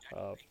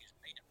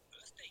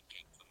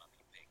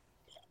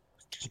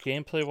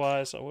 Gameplay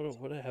wise,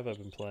 what have I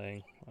been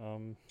playing?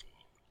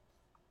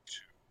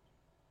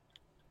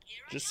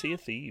 Just Sea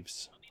of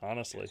Thieves,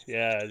 honestly.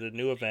 Yeah, the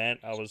new event.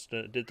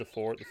 Did the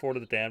fort. The Fort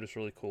of the Damned is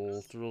really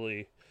cool.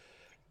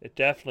 It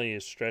definitely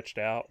is stretched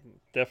out.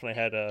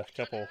 Definitely had a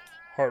couple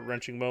heart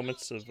wrenching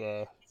moments of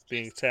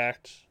being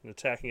attacked and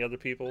attacking other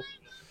people,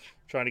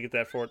 trying to get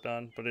that fort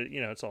done. But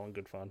it's all in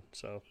good fun.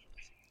 So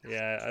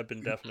yeah, I've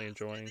been definitely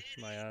enjoying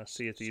my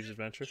Sea of Thieves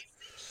adventure.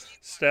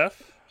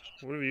 Steph,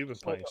 what have you been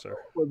playing, sir?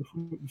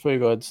 Before you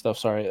go ahead, stuff.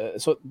 Sorry.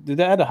 So did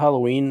they add a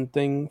Halloween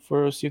thing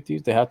for Sea of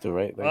Thieves? They have to,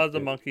 right? The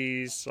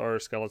monkeys are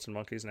skeleton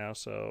monkeys now,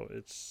 so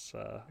that's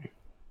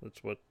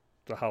what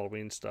the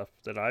Halloween stuff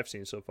that I've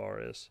seen so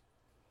far is.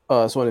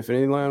 That's what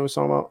Infinity Land was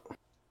talking about.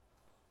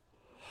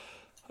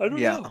 I don't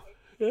know.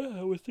 Yeah,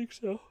 I would think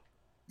so.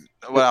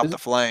 Without the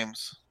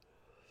flames.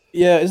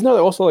 Yeah, isn't there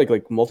also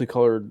like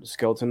multicolored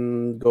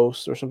skeleton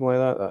ghosts or something like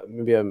that?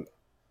 Maybe I'm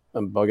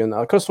bugging.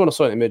 I just want to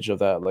saw an image of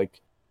that,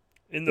 like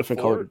in the fort.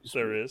 Colors.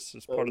 There is.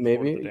 It's part of the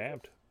Fort of the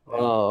Damned. Yeah.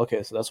 Oh,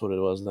 okay, so that's what it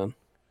was then.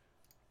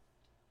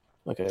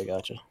 Okay, I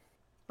gotcha.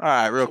 All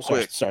right, real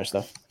quick. Sorry,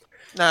 stuff.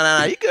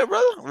 No, you good,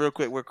 brother? Real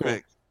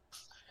quick.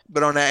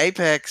 But on that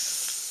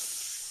Apex.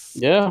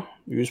 Yeah,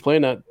 we was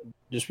playing that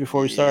just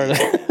before we started.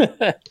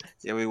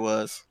 Yeah, we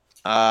was.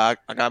 I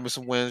got me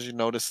some wins,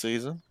 this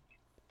season.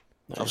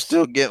 Nice. I'm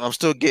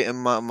still getting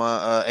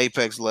my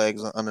Apex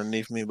legs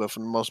underneath me, but for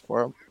the most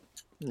part,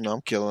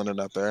 I'm killing it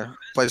out there.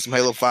 Play some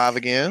Halo 5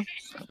 again.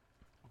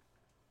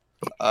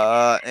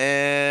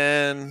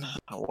 And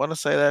I want to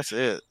say that's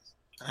it.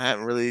 I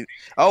haven't really.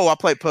 Oh, I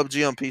played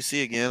PUBG on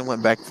PC again.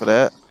 Went back for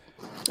that.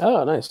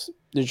 Oh, nice.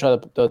 Did you try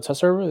the test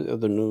server?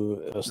 The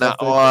new stuff?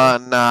 No,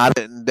 I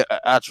didn't.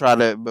 I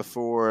tried it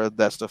before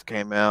that stuff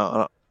came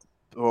out.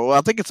 Well,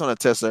 I think it's on a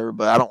test server,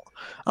 but I don't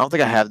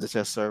think I have the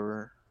test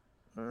server.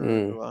 I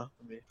mean,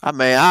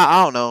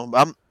 I don't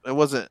know. It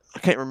wasn't. I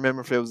can't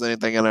remember if it was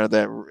anything in there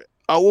that.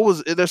 Oh, what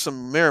was? There's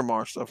some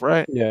Miramar stuff,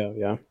 right?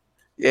 Yeah.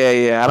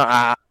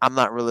 I'm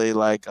not really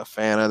like a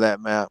fan of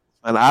that map,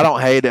 and I don't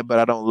hate it, but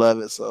I don't love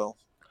it. So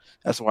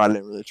that's why I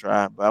didn't really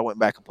try. But I went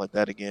back and played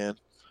that again.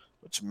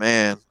 Which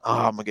man,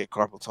 I'm gonna get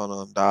carpal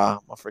tunnel and die.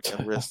 My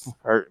freaking wrist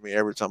hurt me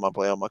every time I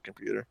play on my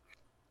computer.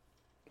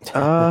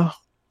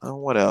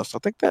 What else? I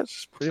think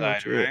that's pretty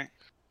much it. Right?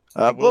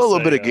 A little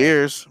bit of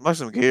Gears. Like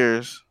some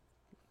Gears.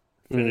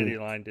 Infinity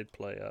Line did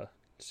play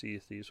Sea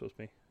of Thieves with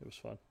me. It was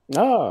fun.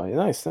 Oh,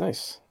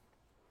 nice.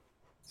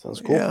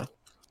 Sounds cool. Yeah.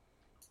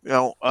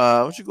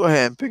 Why don't you go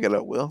ahead and pick it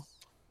up, Will?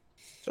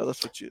 Tell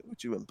us what you've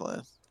been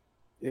playing.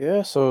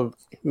 Yeah, so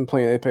I've been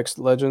playing Apex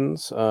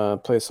Legends.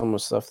 Played some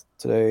stuff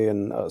today,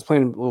 and I was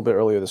playing a little bit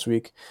earlier this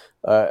week.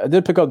 I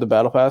did pick up the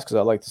Battle Pass because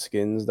I like the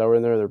skins that were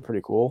in there. They're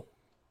pretty cool.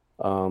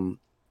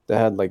 They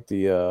had like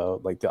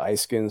the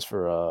ice skins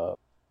for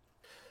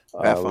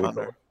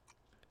Pathfinder.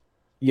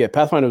 Yeah,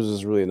 Pathfinder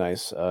was really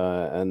nice.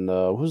 And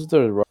who's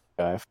the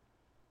guy?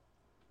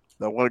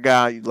 The one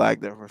guy you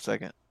like there for a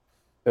second?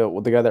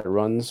 Well, the guy that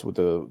runs with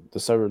the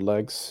severed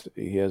legs.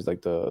 He has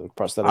like the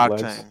prosthetic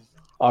legs.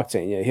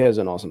 Octane, yeah, he has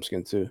an awesome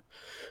skin too.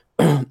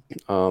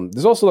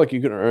 There's also like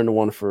you can earn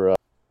one for.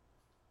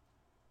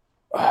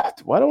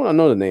 Why don't I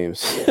know the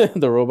names?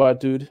 The robot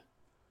dude.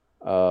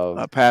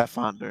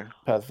 Pathfinder.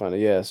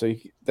 Yeah. So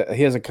he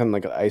has a kind of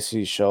like an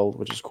icy shell,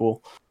 which is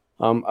cool.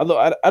 Although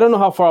I don't know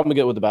how far I'm gonna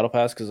get with the battle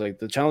pass because like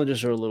the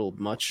challenges are a little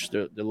much.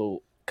 They're a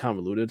little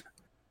convoluted.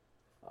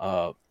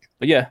 But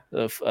yeah,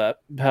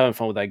 having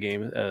fun with that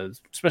game,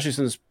 especially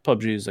since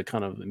PUBG is like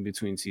kind of in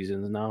between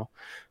seasons now.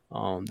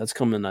 That's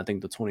coming, I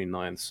think, the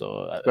 29th.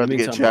 So about to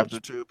get Chapter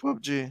 2,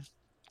 PUBG.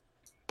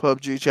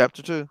 PUBG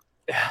Chapter 2.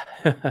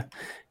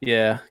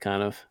 Yeah,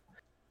 kind of.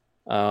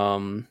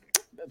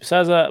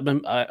 Besides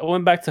that, I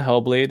went back to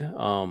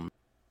Hellblade.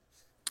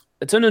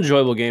 It's an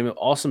enjoyable game,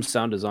 awesome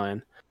sound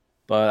design,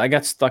 but I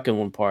got stuck in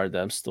one part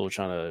that I'm still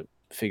trying to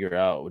figure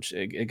out, which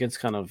it gets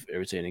kind of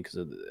irritating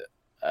because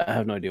I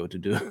have no idea what to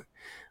do.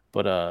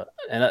 But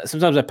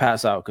sometimes I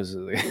pass out because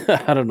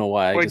I don't know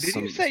why. Wait, did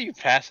you say you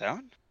pass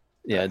out?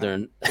 Yeah,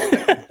 during.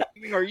 What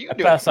are you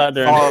doing? Pass out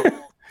during.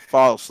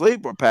 Fall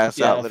asleep or pass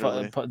out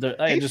literally?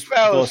 I just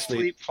fell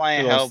asleep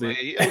playing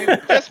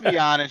Hellblade. Let's be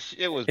honest,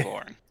 it was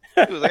boring.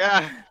 It was like,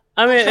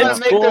 I mean, I'm trying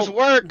to make this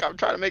work. I'm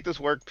trying to make this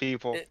work,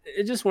 people.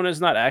 It just when it's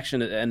not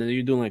action and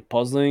you're doing like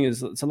puzzling,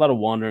 it's a lot of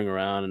wandering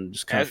around and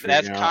just kind of.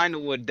 That's kind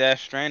of what Death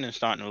Stranding's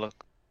starting to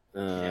look.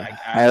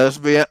 Hey,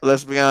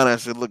 let's be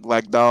honest. It looked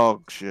like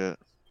dog shit.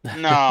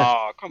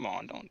 No, come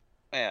on, don't.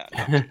 Yeah.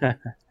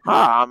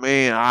 I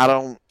mean,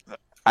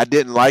 I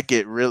didn't like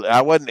it really.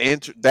 I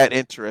wasn't that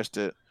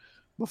interested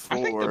before.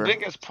 I think the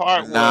biggest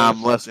part was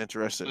I'm less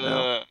interested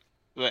now.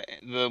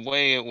 The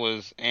way it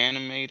was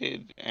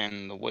animated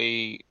and the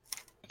way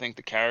I think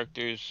the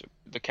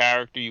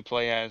character you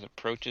play as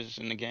approaches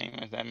in the game,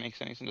 if that makes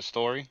any sense. The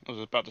story. It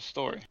was about the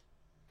story.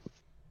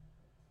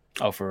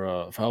 Oh, for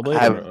I Hellblade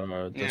haven't.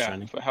 or Death Yeah,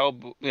 Stranding? for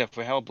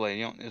Hellblade.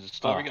 You know, is it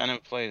story? I never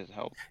played it.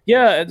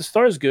 Yeah, the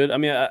story is good. I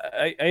mean,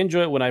 I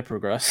enjoy it when I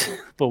progress,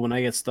 but when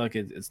I get stuck,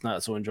 it's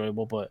not so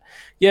enjoyable. But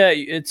yeah,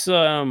 it's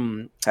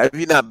Have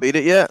you not beat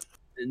it yet?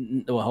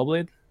 well,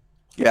 Hellblade.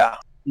 Yeah.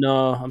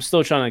 No, I'm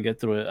still trying to get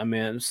through it. I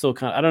mean, I'm still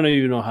kind of, I don't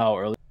even know how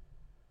early,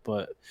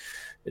 but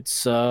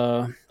it's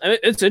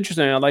it's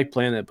interesting. I like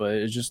playing it, but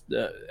it's just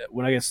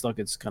when I get stuck,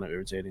 it's kind of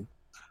irritating.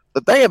 The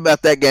thing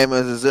about that game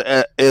is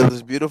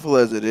as beautiful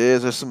as it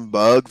is, there's some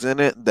bugs in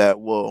it that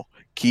will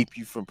keep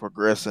you from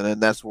progressing, and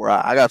that's where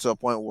I got to a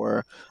point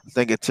where I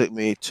think it took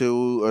me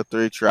 2 or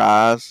 3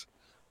 tries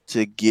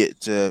to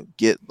get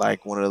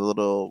like one of the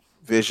little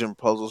vision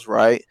puzzles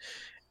right,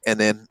 and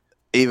then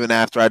even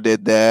after I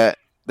did that,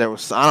 there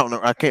was I don't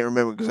know I can't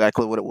remember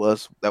exactly what it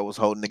was that was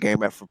holding the game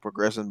back from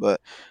progressing, but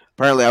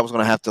apparently I was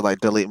gonna have to like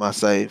delete my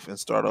save and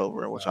start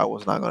over, which I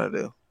was not gonna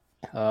do.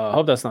 I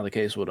hope that's not the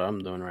case. What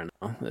I'm doing right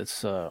now, it's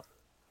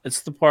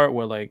the part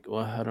where like,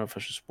 well, I don't know if I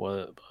should spoil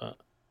it, but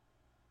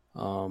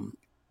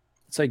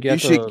it's like you You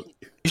have should to.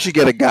 you should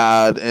get a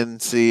guide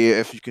and see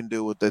if you can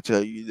do what they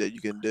tell you that you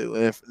can do,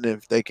 and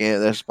if they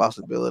can't, there's a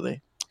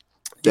possibility.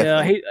 Yeah,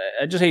 Definitely.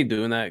 I just hate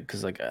doing that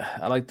because like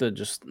I like to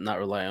just not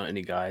rely on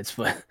any guides,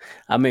 but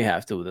I may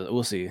have to with it.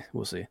 We'll see.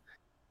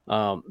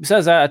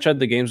 Besides that, I tried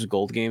the games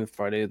Gold game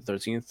Friday the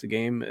 13th. The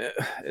game,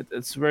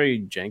 it's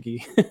very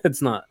janky.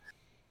 It's not.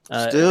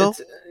 Still,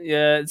 It's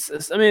yeah.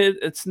 I mean,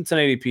 it's in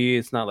 1080p.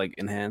 It's not like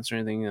enhanced or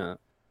anything.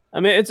 I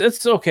mean,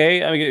 it's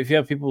okay. I mean, if you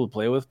have people to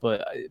play with,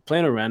 but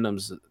playing with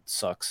randoms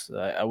sucks.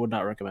 I would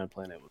not recommend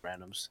playing it with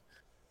randoms.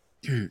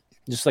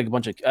 Just like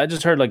I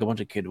just heard like a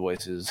bunch of kid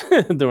voices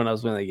when I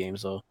was playing that game.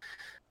 So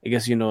I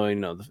guess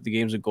the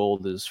games of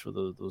Gold is for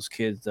those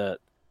kids that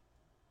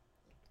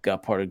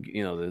got part of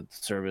the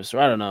service, or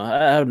I don't know.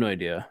 I have no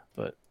idea,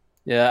 but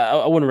yeah,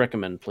 I wouldn't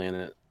recommend playing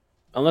it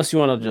unless you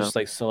want to yeah. just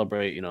like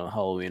celebrate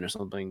Halloween or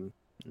something.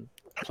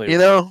 Play, You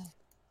know,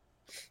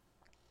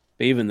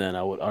 but even then,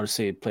 I would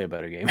say play a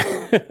better game.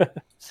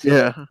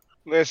 yeah.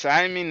 Listen,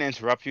 I didn't mean to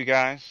interrupt you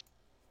guys,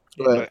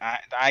 But but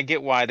I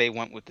get why they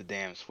went with the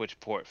damn Switch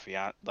port for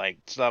y'all, like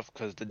stuff,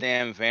 because the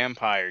damn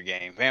Vampire,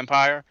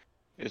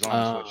 is on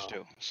the Switch Oh,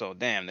 too. So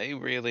damn, they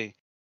really.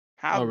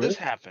 How oh did this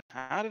really? happen?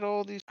 How did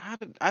all these? How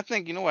did I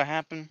think you know what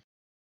happened?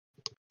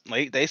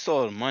 Like they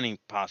saw the money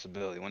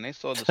possibility when they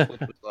saw the Switch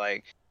was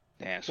like,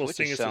 damn, Well, Switch is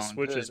seeing as the selling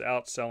Switch good. is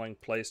outselling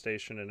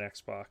PlayStation and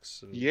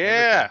Xbox and everything.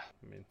 Yeah,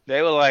 I mean,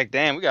 they were like,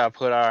 damn, we gotta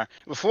put our.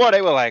 Before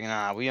they were like,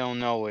 nah, we don't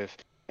know if.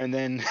 And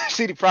then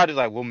CD Projekt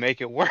like, we'll make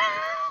it work.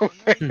 We'll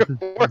make it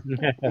work.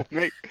 We'll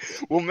make,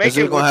 we'll is make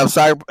it it gonna with.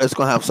 have cyber? It's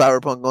gonna have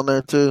Cyberpunk on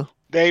there too.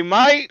 They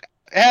might.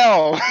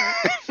 Hell.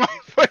 They might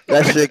put it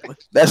That on shit,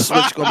 that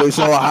Switch gonna be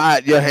so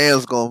hot, your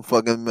hands gonna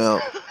fucking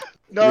melt.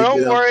 No, You'll be don't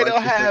there worry.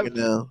 like you freaking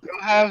now.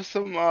 They'll have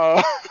some.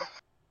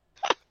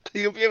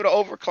 You'll be able to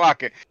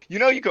overclock it. You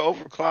know you can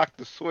overclock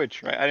the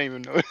Switch, right? I didn't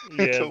even know it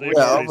yeah, until they've we.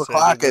 Yeah, already said it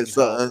overclock it, wouldn't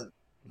help. son.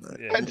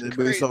 Yeah, That's It'll be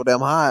crazy. so damn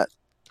hot,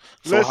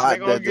 so Listen, they're hot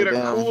gonna that the get a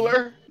damn.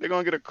 cooler. They're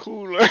gonna get a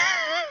cooler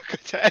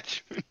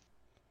attachment.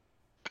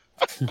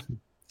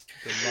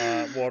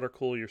 the water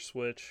cool your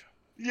Switch.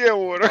 Yeah,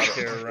 water.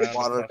 Carry around a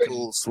Water fucking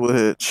cooled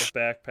Switch.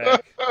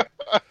 backpack.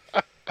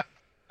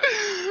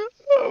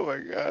 Oh my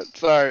god!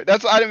 Sorry, I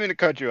didn't mean to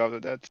cut you off.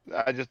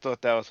 I just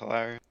thought that was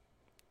hilarious.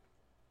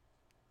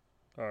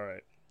 All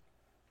right.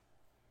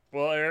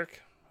 Well,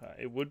 Eric,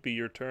 it would be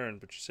your turn,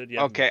 but you said you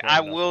haven't been Okay, I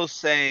playing will nothing.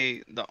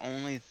 say the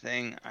only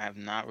thing I have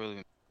not really.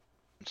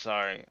 I'm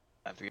sorry,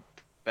 I have to get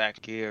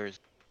back gears,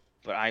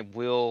 but I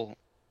will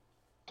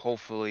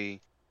hopefully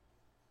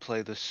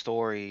play the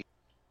story.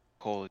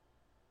 Call it.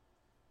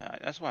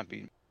 That's what I'd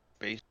be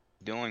basically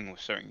doing with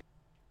certain.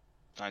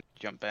 I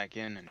jump back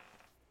in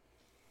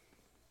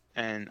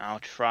and I'll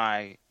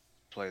try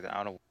to play the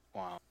Outer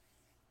Wild.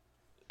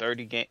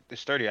 30 game.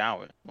 It's 30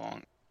 hours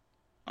long.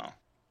 Oh,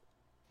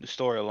 the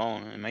story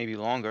alone, and maybe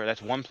longer.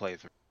 That's one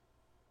playthrough.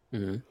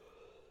 hmm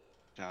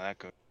Now that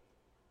could.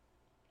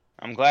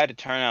 I'm glad it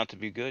turned out to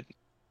be good.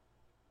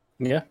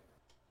 Yeah,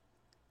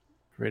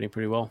 rating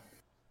pretty well.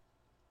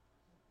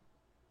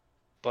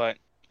 But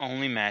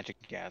only Magic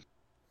the Gathering.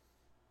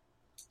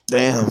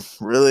 Damn,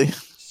 really?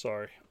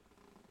 Sorry.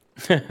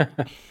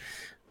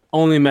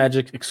 Only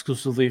Magic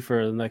exclusively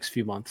for the next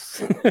few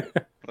months.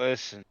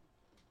 Listen,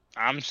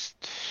 that's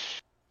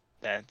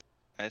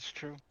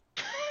true.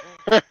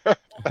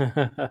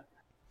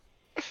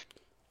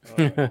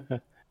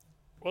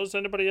 Well, does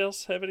anybody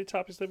else have any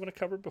topics they want to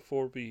cover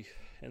before we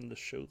end the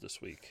show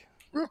this week?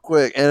 Real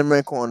quick,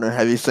 Anime Corner.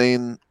 Have you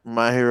seen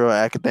My Hero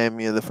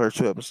Academia, the first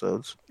 2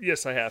 episodes?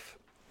 Yes, I have.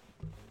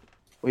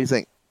 What do you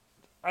think?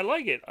 I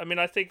like it. I mean,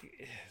 I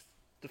think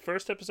the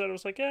first episode I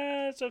was like,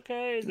 it's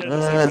okay. And then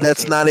the second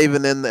That's episode- not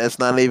even in. It's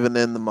not even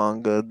in the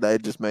manga. They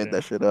just made Yeah.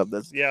 that shit up.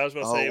 That's Yeah, I was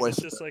about to say, it was waste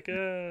of just like,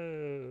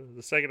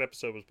 the second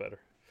episode was better.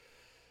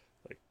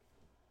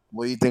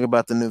 What do you think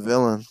about the new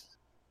villain?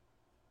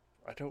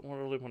 I don't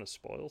really want to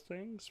spoil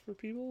things for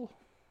people.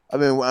 I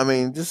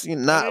mean, just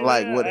not mean,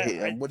 like yeah, what.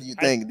 What do you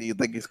think? Do you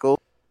think he's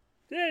cool?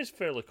 Yeah, he's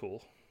fairly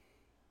cool.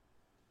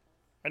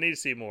 I need to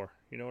see more.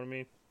 You know what I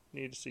mean?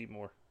 Need to see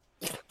more.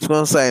 Just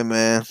gonna say,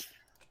 man,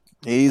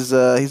 he's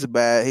a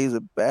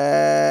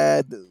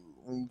bad dude.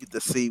 When you get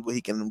to see what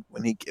he can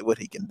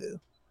do.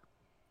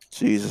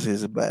 Jesus,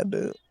 he's a bad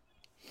dude.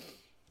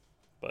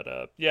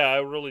 But yeah, I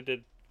really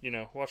did.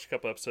 Watch a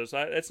couple episodes.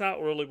 It's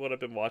not really what I've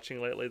been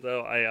watching lately,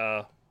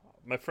 though.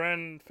 My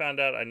friend found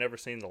out I never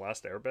seen The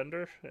Last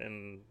Airbender,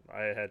 and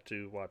I had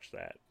to watch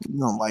that. You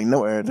don't like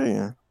no air, do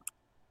you?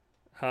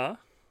 Huh?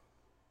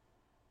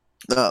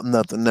 No,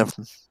 nothing.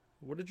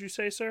 What did you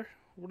say, sir?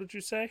 What did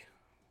you say?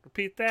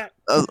 Repeat that.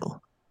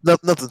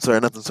 Nothing, sir.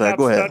 Stop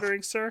Go ahead.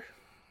 stuttering, sir.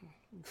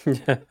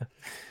 Yeah.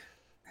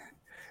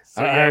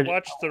 So I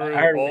watched through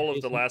all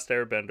of The Last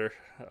Airbender,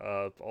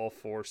 all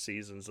 4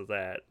 seasons of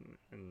that,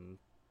 and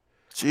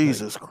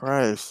Jesus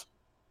Christ!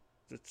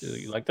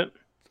 You liked it?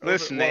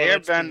 Listen, the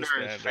Airbender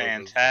is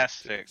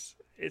fantastic.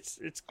 It's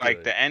good.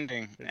 Like the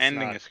ending.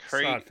 Ending is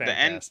crazy. It's not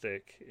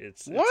fantastic.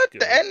 It's what?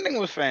 good. The ending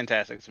was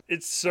fantastic.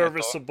 It's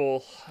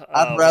serviceable.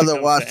 I'd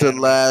rather watch the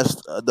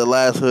last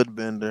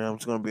Hoodbender. I'm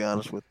just gonna be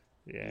honest with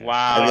you. Yeah.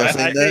 Wow. I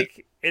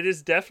think it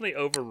is definitely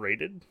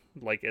overrated,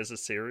 like as a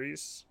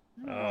series.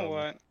 You know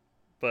what?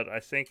 But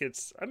I think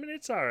it's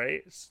all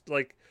right. It's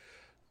like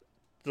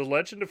The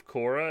Legend of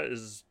Korra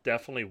is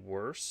definitely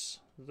worse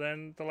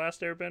than The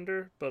Last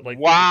Airbender, but like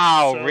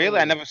wow, really?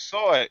 I never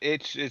saw it.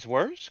 It's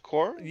worse,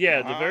 Korra?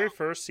 Yeah, the very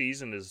first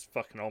season is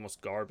fucking almost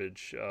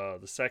garbage. The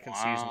second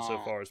season so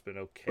far has been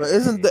okay. But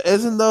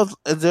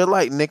they're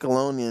like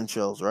Nickelodeon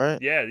shows, right?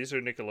 Yeah, these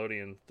are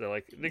Nickelodeon. They're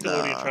like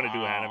Nickelodeon trying to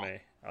do anime.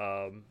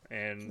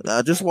 And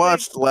I just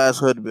watched The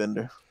Last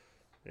Hoodbender.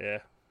 Yeah.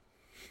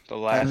 The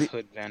Last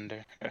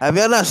Hoodbender. Have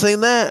y'all not seen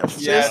that?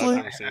 Yes,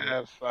 Seriously?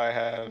 I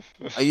have.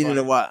 Oh, you need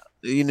to watch.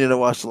 You need to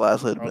watch The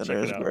Last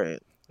Hoodbender. It's great.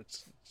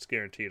 It's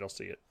guaranteed I'll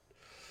see it.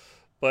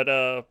 But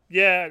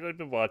yeah, I've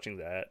been watching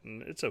that,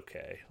 and it's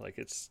okay. Like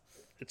it's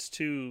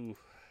too.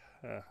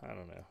 I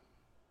don't know.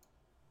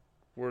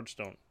 Words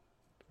don't.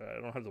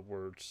 I don't have the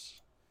words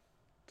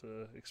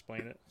to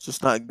explain it. It's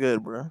just not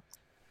good, bro.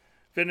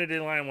 Infinity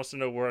Lion wants to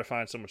know where I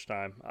find so much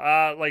time.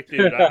 Like,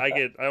 dude,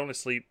 I only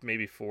sleep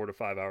maybe 4 to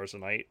 5 hours a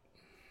night.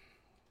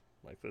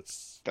 Like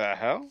that's the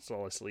hell. That's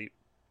all I sleep.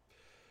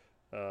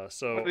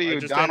 So what are you, I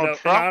just Donald end up,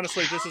 Trump?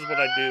 Honestly, this is what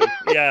I do.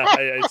 Yeah,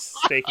 I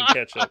steak and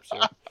ketchup. So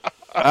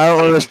I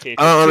don't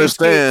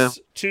understand.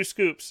 2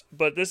 scoops.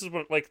 But this is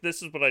what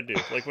I do.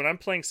 Like when I'm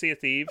playing Sea of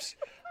Thieves,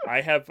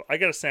 I got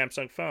a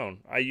Samsung phone.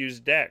 I use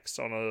Dex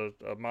on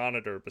a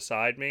monitor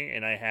beside me,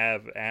 and I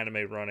have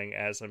anime running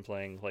as I'm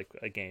playing like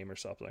a game or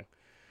something.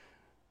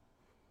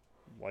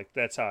 Like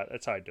that's how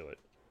I do it.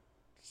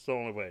 It's the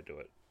only way I do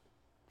it.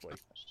 Like,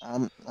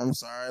 I'm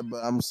sorry, but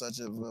I'm such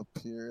a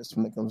purist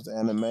when it comes to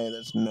anime.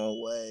 There's no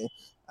way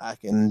I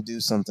can do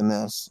something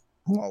else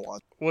while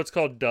watching. What's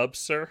called dub,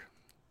 sir?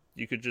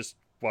 You could just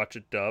watch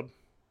it dub.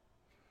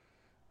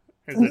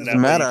 It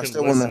doesn't matter. I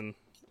still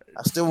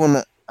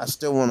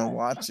wanna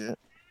watch it.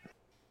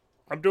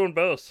 I'm doing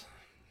both.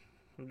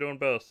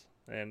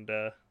 And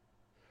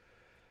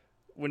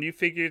when you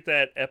figure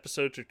that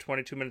episodes are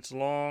 22 minutes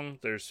long,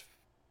 there's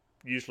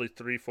usually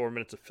 3-4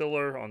 minutes of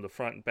filler on the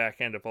front and back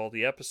end of all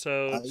the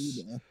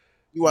episodes.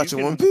 You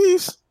watching One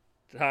Piece?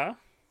 Huh?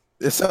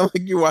 It sounds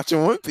like you're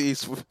watching One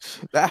Piece.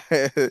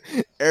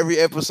 Every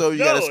episode you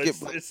gotta skip.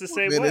 It's the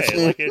same way.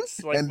 Like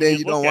it's like and then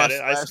you don't watch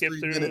it, I skip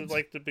through minutes.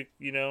 Like the big.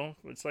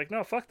 It's like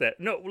no, fuck that.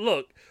 No,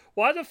 look.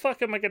 Why the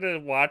fuck am I gonna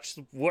watch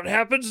what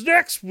happens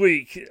next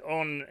week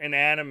on an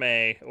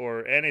anime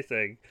or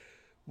anything?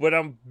 When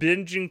I'm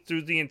binging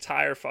through the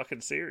entire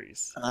fucking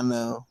series. I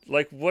know.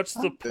 Like, what's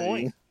the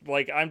point?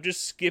 Like, I'm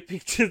just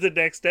skipping to the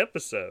next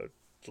episode.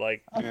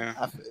 Like,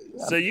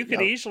 so you can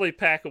easily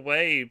pack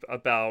away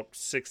about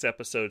 6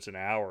 episodes an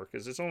hour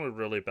because it's only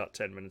really about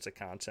 10 minutes of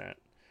content.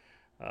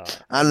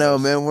 I know,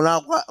 man. When I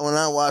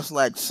watch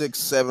like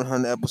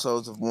 600-700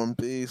 episodes of One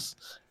Piece,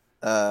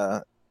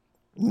 in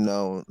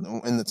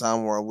the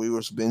time where we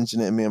were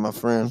binging it, me and my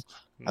friend,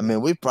 I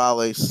mean, we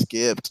probably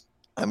skipped.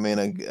 I mean,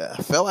 I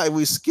felt like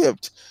we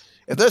skipped.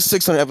 If there's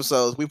 600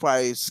 episodes, we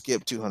probably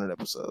skipped 200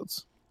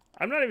 episodes.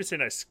 I'm not even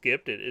saying I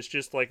skipped it. It's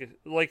just like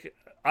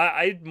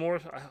I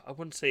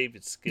wouldn't say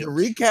it's skipped. The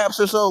recaps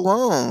are so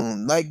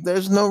long. Like,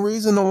 there's no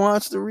reason to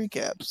watch the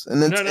recaps.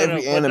 And then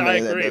every anime. I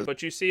agree.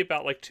 But you see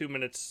about like 2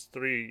 minutes,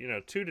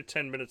 2 to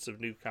 10 minutes of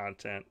new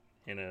content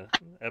in a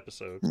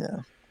episode.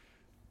 Yeah.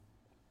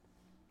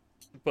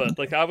 But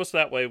like I was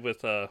that way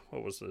with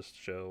what was this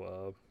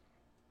show?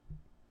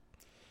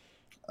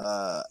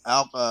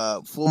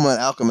 Full Metal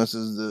Alchemist did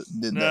that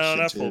shit No,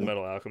 not too. Full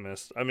Metal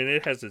Alchemist. I mean,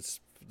 it has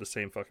the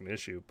same fucking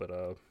issue, but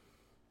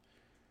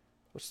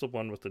what's the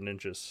one with the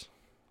ninjas?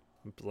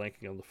 I'm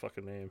blanking on the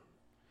fucking name.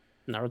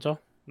 Naruto,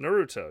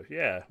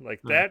 yeah,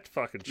 like that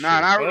fucking shit.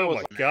 Oh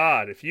my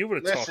god, if you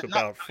would have talked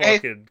about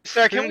fucking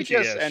sir, can we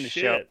just end the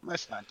show?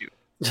 Let's not do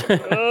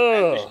it.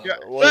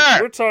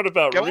 We're talking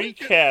about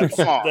recaps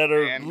that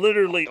are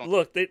literally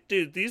look,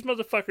 dude, these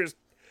motherfuckers.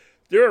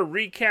 there are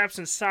recaps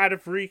inside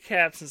of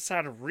recaps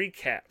inside of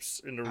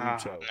recaps in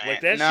Naruto.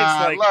 Like that shit's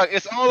like, look,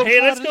 it's all hey,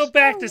 a let's part go of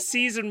back the to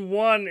season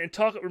 1 and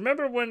talk.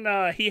 Remember when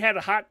he had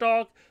a hot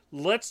dog?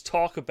 Let's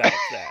talk about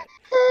that.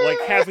 Like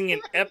having an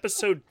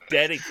episode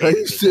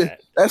dedicated to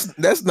that.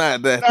 That's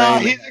not that No,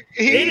 thing.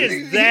 It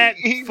is that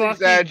he's fucking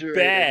exaggerating.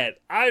 bad.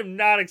 I'm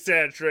not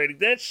exaggerating.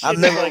 That shit I've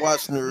is never like,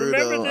 watched Naruto.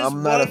 remember this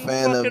I'm not a one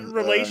fan fucking of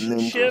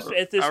relationship ninjas.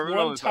 at this Naruto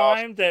one is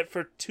time that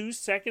for 2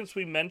 seconds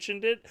we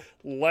mentioned it?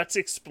 Let's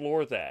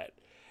explore that.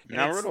 And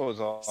Naruto is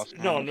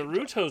awesome. no,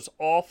 Naruto's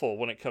awful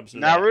when it comes to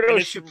that. Naruto And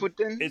it's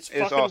Shippuden It's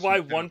is fucking awesome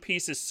why too. One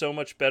Piece is so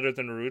much better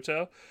than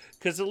Naruto.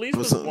 Because at least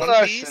with Listen,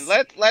 One Piece...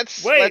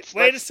 let's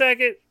Wait a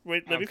second.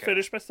 Let me Okay.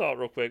 finish my thought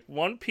real quick.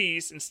 One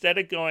Piece, instead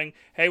of going,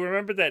 hey,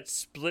 remember that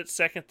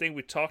split-second thing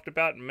we talked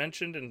about and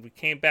mentioned and we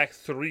came back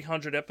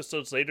 300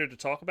 episodes later to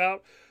talk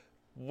about?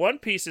 One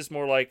Piece is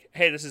more like,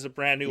 hey, this is a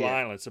brand new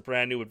island. It's a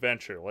brand new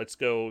adventure. Let's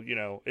go,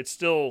 it's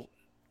still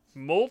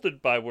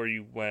molded by where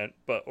you went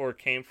or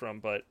came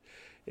from, but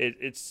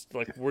it's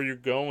like where you're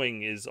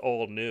going is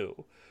all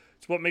new.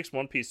 It's what makes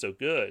One Piece so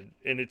good,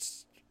 and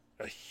it's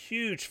a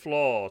huge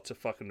flaw to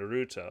fucking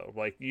Naruto.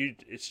 Like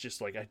it's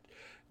just like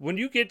when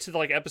you get to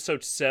like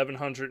episode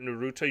 700 in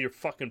Naruto, you're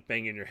fucking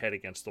banging your head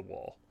against the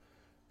wall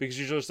because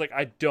you're just like,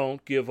 I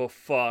don't give a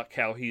fuck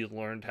how he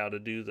learned how to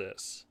do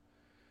this.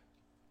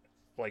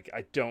 Like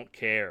I don't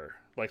care.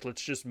 Like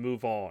let's just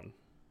move on.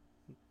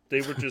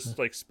 They were just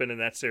like spinning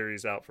that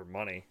series out for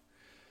money.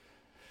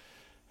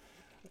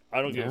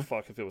 I don't give a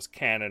fuck if it was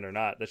canon or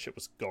not. That shit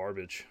was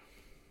garbage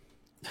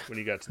when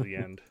you got to the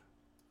end.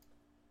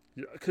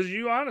 Because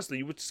you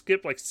would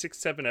skip like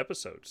 6-7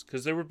 episodes.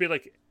 Because there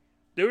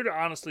would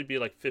honestly be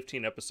like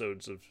 15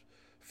 episodes of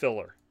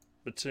filler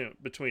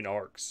between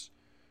arcs.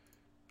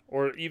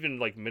 Or even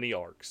like mini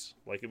arcs.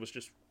 Like it was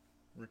just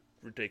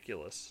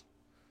ridiculous.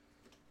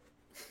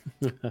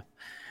 I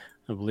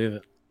believe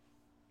it.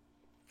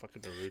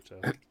 Fucking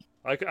Naruto.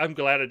 I'm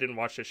glad I didn't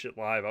watch that shit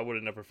live. I would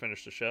have never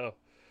finished the show.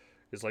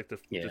 It's like the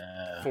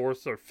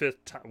 4th or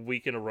 5th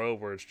week in a row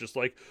where it's just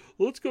like,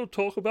 let's go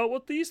talk about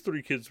what these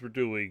 3 kids were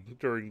doing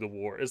during the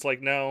war. It's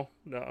like, no,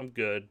 I'm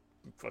good.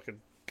 Fucking,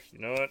 you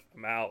know what?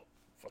 I'm out.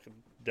 Fucking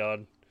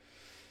done.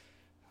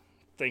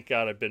 Thank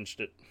God I binged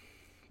it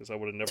because I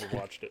would have never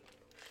watched it.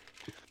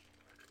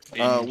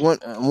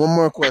 One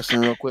more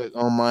question, real quick,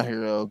 on My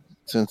Hero,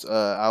 since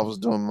I was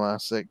doing my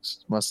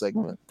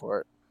segment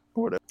part.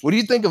 What do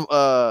you think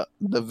of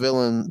the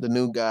villain, the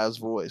new guy's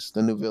voice,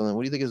 the new villain?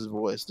 What do you think of his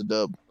voice, the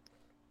dub?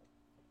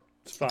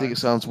 It's fine. You think it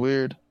sounds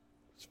weird?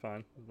 It's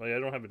fine. Like I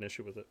don't have an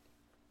issue with it.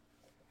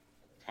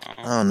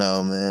 I don't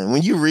know, man.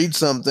 When you read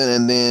something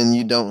and then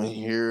you don't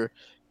hear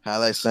how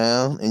they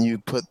sound, and you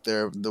put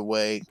the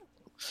way,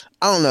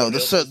 I don't know.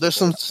 There's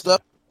some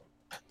stuff.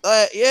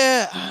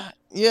 Yeah,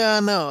 I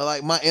know.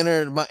 Like my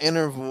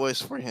inner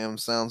voice for him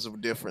sounds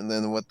different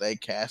than what they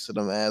casted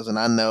him as, and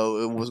I know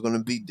it was going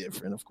to be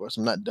different. Of course,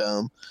 I'm not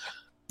dumb,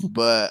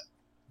 but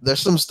there's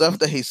some stuff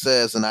that he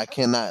says, and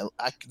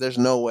there's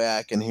no way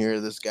I can hear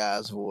this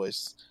guy's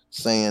voice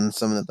saying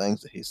some of the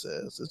things that he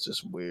says. It's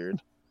just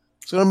weird.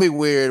 It's going to be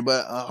weird,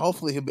 but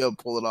hopefully he'll be able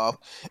to pull it off.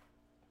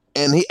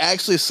 And he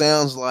actually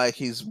sounds like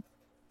he's...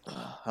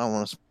 I don't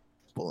want to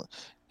spoil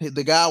it.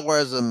 The guy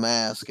wears a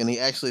mask, and he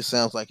actually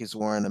sounds like he's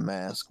wearing a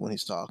mask when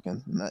he's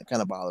talking. And that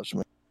kind of bothers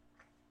me.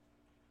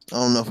 I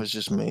don't know if it's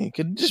just me. It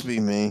could just be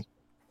me.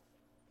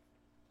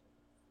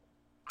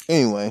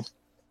 Anyway.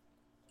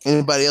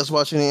 Anybody else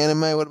watching the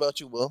anime? What about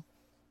you, Will?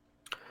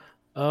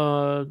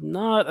 No,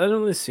 I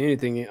don't really see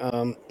anything.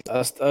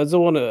 I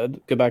still want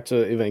to get back to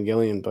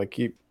Evangelion, but I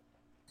keep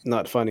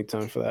not finding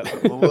time for that.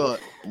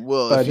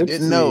 Well, if you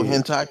didn't know,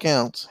 hentai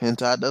counts.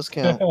 Hentai does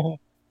count.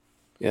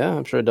 Yeah,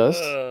 I'm sure it does.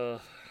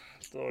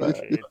 Well,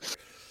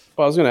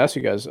 I was going to ask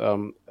you guys,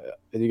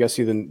 did you guys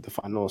see the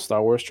final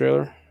Star Wars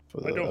trailer?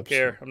 I don't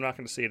care. I'm not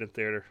going to see it in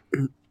theater.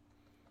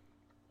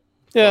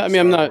 Yeah, I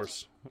mean,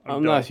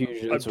 I'm not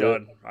huge into I'm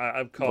done.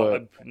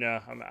 But...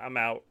 I'm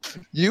out.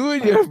 You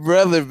and your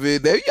brother,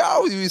 man, they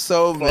always be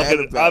so mad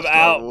about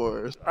Star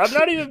Wars. I'm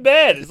not even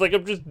mad. It's like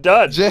I'm just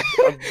done.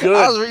 I'm good.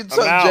 I was reading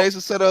something Jason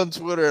said on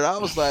Twitter, and I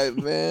was like,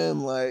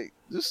 man, like,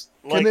 just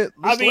like,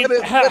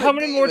 how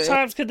many more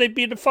times could they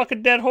beat the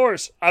fucking dead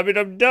horse? I mean,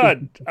 I'm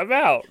done. I'm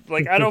out.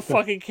 Like, I don't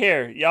fucking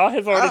care. Y'all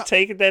have already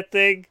taken that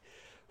thing,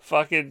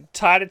 fucking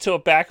tied it to the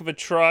back of a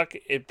truck,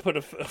 and put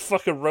a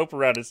fucking rope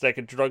around its neck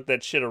and drug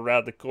that shit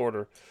around the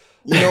corner.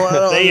 You know what I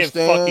don't they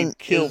understand have fucking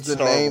killed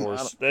Star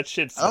Wars. That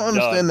shit's I don't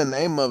done. understand the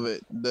name of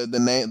it. The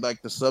name,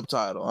 like the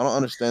subtitle. I don't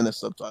understand the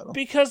subtitle.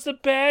 Because the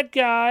bad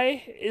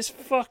guy is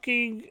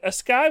fucking a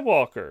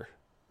Skywalker.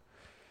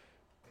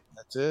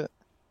 That's it.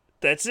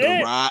 That's it.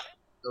 The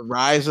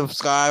Rise of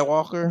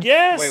Skywalker?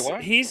 Yes. Wait,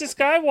 what? He's a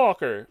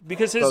Skywalker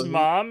because his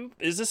mom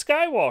is a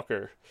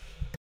Skywalker.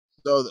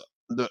 So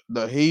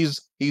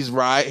he's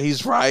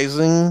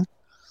rising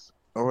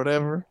or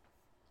whatever.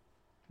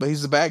 But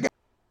he's the bad guy.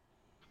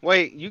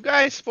 Wait, you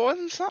guys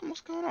spoiling something? What's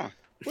going on?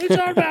 What are you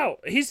talking about?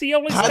 He's the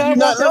only How do you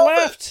not Skywalker know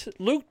left.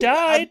 Luke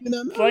died. you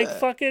not know Like that?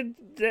 fucking.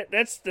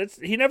 That's.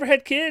 He never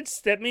had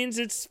kids. That means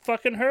it's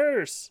fucking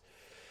hers.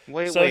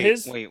 Wait, So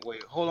his- wait.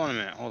 Hold on a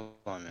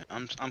minute.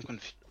 I'm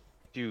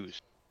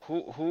confused.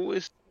 Who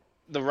is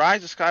the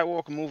Rise of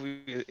Skywalker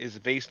movie is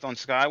based on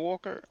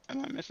Skywalker?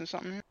 Am I missing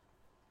something here?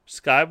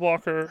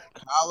 Skywalker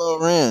Kylo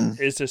Ren.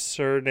 is a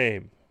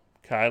surname.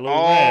 Kylo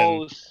Oh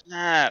Ren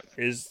snap!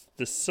 is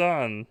the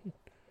son.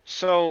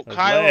 So Of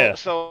Kylo,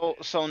 Leia.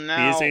 so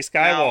now He is a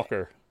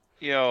Skywalker.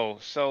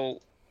 So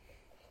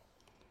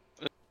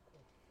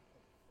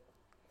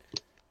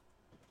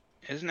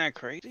isn't that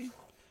crazy?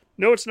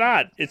 No, it's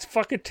not. It's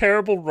fucking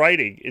terrible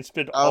writing. It's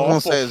been I was gonna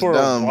awful say it's for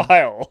dumb. a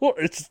while.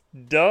 It's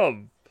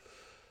dumb.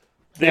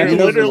 They're you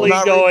know, literally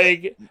not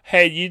going,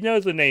 hey, you know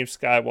the name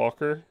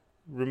Skywalker.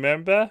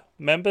 Remember?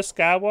 Remember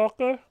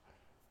Skywalker?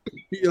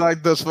 You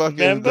like those fucking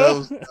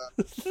Remember?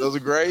 those are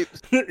great.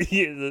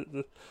 Yeah,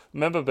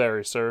 remember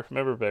berries, sir.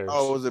 Remember berries.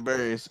 Oh, was it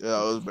berries?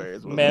 Yeah, it was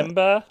berries. wasn't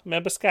it?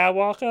 Remember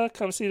Skywalker?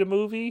 Come see the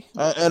movie.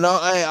 And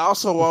hey,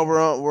 also while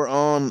we're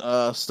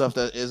on stuff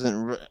that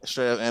isn't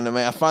straight up anime,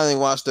 I finally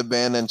watched the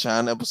Band in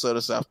China episode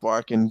of South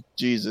Park, and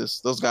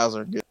Jesus, those guys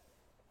are good.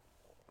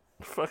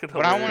 Fucking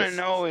What I hilarious.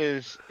 want to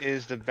know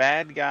is the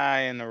bad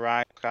guy in the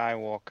Rise of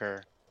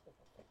Skywalker.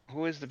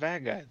 Who is the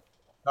bad guy?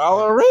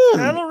 Kylo Ren.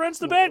 Kylo Ren's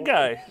the bad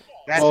guy.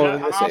 That's Well,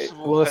 not let's say-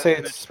 possible. well, let's say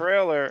in the it's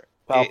trailer, it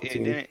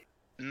Palpatine. didn't.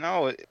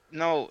 No,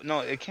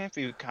 it can't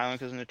be Kylo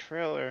because in the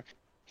trailer,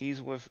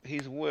 he's with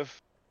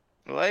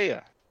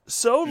Leia.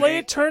 So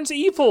Leia turns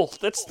evil.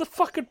 That's the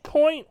fucking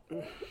point.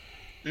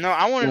 No,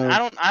 I want.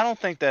 Yeah. I don't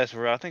think that's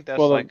real. I think that's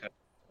Well, like.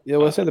 Yeah,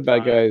 let's say the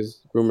bad guy is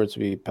rumored to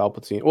be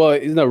Palpatine. Well,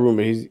 he's not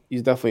rumored.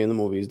 He's definitely in the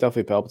movie. He's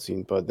definitely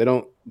Palpatine, but they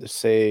don't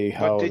say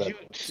how But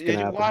that's did gonna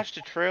you happen. watch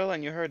the trailer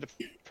and you heard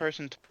the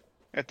person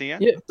at the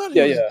end? Yeah, I thought he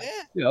yeah, was yeah.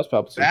 dead. Yeah, that's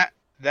Palpatine.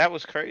 That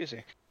was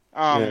crazy.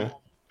 Yeah.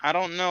 I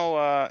don't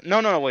know.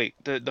 No, wait.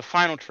 The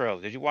final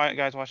trailer. Did you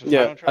guys watch the Yeah,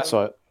 final trailer? I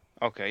saw it.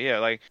 Okay, yeah.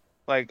 Like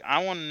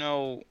I want to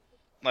know.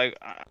 Like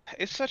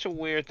it's such a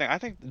weird thing. I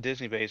think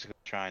Disney basically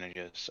trying to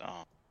just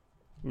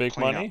Make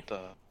clean money? up the.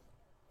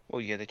 Well,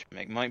 yeah, they try to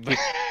make money, but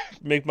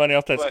Make money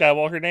off that But-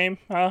 Skywalker name?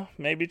 Huh?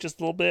 Maybe just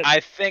a little bit? I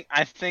think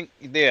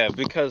yeah,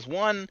 because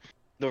one,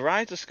 the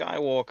Rise of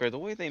Skywalker, the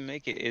way they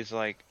make it is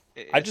like.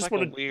 I just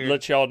want to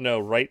let y'all know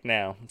right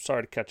now. I'm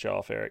sorry to cut you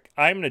off, Eric.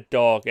 I'm gonna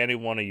dog any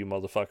one of you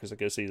motherfuckers that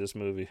go see this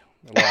movie.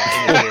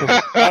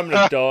 I'm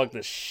gonna dog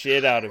the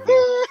shit out of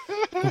you,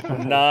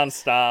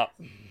 non-stop.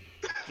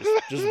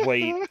 Just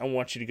wait. I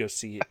want you to go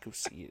see it. Go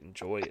see it.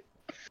 Enjoy it.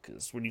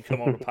 Because when you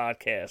come on the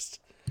podcast,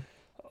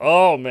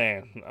 oh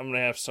man, I'm gonna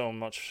have so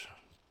much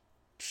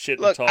shit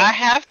Look, to talk. I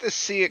have to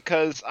see it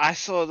because I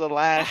saw the I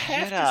Last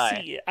have Jedi.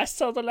 to see it. I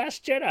saw the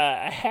Last Jedi.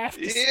 I have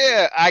to. See it.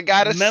 Yeah, I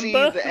gotta see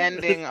Remember? the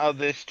ending of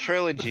this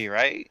trilogy,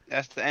 right?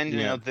 That's the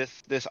ending Yeah. of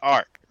this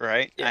arc,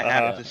 right? I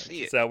have to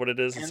see Is it. that what it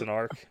is? It's an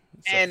arc.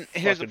 It's a and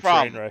here's the fucking train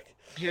problem. wreck.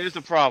 Here's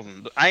the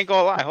problem. I ain't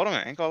gonna lie. Hold on a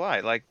minute. I ain't gonna lie.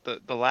 Like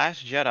the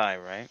Last Jedi,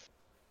 right? Ain't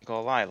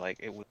gonna lie. Like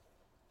it was.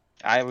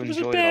 I It was a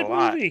enjoyed it bad a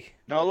lot. movie.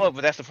 No, look,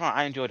 but that's the problem.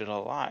 I enjoyed it a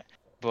lot.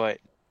 But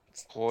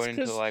according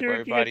to Because like you what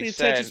got the everybody attention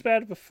said,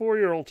 span of a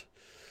 4-year-old.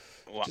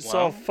 Just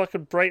saw well,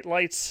 fucking bright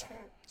lights.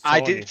 I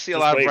Telling you, did see a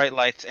just lot wait. of bright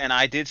lights, and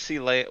I did see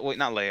Leia. Wait,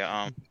 not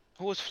Leia.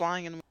 Who was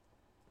flying in the movie?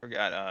 I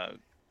forgot.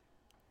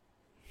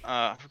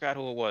 I forgot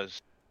who it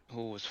was.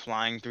 Who was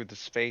flying through the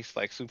space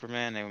like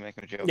Superman? They were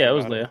making a joke. Yeah, it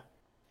was about Leia.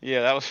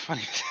 Yeah, that was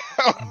funny.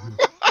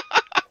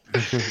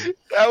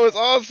 That was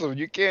awesome.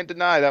 You can't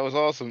deny that was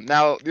awesome.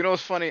 Now, you know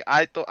what's funny?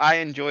 I thought I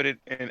enjoyed it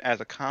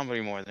as a comedy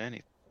more than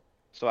anything.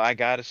 So I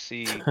gotta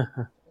see.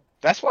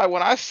 That's why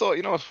when I saw,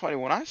 you know what's funny?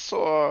 When I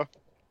saw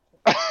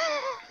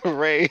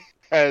Ray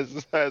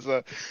as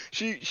a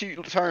she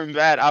turned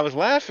bad, I was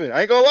laughing.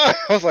 I ain't gonna lie.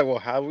 I was like, well,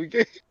 how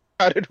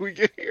did we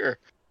get here?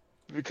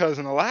 Because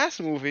in the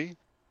last movie,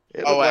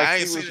 it Oh, looked wait, like I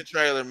she ain't seen was- the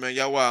trailer, man.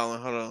 Y'all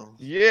wildin'. Hold on.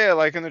 Yeah,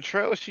 like in the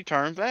trailer, she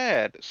turned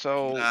bad.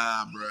 So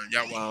Nah, bro.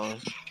 Y'all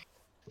wildin'.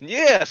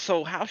 yeah,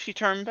 so how she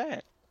turned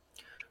bad?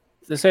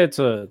 They say it's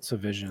a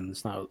vision.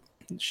 It's not.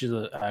 She's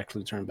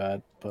actually turned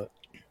bad, but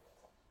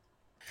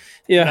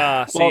yeah.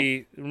 Nah, well,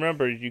 see,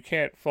 remember, you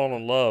can't fall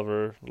in love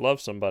or love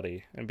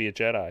somebody and be a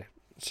Jedi.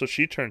 So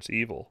she turns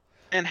evil.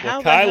 And Well,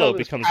 how the hell Kylo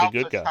does becomes the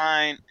good guy.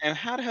 Palpatine- And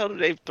how the hell do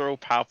they throw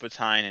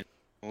Palpatine in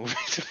the movie?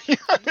 To be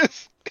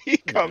honest, he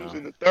comes Yeah.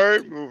 in the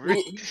third movie.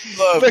 Who she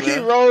love, But he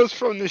man? rose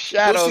from the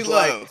shadows Who she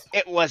like love?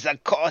 it was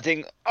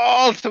according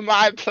all to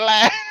my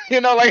plan. You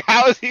know, like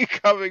how is he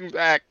coming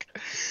back?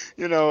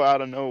 You know,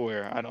 out of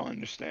nowhere. I don't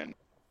understand.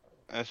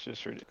 That's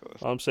just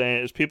ridiculous. All I'm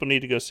saying is people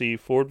need to go see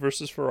Ford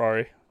versus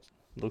Ferrari.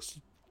 It's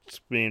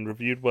being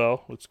reviewed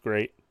well. Looks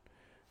great.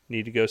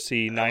 Need to go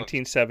see That looks-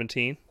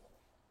 1917.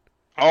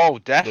 Oh,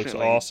 Looks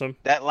definitely. awesome.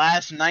 That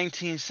last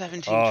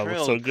 1917 Oh, it trail.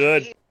 looks so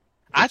good.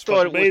 I Looks thought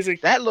fucking it was amazing.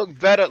 that looked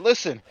better.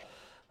 Listen,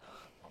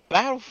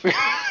 Battlefield.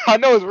 I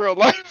know it's real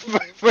life,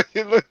 but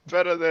it looked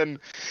better than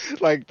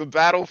like the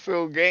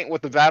Battlefield game.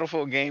 What the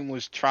Battlefield game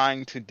was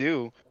trying to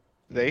do,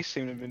 they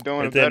seem to have been doing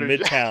And a then better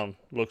job. Midtown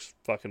looks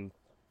fucking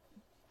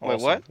Wait,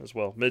 awesome what? as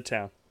well.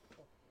 Midtown.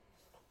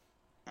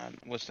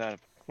 What's that?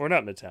 Or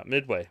not Midtown.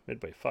 Midway.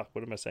 Fuck,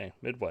 what am I saying?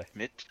 Midway.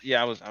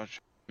 Yeah, I was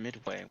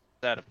Midway.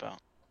 What's that about?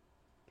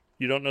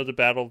 You don't know the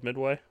Battle of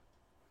Midway?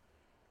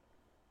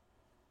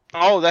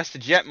 Oh, that's the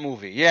Jet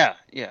movie. Yeah.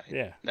 Yeah.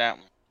 That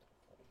one.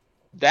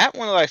 That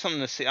one like something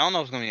to see. I don't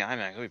know if it's gonna be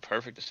IMAX. It'll be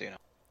perfect to see it.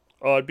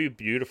 Oh, it'd be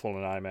beautiful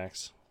in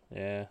IMAX.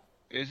 Yeah.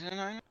 Is it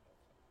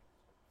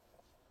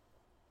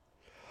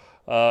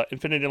an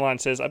Infinity Line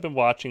says, I've been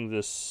watching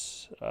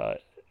this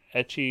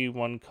etchy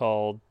one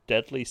called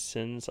Deadly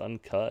Sins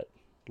Uncut.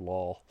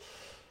 Lol.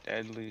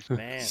 Deadly?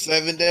 Man.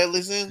 7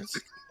 Deadly Sins?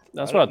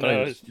 That's what I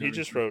thought. No, he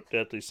just wrote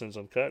Deadly Sins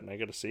Uncut, and I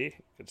gotta see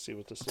what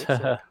this looks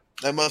like.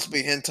 That must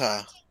be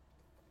hentai.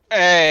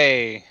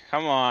 Hey,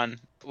 come on.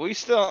 We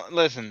still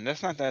listen.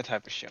 That's not that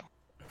type of show.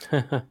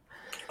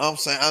 I'm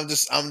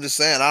just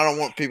saying. I don't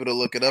want people to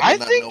look it up I and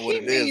not think know what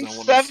he it is. means I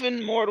want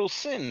 7 mortal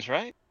sins,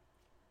 right?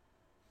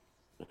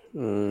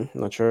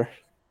 Not sure.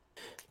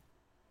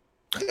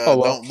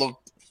 Don't look.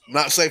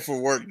 Not safe for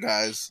work,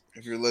 guys.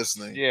 If you're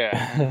listening,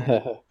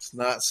 Yeah. it's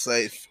not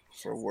safe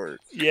for work.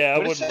 Yeah, I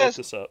But it wouldn't says- look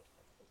this up.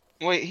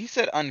 Wait, he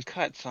said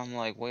uncut, so I'm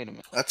like, wait a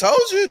minute. I told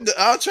you.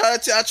 I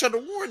tried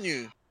to warn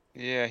you.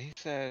 Yeah, he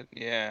said,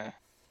 yeah.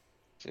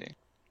 Let's see.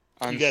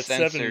 You got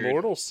 7 Uncensored.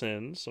 Mortal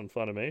Sins on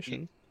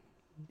Funimation.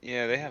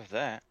 Yeah, they have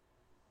that.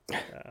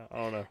 I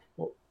don't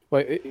know.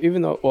 Wait,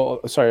 even though,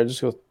 well, sorry, I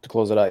just go to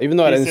close it out. Even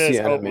though I He didn't says,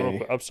 see real anime,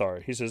 quick, I'm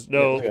sorry. He says,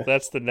 no, okay.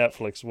 that's the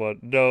Netflix one.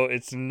 No,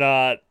 it's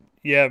not.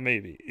 Yeah,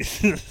 maybe.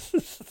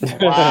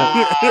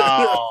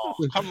 Wow.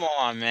 Come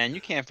on, man. You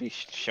can't be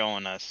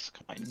showing us.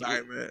 Come on.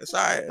 Sorry, man.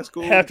 Sorry, it's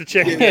cool. Have to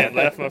check again.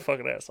 Laugh my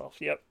fucking ass off.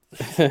 Yep.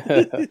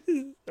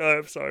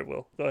 I'm sorry,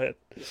 Will. Go ahead.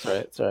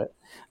 it's all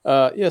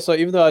right. Yeah, so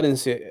even though I didn't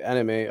see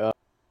anime,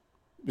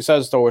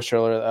 besides the Star Wars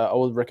trailer, I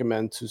would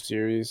recommend 2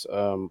 series.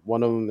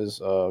 One of them is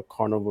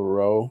Carnival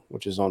Row,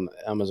 which is on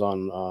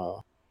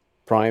Amazon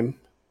Prime.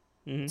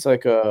 Mhm. It's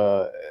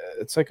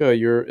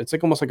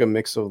like almost like a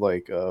mix of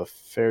like a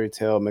fairy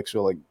tale mixed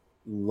with like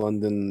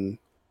London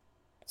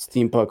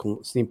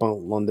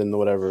steampunk London or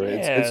whatever. Yeah,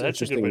 It's that's a good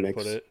interesting way mix.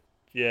 to put it.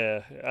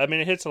 Yeah, I mean,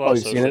 it hits a lot of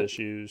you've seen social it?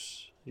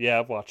 issues. Yeah,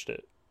 I've watched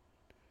it.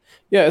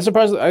 Yeah, I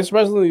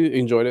surprisingly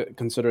enjoyed it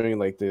considering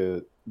like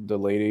the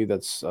lady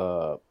that's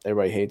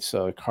everybody hates,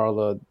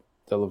 Carla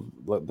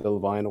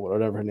Delevingne or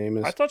whatever her name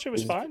is. I thought she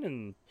was fine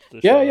in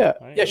the Yeah,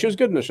 show. yeah, she was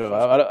good in the show.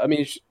 I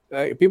mean,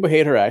 people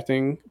hate her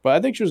acting, but I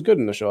think she was good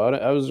in the show.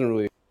 I wasn't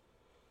really,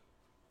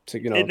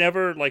 It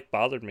never like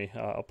bothered me.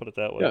 I'll put it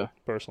that way. Yeah.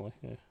 Personally.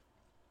 Yeah.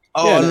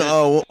 Oh, Yeah,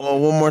 no.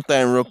 One more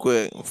thing, real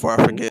quick, before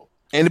I forget.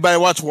 Anybody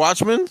watch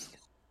Watchmen?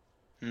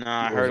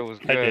 Nah, I heard it was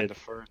I good. did. The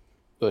first.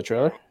 The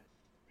trailer.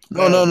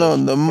 No.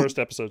 The First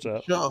episode's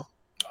out. show.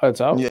 Oh,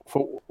 it's out. Yeah.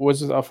 What's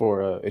this out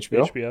for?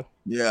 HBO. HBO.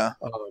 Yeah.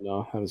 Oh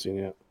no, I haven't seen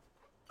it yet.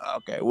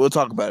 Okay, we'll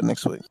talk about it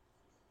next week.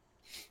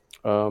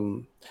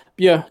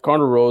 Yeah,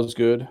 Carnival Row is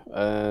good,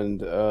 and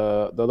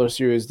the other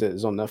series that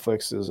is on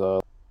Netflix is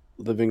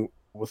Living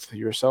with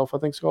Yourself, I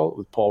think it's called,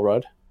 with Paul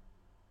Rudd.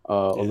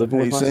 Or Living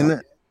Have with you seen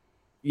Myself. it?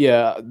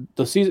 Yeah,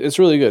 the season it's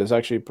really good. It's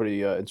actually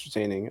pretty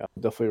entertaining. I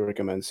definitely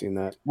recommend seeing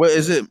that. What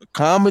is it?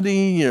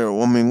 Comedy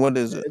or I mean, what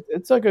is it?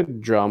 It's like a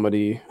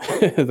dramedy,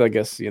 I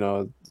guess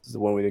is the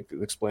one way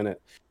to explain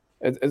it.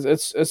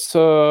 It's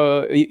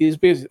about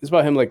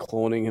him like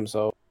cloning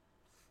himself,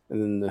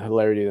 and then the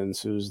hilarity that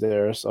ensues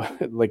there. So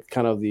like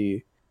kind of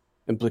the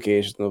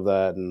implication of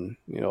that and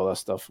all that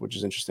stuff, which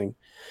is interesting.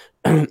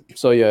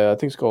 So yeah, I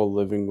think it's called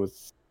Living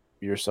with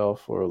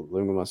Yourself or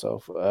Living with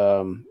Myself.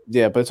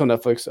 Yeah, but it's on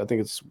Netflix. I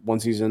think it's 1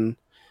 season.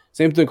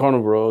 Same thing.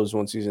 Carnival Row is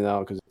 1 season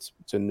out because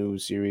it's a new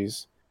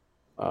series.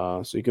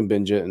 So you can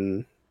binge it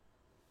and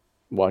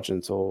watch it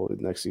until the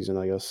next season,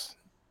 I guess.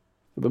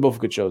 They're both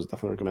good shows.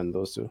 Definitely recommend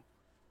those 2.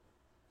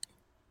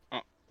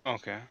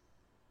 Okay.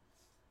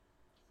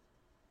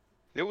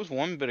 There was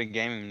one bit of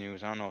gaming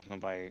news. I don't know if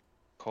nobody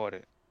caught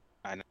it.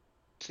 I know.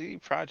 CD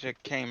Projekt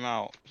came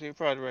out,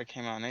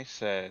 and they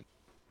said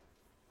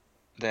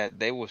that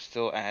they were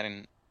still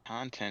adding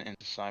content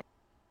into Cyber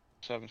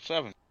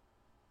 77.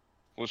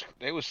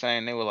 They were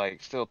saying they were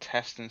like still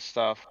testing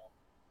stuff,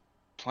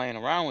 playing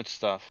around with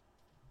stuff,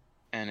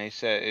 and they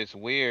said it's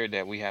weird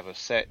that we have a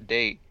set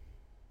date.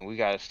 We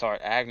got to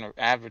start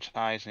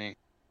advertising,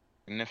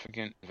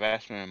 significant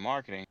investment in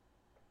marketing.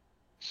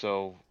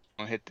 So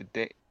when hit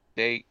the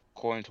date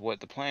according to what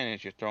the plan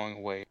is, you're throwing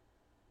away a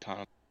ton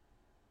of.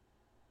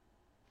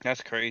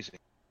 That's crazy.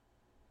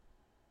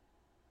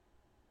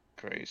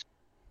 Crazy.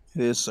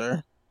 It is,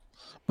 sir.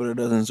 But it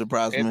doesn't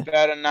surprise me. It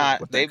better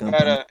not. With They that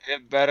company.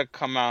 It better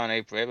come out in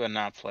April. They better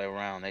not play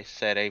around. They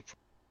said April.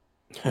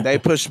 They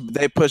push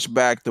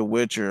back The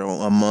Witcher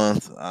a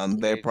month.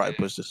 They They probably did.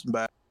 push this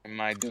back. They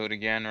might do it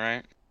again,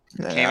 right?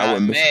 Yeah, Came I out in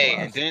wouldn't be May,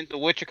 surprised. and didn't The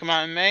Witcher come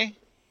out in May?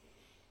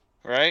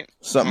 Right?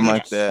 Something Okay.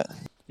 like that.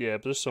 Yeah,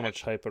 but there's so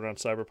much hype around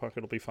Cyberpunk,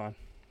 it'll be fine.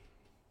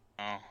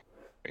 Oh,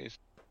 crazy.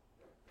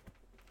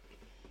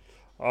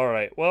 All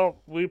right. Well,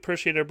 we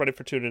appreciate everybody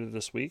for tuning in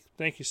this week.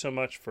 Thank you so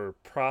much for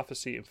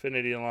Prophecy,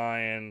 Infinity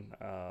Lion,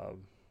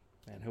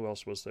 and who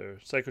else was there?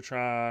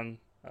 Psychotron,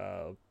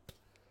 I'm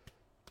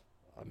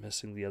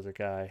missing the other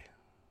guy.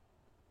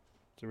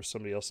 There was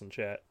somebody else in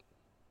chat.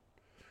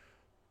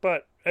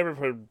 But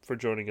everyone for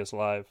joining us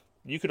live.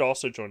 You could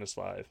also join us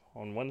live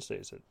on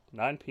Wednesdays at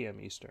 9 p.m.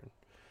 Eastern.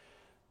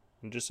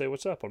 And just say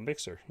what's up on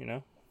Mixer, you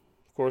know?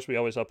 Of course, we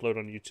always upload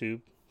on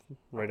YouTube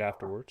right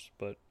afterwards.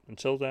 But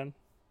until then,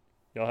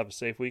 y'all have a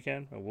safe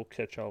weekend, and we'll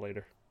catch y'all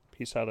later.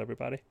 Peace out,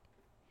 everybody.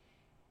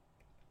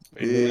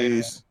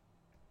 Peace.